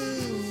wouldn't do.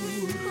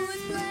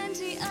 With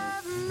plenty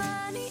of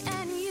money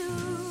and you.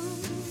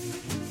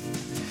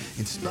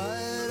 In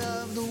spite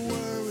of the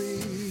worry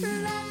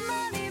that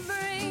money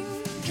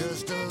brings.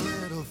 Just a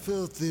little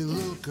filthy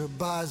lucre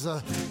buys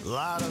a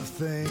lot of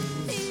things.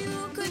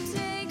 You could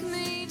take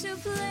me to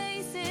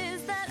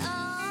places that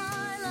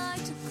I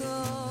like to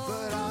go.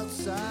 But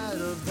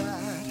outside of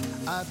that,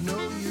 I've no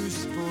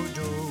use for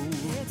dough.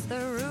 It's the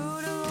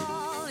root of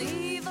all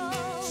evil.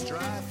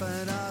 Strife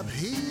and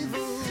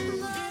upheaval.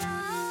 But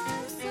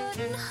I'm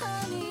certain,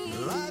 honey,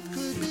 life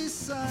could be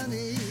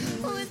sunny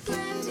with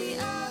plenty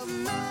of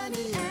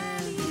money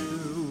and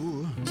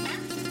you.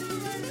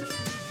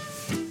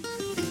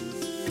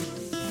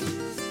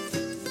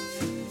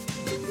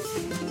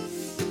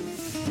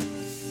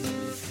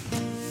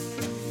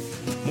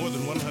 More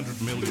than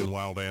 100 million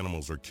wild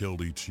animals are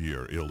killed each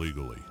year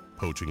illegally.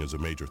 Poaching is a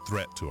major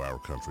threat to our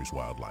country's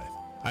wildlife.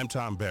 I'm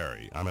Tom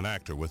Barry. I'm an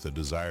actor with a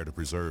desire to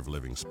preserve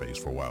living space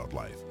for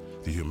wildlife.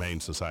 The Humane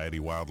Society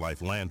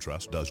Wildlife Land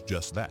Trust does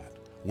just that.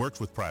 Works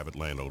with private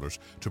landowners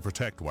to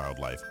protect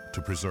wildlife,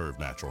 to preserve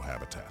natural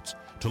habitats.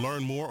 To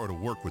learn more or to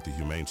work with the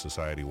Humane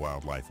Society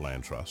Wildlife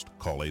Land Trust,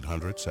 call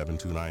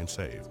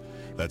 800-729-SAVE.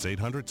 That's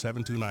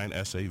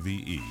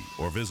 800-729-SAVE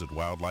or visit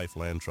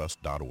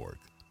wildlifelandtrust.org.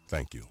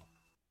 Thank you.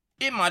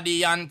 Hima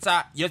the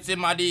answer, yes,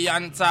 hima the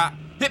answer.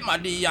 Hima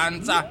the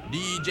answer,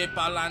 DJ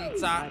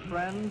Palanta.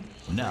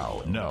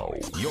 Now,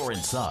 you're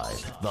inside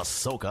the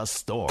Soca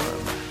Storm.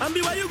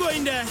 Ambi, where you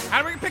going there?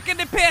 And we're picking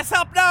the pace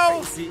up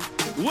now.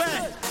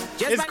 Where?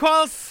 It's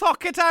called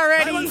Suck It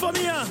Already.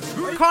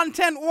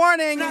 Content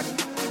warning.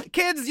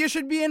 Kids, you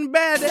should be in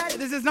bed.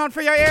 This is not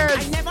for your ears.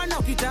 I never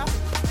knock it up,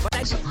 but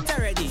I shoot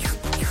already.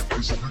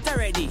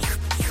 Already.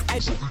 I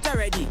shoot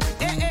already.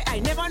 I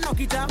never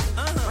knock it up,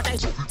 but I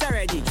shoot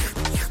already.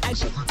 I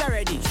shoot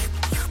already.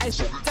 I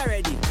shoot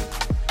already.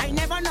 I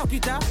never knock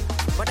it up,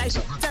 but I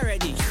shoot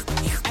already.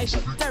 I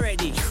shoot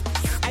already.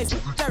 I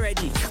shoot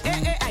already.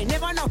 I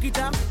never knock it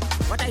up,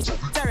 but I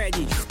shoot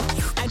already.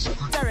 I shoot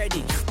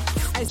already.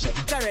 I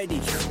shoot already.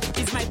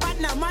 It's my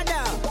partner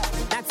mother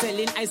that's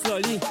selling I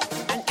slowly.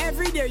 And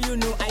every day you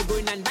know I go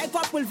in and buy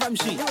couple from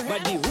she.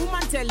 But the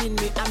woman telling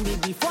me, Ambi,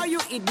 before you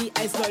eat the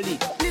ice slowly,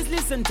 please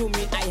listen to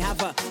me, I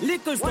have a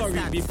little story.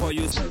 Before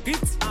you shook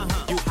it,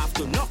 you have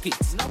to knock it.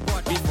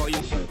 Before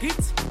you shook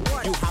it,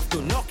 you have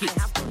to knock it.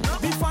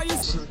 Before you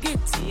shook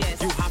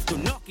it, you have to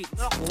knock it.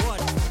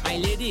 What? My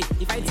lady,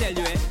 if I tell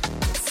you,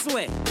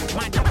 swear,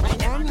 man,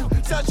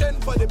 searching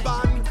for the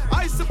band.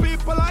 I see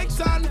people like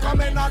sand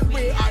coming on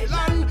we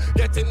island,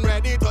 getting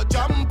ready to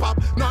jump up,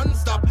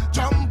 non-stop,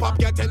 jump up,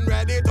 getting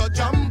ready to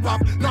jump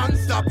up,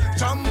 non-stop,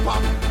 jump rum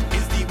pop.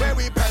 It's the way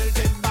we belt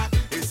it back.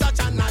 It's such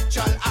a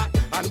natural act.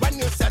 And when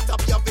you set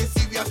up, you'll be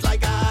serious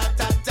like a heart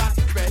attack.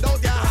 Spread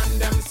out your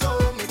hand them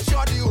so make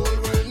sure the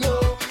whole world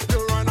know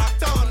you're an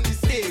actor on the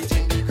stage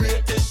in the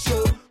greatest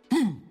show.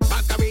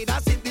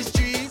 Masqueraders hit the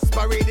streets,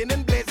 parading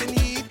in blazing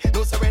heat.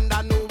 No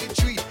surrender, no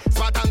retreat.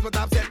 Spartans would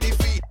have set the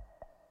feet.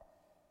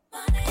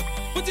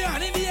 Put your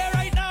hand in the air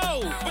right now.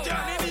 Put your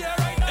hand in the air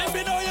right now. If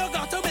you know you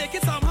got to make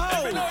it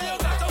somehow. If you know you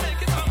got to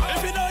make it somehow.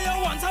 If you know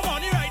you want some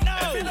money right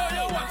now. If you know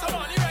you want some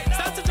money right now.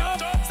 Start to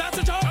jump, start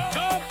to jump,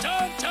 jump,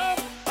 jump, jump.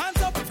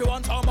 Hands up if you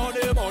want some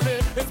money, money.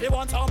 If you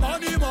want some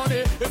money,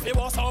 money. If you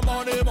want some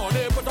money,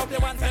 money. Put up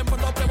your hands and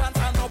put up your hands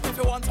and up if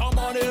you want some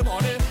money,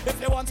 money.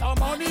 If you want some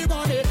money,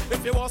 money.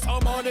 If you want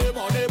some money,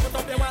 money. Put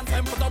up your hands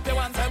and put up your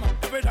hands and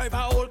if you drive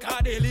a old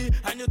car daily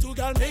and you two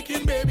girl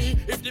making baby.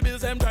 If the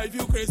bills them drive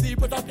you crazy,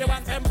 put up your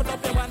hands and put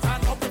up your hands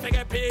and up if you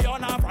get paid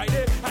on a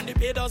Friday and the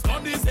pay does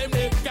come the same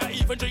day. Can't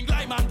even drink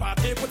lime and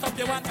party. Put up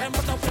your hands and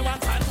put up your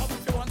hands and up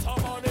if you want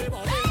some money,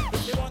 money.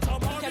 If you want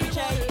some money,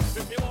 money.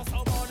 If you want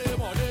some money,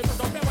 money. Put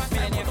up your hands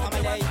and put up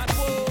your hands and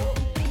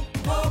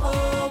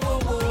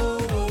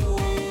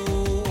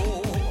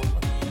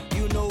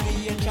You know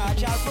we in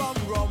charge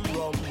of rum.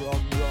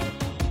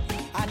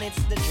 And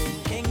it's the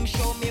drinking.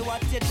 Show me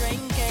what you're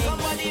drinking.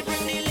 Somebody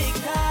bring the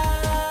liquor.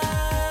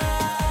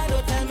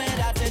 Don't tell me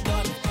that it's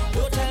done.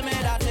 Don't tell me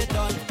that it's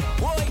done.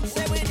 Wait,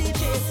 say with the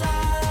chaser.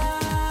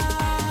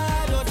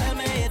 Don't tell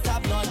me it's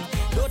have none.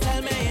 Don't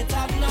tell me it's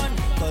have none.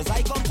 Cause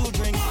I come to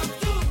drink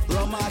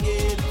rum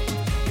again.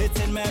 It's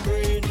in my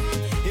brain.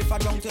 If I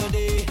drunk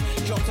today,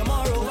 drunk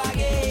tomorrow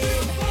again.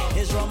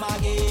 It's rum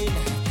again.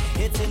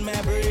 It's in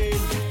my brain.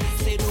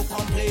 Say no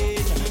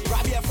complain.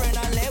 Grab your friend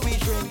and let we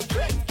drink.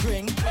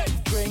 Drink.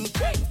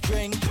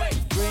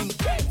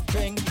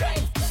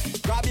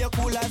 Grab your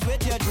coolers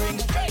with your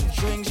drinks.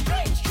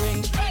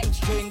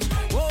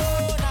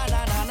 Oh, na.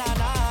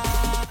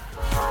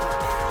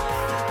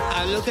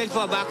 I'm looking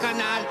for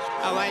bacchanal.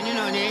 I'm whining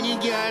on any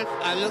girl.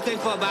 I'm looking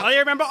for bacchanal. Oh, you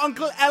remember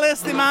Uncle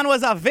Ellis? The man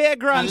was a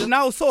vagrant,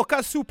 now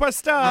soca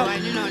superstar. I'm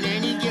whining on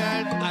any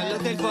girl. I'm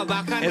looking for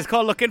bacchanal. It's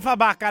called Looking for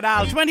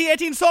Bacchanal.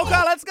 2018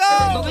 soca, let's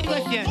go! Good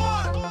question.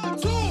 1,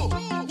 2,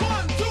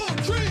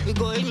 3. We're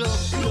going low.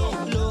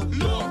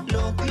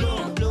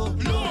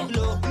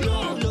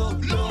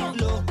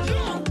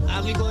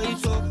 And we going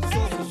so.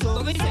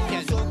 Wait a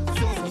second.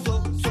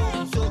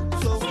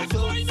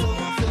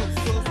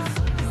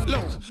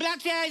 Look,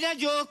 Black says a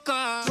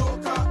joker.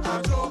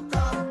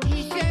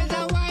 He says a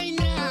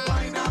whiner.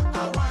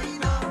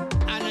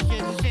 And I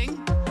says a sing.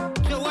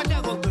 So what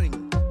I go bring?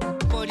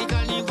 For the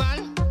carnival?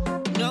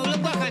 No,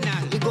 look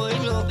bacchanal. We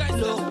going low.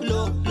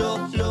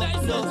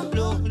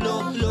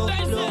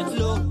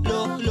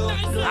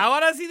 I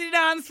want to see the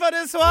dance for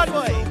this one,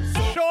 boy.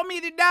 Show me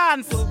the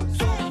dance.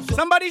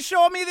 Somebody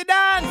show me the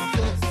dance.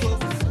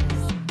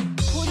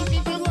 Who the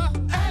people who are?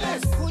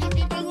 Ellis. Who the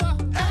people who are?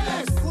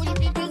 Ellis. Who the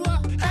people who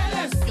are?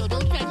 Ellis. So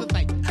don't try to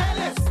fight.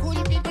 Ellis. Who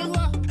the people who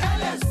are?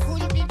 Ellis. Who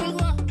the people who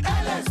are?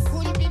 Ellis. Who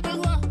the people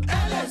who are?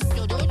 Ellis.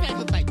 So don't try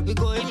to fight. We're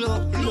going low.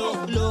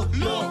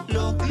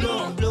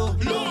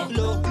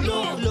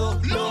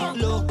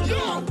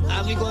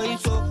 And we going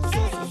so.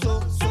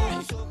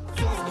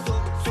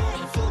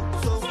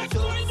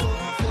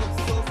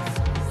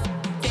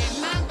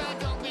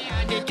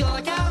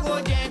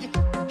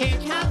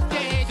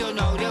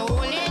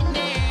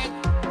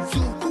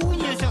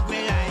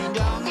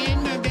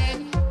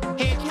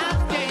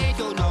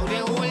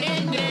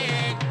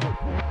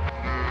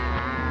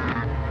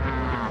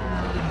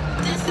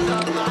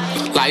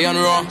 Lion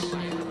Raw,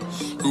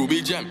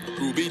 Ruby Gem.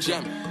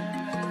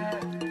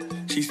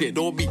 She said,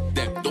 don't beat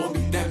them.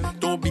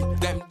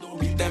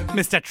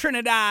 Mr.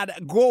 Trinidad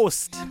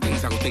Ghost.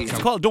 It's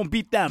called Don't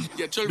Beat Them.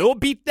 Don't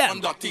beat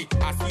them. I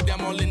see them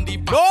all in the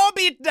back. Don't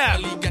beat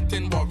them.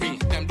 Getting worried.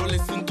 Them don't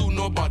listen to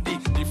nobody.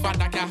 The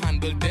father can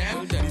handle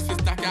them. The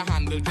sister can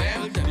handle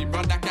them. The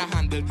brother can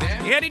handle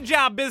them. Hear the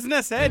job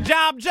business, eh?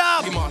 Job.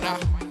 The mother.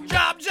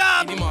 Job.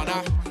 The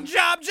mother.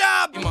 Job.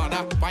 The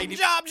mother. Why the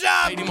Job.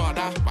 Why the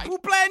mother? Who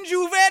playing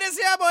Juve this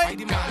here, boy? Why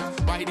the man?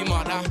 Why the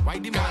mother? Why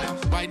the man?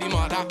 Why the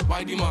mother?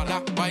 Why the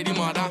mother? Why the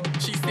mother?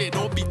 She said,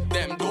 don't beat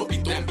them. Don't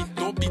beat them.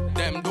 Don't beat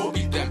them. Don't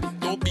beat them.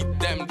 Don't beat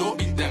them. Don't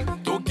beat them.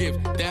 Don't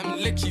give them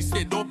lit. She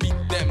said, don't beat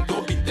them.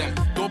 Don't beat them.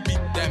 Don't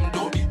beat them.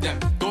 Don't beat them.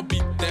 Don't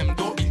beat them.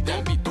 Don't beat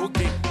them. Don't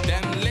give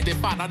them lit. The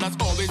father that's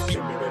always been.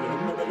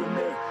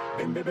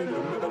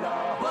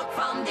 Work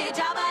from the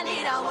job, I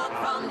need a work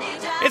from the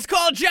job. It's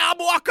called Job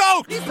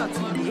Walkout.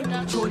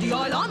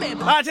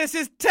 Artist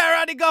is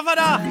Terra the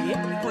Governor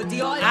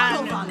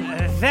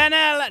and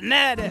Venel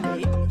Ned.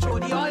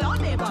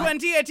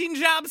 2018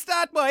 job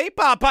start, boy.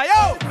 Papa,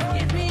 yo.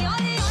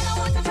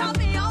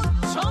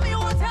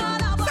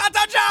 Start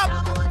a job.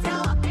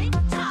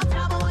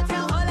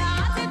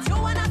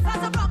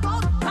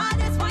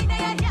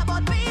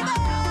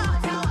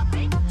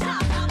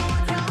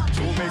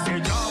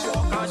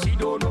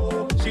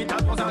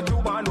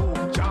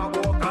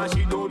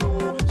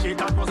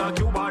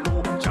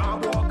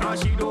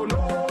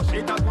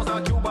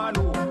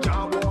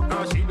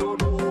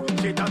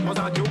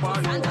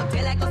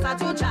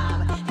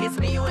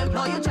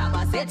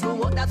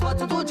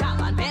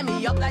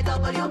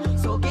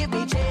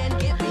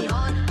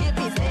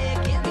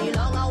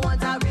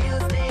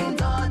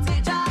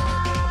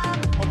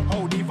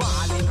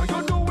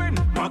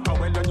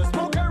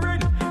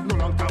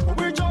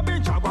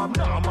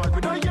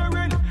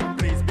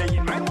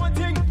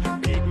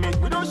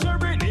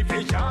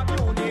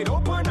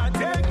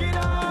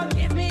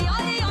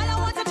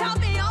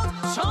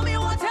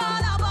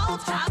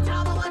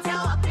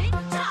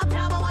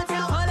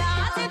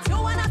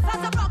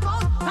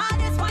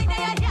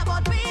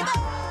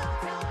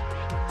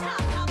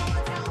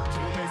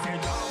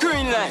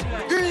 light.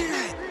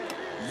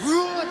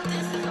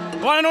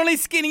 One and only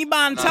Skinny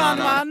Bantan,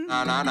 man.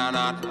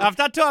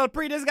 After 12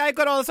 pre, this guy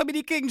could also be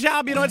the King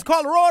Job. You know, it's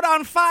called Road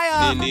on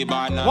Fire.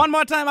 One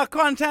more time, a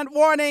content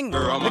warning.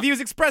 The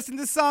views expressed in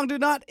this song do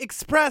not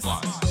express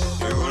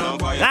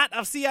that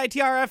of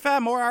CITR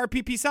FM or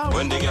RPP Sound.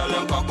 When the girl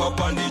them cock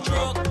up on the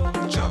truck,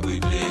 chop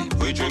we play.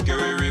 We drink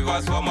every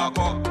rivers from a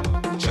cup,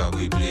 chop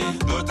we play.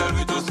 Don't tell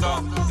me to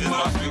stop. It's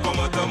mash we come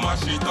out to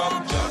mash it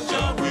up. Chop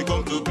chop, we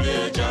come to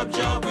play. Chop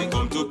chop, we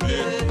come to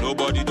play.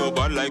 Nobody do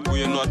bad like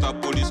we not a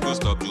police go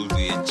stop you.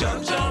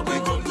 Chop chop, we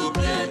come to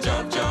play.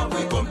 Chop chop,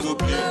 we come to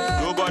play.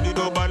 Nobody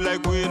do bad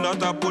like we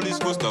not a police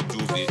go stop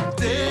you.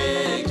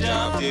 Take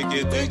job, take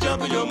it, take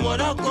job in your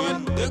mother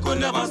could. They could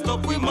never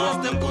stop we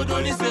must. Them could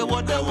only say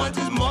what they want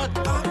is mud,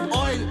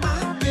 oil,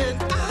 paint,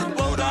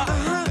 powder.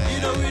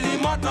 It don't really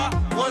matter.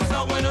 Once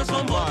I win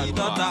somebody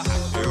daughter.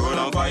 We roll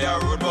on fire,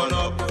 road burn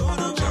up.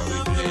 Chop we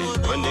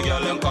play. When the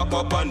girl them cock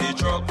up on the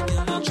truck,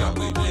 chop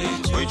we play.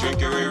 We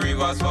drink every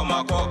rivers from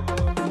a cup.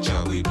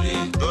 Chop we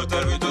play. Don't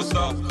tell me to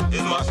stop.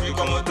 It's mash we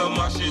come out to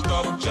mash it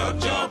up. Chop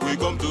chop, we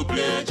come to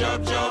play.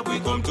 Chop chop, we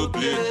come to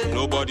play.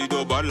 Nobody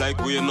do bad like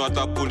we not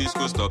a police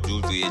could stop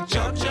you.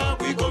 Chop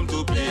chop, we come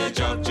to play.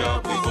 Chop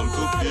chop, we come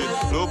to play.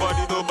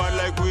 Nobody do bad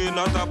like we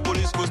not a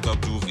police could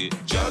stop you.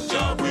 Chop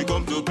chop, we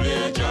come to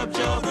play. Chop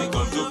chop, we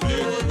come to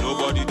play.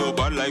 Nobody do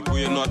bad like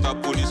we not a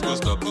police could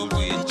stop you.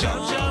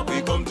 Chop chop,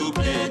 we come to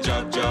play.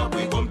 Chop chop,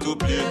 we come to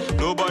play.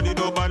 Nobody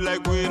do bad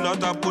like we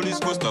not a police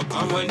could stop you.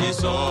 And when the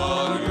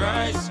sun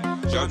rise,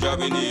 chop chop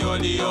in the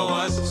early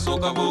hours.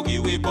 Soca boogie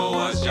with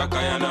powers,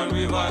 Jackayan and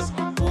rivers.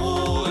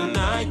 All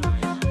night,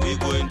 we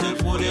go until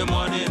 4 in the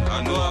morning.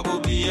 I know I go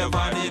be a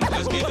varning.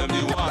 Let's give them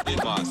the warning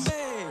pass.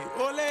 Hey,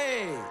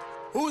 ole,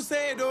 who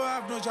say don't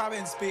have no job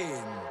in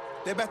Spain?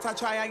 They better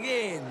try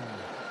again.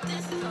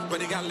 Where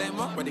they got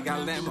lemma, where they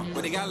got lemma,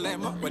 where they got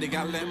lemma, where they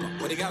got lemma,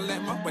 where they got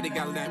lemma, where they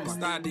got lemma.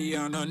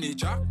 Stadion on the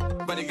track,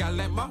 where they got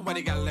lemma, where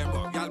they got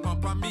lemma. Y'all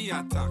pump on me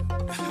attack.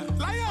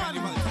 Lion,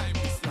 animal time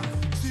is slack.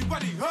 She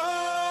body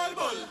whole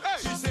bull.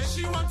 She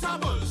say she want a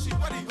bull. She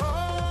body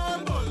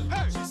whole bull.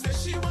 She say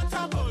she want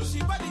a bull. She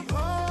body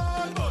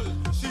whole bull.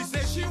 She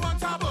say she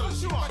want a bull.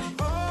 She body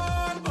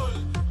whole bull.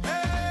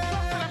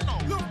 Hey,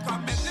 look, I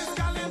met this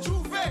girl in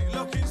Juve,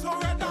 looking so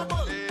red and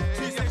bull.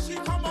 She say she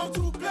come out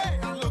to play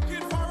and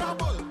looking for a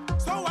bull.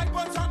 So I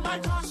put on my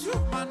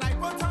costume and I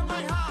put on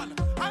my hand.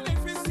 And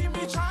if you see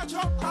me charge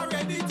up, I'm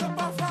ready to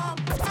perform.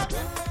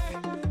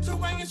 So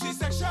when she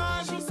section,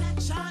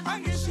 I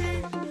get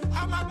she,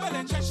 I'm a bell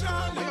injection.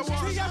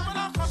 She have on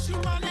a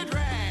costume and it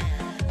red.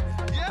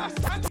 Yes,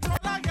 and all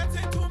I get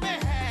into my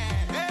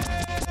head.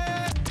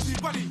 Hey, she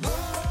body.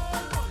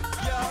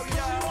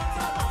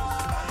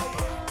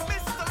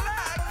 Mr.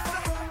 Lex.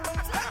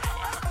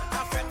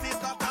 A fete is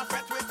not a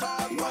fete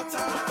without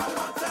water.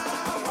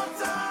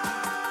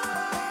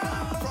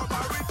 From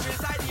a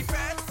riches I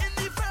defend, in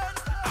defend.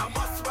 I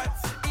must sweat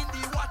in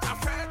the water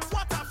fete.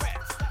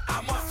 I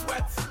must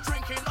sweat,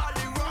 drinking all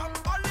the rum.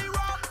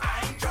 I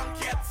ain't drunk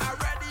yet, I'm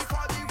ready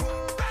for the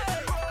road.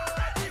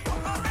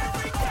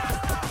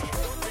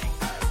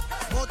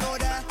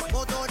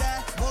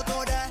 Moto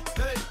there.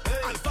 Hey.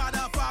 And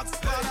Father Fox.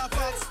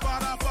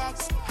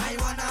 I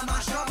wanna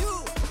mash up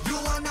you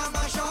wanna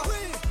mash up.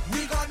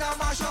 We gonna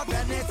mash up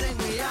anything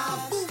we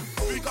have.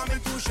 We coming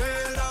to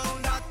shell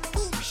down that.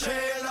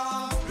 Shell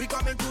on. We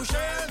coming to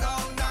shell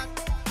down that.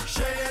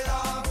 Shell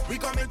on. We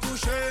coming to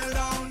shell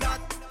down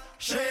that.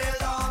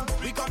 Shell on.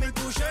 We coming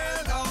to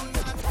shell down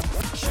that.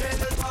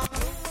 Shell on.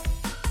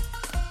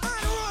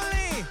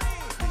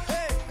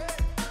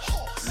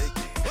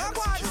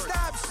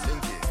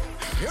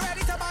 You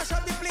ready to mash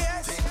up the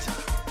place?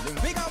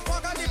 We gon'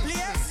 fuck up the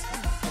place.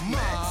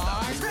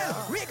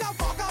 We gon'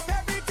 fuck up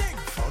everything.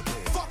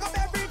 Fuck up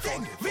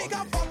everything. We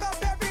gon' fuck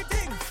up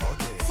everything.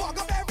 Fuck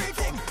up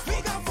everything.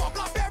 We gon' fuck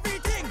up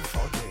everything.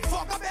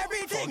 Fuck up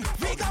everything.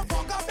 We gon'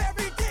 fuck up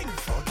everything.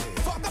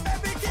 Fuck up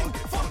everything.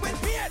 Fuck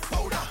with beard.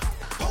 Powder.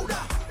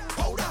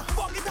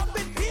 Fuck it up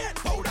with beard.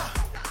 Powder.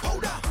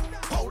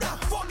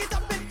 Fuck it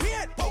up with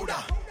beard.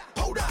 Powder.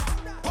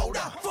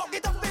 Fuck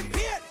it up with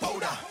beard.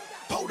 Powder.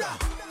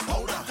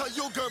 Tell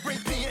you girl bring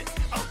paint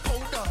and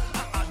powder.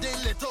 I add a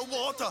little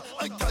water.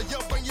 I tell you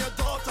bring your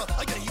daughter.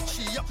 I can heat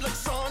she up like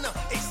sauna.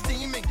 It's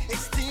steaming.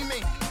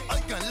 I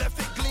can left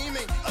it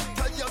gleaming. I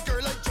tell you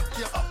girl I chuck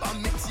you up. I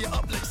mix you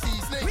up like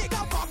seasoning. We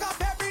gon' fuck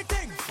up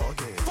everything.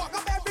 Fuck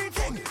up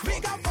everything. We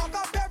gon' fuck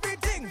up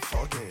everything.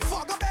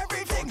 Fuck up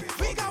everything.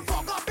 We gon'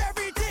 fuck up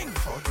everything.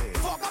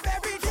 Fuck up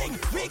everything.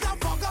 We gon'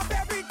 fuck up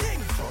everything.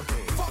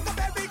 Fuck up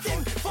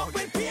everything. Fuck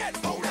with beard.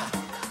 Powder.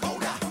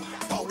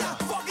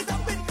 Fuck it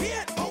up with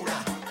beard.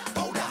 Powder.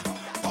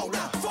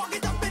 Fuck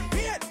it up with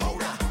beard.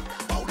 Powder.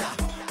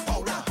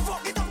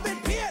 Fuck it up with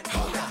beard.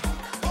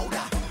 Powder.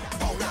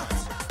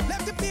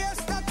 Left the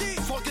place dirty.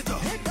 Fuck it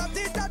up. Hit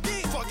dirty.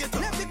 Fuck it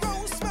up. Left the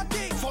ground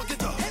smutty. Fuck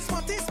it up. Hit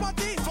smutty.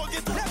 Fuck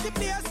it up. Left the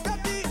place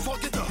dirty.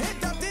 Fuck it up. Hit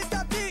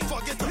dirty.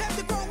 Fuck it up. Left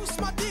the ground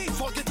smutty.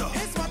 Fuck it up.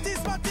 Hit smutty.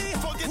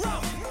 Fuck it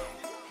up.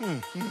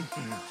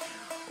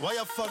 Why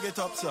you fuck it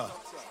up, sir?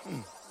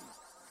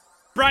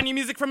 Brand new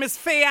music from Miss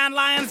Faye Ann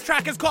Lyons.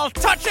 Track is called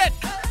Touch It.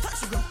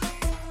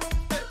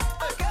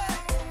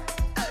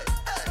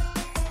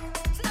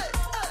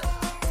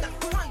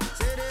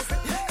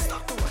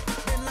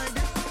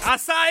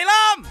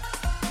 Asylum.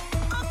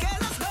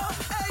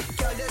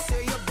 Girl, they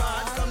say you're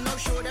bad. Come now,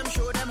 show them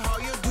how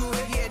you do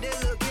it. Yeah, they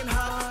looking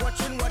hard,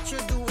 watching what you're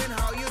doing,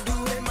 how you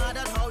do it. Mad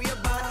at how you're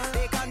bad.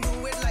 They can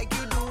do it like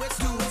you do it.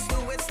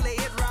 Do it, slay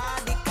it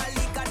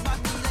radically. Got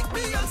body like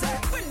Beyonce.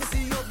 When they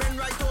see you bend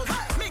right over,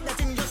 make that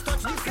thing just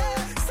touch the floor.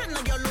 Send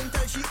a girl home,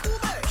 tell she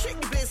Uber. Shake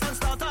the place and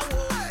start a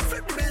war.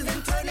 Flip the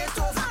building, turn it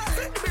over.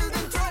 Flip the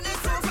building, turn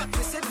it over.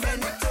 Twist it,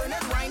 bend it, turn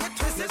it, wind it,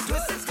 twist it, go,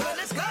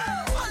 let's go.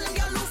 All them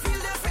girls who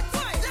feel their fit,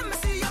 let me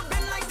see you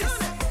bend like this.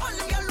 All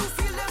them girls who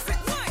feel their fit,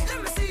 let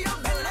me see you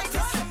bend like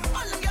this.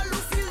 All them girls who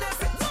feel their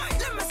fit,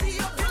 let me see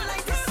you bend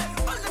like this.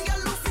 All them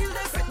girls who feel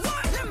their fit,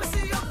 let me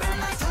see you bend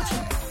like this.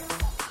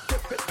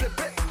 Flip it,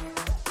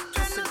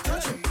 twist it,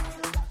 touch it.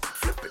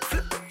 Flip it,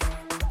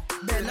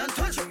 bend and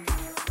touch it.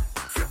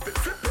 Flip it,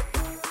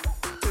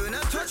 turn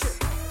and touch it.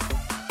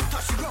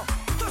 Touch it,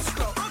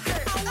 go,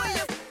 okay.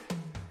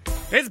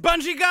 It's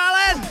Bungie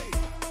Garland.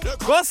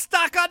 Go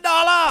stack a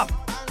dollar.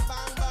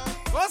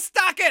 Go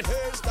stack it.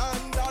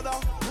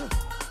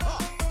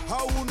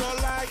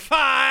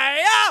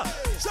 Fire.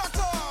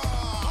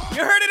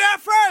 You heard it there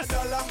first.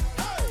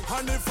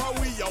 And if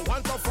we you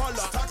want to follow,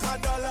 stack a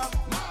dollar.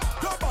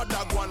 Don't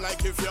bother go on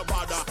like if you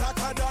bother. Stack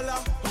a dollar.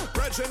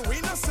 Brethren,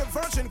 we not say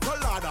virgin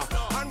colada.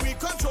 And we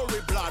control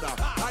we bladder.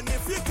 And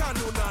if you can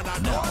do nada,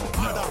 don't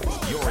bother.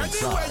 You're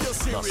inside you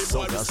see the we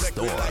boy, Soca respect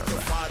we like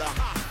your Storm. father.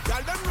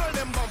 Girl, them roll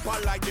them bumper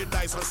like the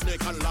dice on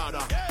snake and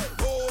ladder.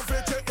 Go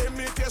over to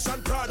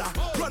imitation Prada.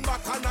 Run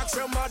back and ask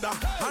your mother.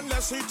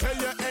 Unless he tell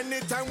you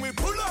anytime we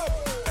pull up.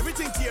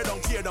 Everything tear down.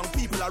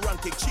 People are run,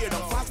 kick, cheer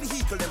down. Fast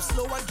vehicle, them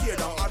slow and gear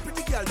down. All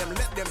pretty girl, them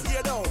let them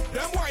hear down.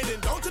 Them winding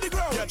down to the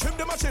ground. Yeah, trim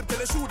them a chip till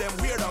they shoot them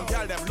weird down.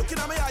 Girl, them looking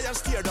at my eye and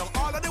steer down.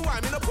 All of the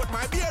wine, me no put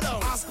my beard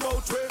down. Ask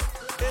about way.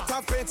 It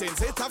have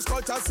paintings, it have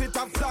sculptures, it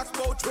have black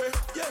boat way.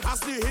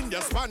 Ask the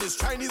Indian, Spanish,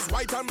 Chinese,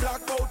 white and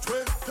black boat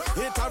way.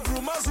 It have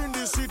rumors in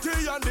the city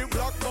and the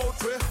black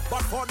boat way.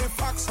 But for the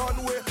facts on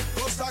way,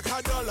 go stack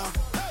a dollar.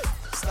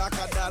 Stack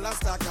a dollar,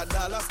 stack a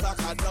dollar, stack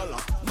a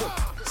dollar. Look,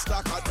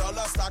 stack a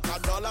dollar, stack a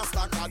dollar,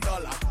 stack a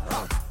dollar.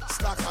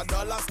 Stack a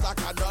dollar, stack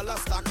a dollar,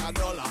 stack a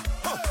dollar.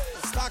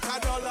 Stack a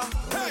dollar,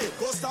 hey,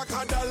 go stack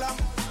a dollar.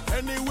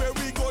 Anywhere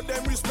we go,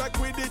 them respect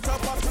with the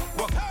top up.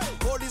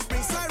 Police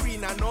bring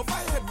siren and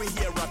overhead we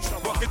hear a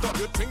trouble. Walk it up,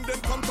 you think them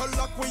come to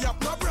lock we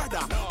up, no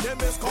brother. Them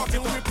is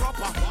cooking we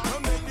proper.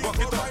 Walk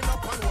it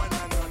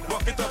up,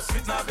 walk it up,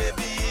 sweet now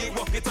baby,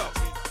 walk it up.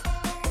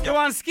 You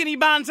want Skinny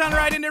Banton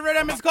right in the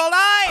rhythm? It's called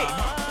I.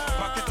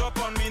 Back it up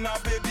on me now,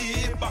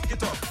 baby. Back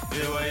it up.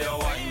 The way you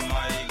wine,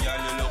 my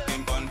girl, you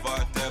looking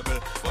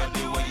comfortable. But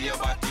the way your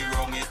body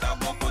wrong, it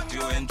will put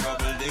you in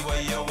trouble. The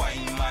way you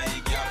wine, my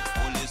girl,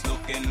 police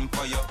looking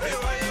for you. The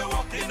way you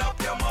walking up,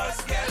 you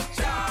must get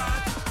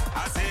shot.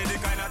 I say the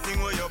kind of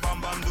thing where your bam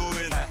bam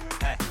doing.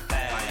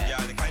 My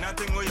girl, the kind of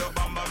thing where your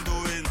bam bam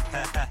doing.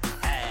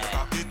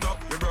 Back it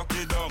up, you broke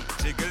it down.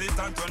 Jiggle it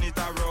and turn it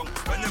around.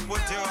 When you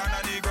put your hand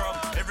on the ground,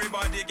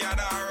 everybody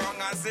gather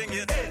around and sing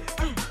it.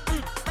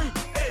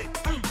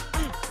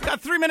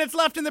 Got 3 minutes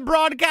left in the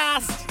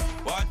broadcast.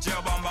 What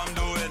your bam bam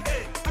doing?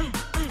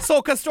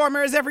 Soca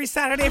Stormers every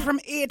Saturday from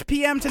 8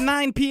 p.m. to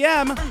 9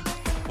 p.m.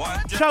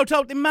 Shout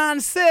out the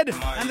man Sid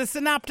and the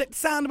Synaptic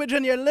Sandwich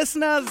and your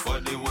listeners.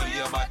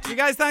 You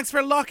guys, thanks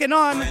for locking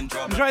on.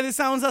 Enjoy the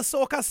sounds of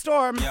Soca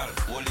Storm.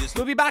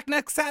 We'll be back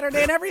next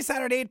Saturday and every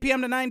Saturday 8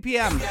 p.m. to 9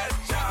 p.m.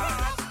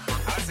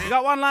 We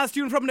got one last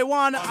tune from the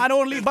one and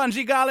only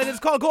Bungie Garland. It's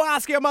called Go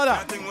Ask Your Mother.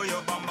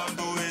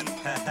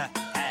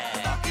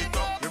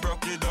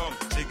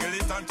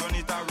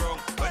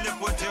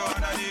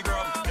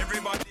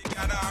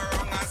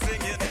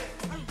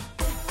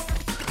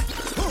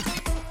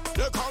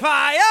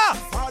 Fire!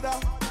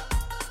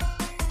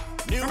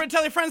 Remember to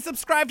tell your friends,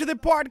 subscribe to the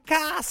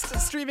podcast,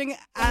 streaming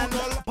and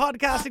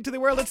podcasting to the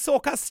world at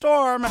Soca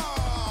Storm.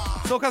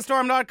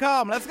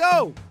 SocaStorm.com. Let's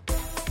go!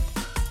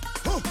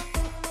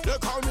 They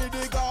call me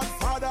the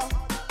Godfather.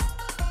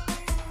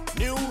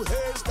 New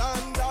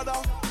hairstand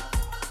dada.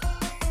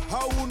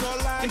 How no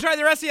like. Enjoy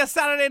the rest of your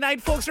Saturday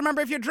night, folks.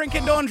 Remember, if you're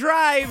drinking, don't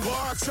drive.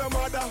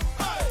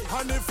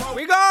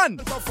 We gone!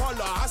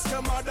 Ask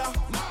your mother.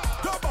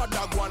 Don't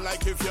bother go on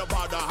like if you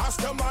bother.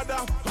 Ask your mother.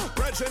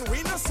 Brethren,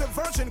 we not say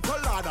virgin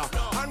colada.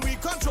 And we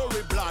control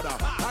we bladder.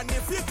 And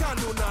if you can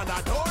do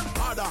nada, don't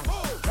bother.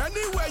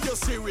 Anywhere you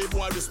see we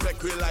boy,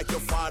 respect we like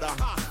your father.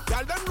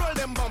 Girl, them roll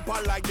them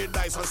bumper like the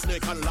dice on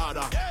snake and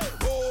ladder.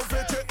 Go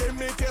over to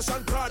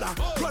imitation Prada.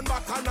 Run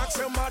back and ask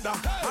your mother.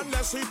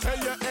 Unless he tell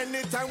you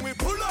anytime we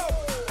pull up.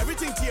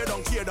 Everything tear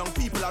down.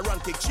 People are run,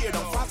 kick, cheer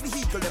down. Fast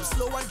vehicle, them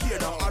slow and gear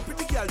down. All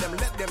pretty girl, them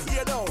let them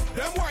hear down.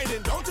 Them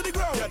winding down to the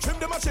ground. Yeah, trim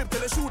them a chip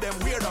till they shoot them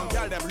weird down.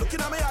 Girl, them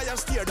looking at my eye and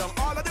steer down.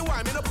 All of the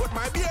wine, me no put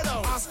my beard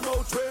down. Ask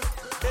about way.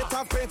 It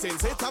have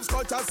paintings, it have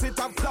sculptures, it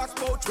have black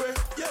boat way.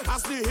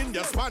 As the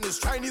Indian, Spanish,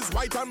 Chinese,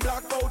 white and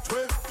black boat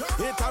way.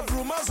 It have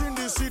rumors in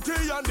the city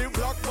and the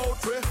black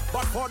boat way.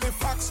 But for the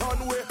facts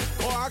on way,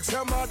 go ask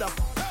your mother.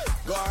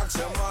 Go ask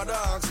your mother,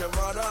 ask your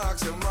mother,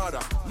 ask your mother.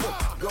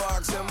 Go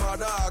ask your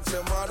mother, ask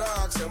your mother,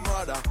 ask your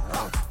mother.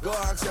 Go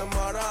ask your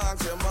mother,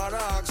 ask your mother,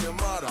 ask your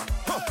mother.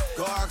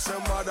 Go ask your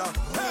mother.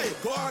 Hey,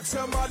 go ask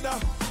your mother.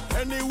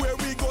 Anywhere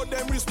we go,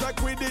 them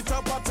respect with the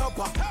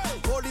topper.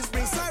 Police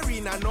bring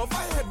siren and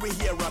overhead we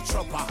hear a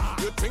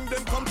chopper. You think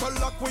them come to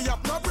lock we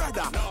up, no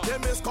brother?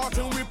 Them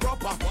escorting we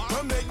proper.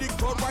 To make the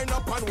crowd wind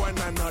up on one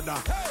another.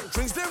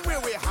 Drinks them way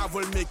we have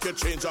will make you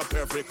change up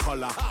every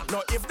color.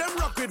 Now if them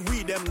rock with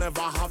we, them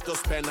never have to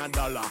spend $1.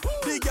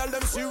 The girl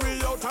them see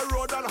we out a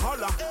road and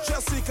holler.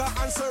 Jessica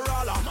and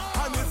Sarala.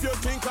 And if you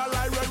think I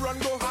lie, red run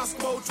go ask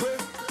boat way.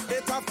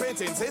 It have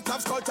paintings, it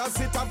have sculptures,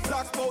 it have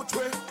black boat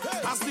way.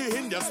 As the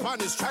Indian,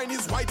 Spanish,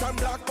 Chinese, white and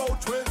black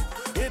boat way.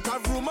 It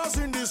have rumors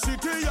in the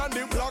city and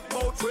the black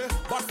boat way.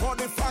 But for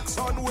the facts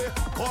on way,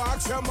 go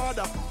ask your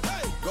mother.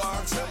 Go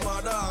ask your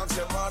mother, ask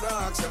your mother,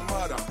 ask your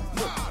mother.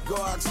 Go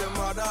ask your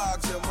mother,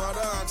 ask your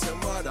mother, ask your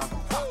mother.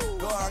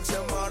 Go ask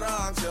your mother,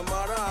 ask your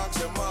mother, ask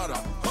your mother.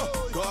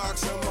 Go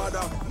ask your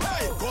mother.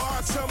 Hey, go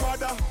ask your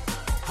mother.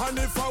 And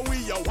if we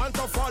you want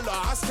to follow,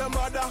 ask your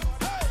mother.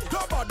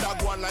 Don't bother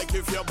go on like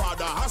if you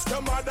bother. Ask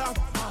your mother.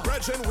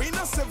 Brethren, we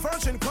not some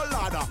virgin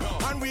colada.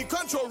 And we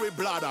control with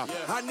bladder.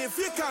 And if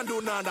you can't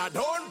do nada,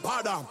 don't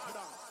bother.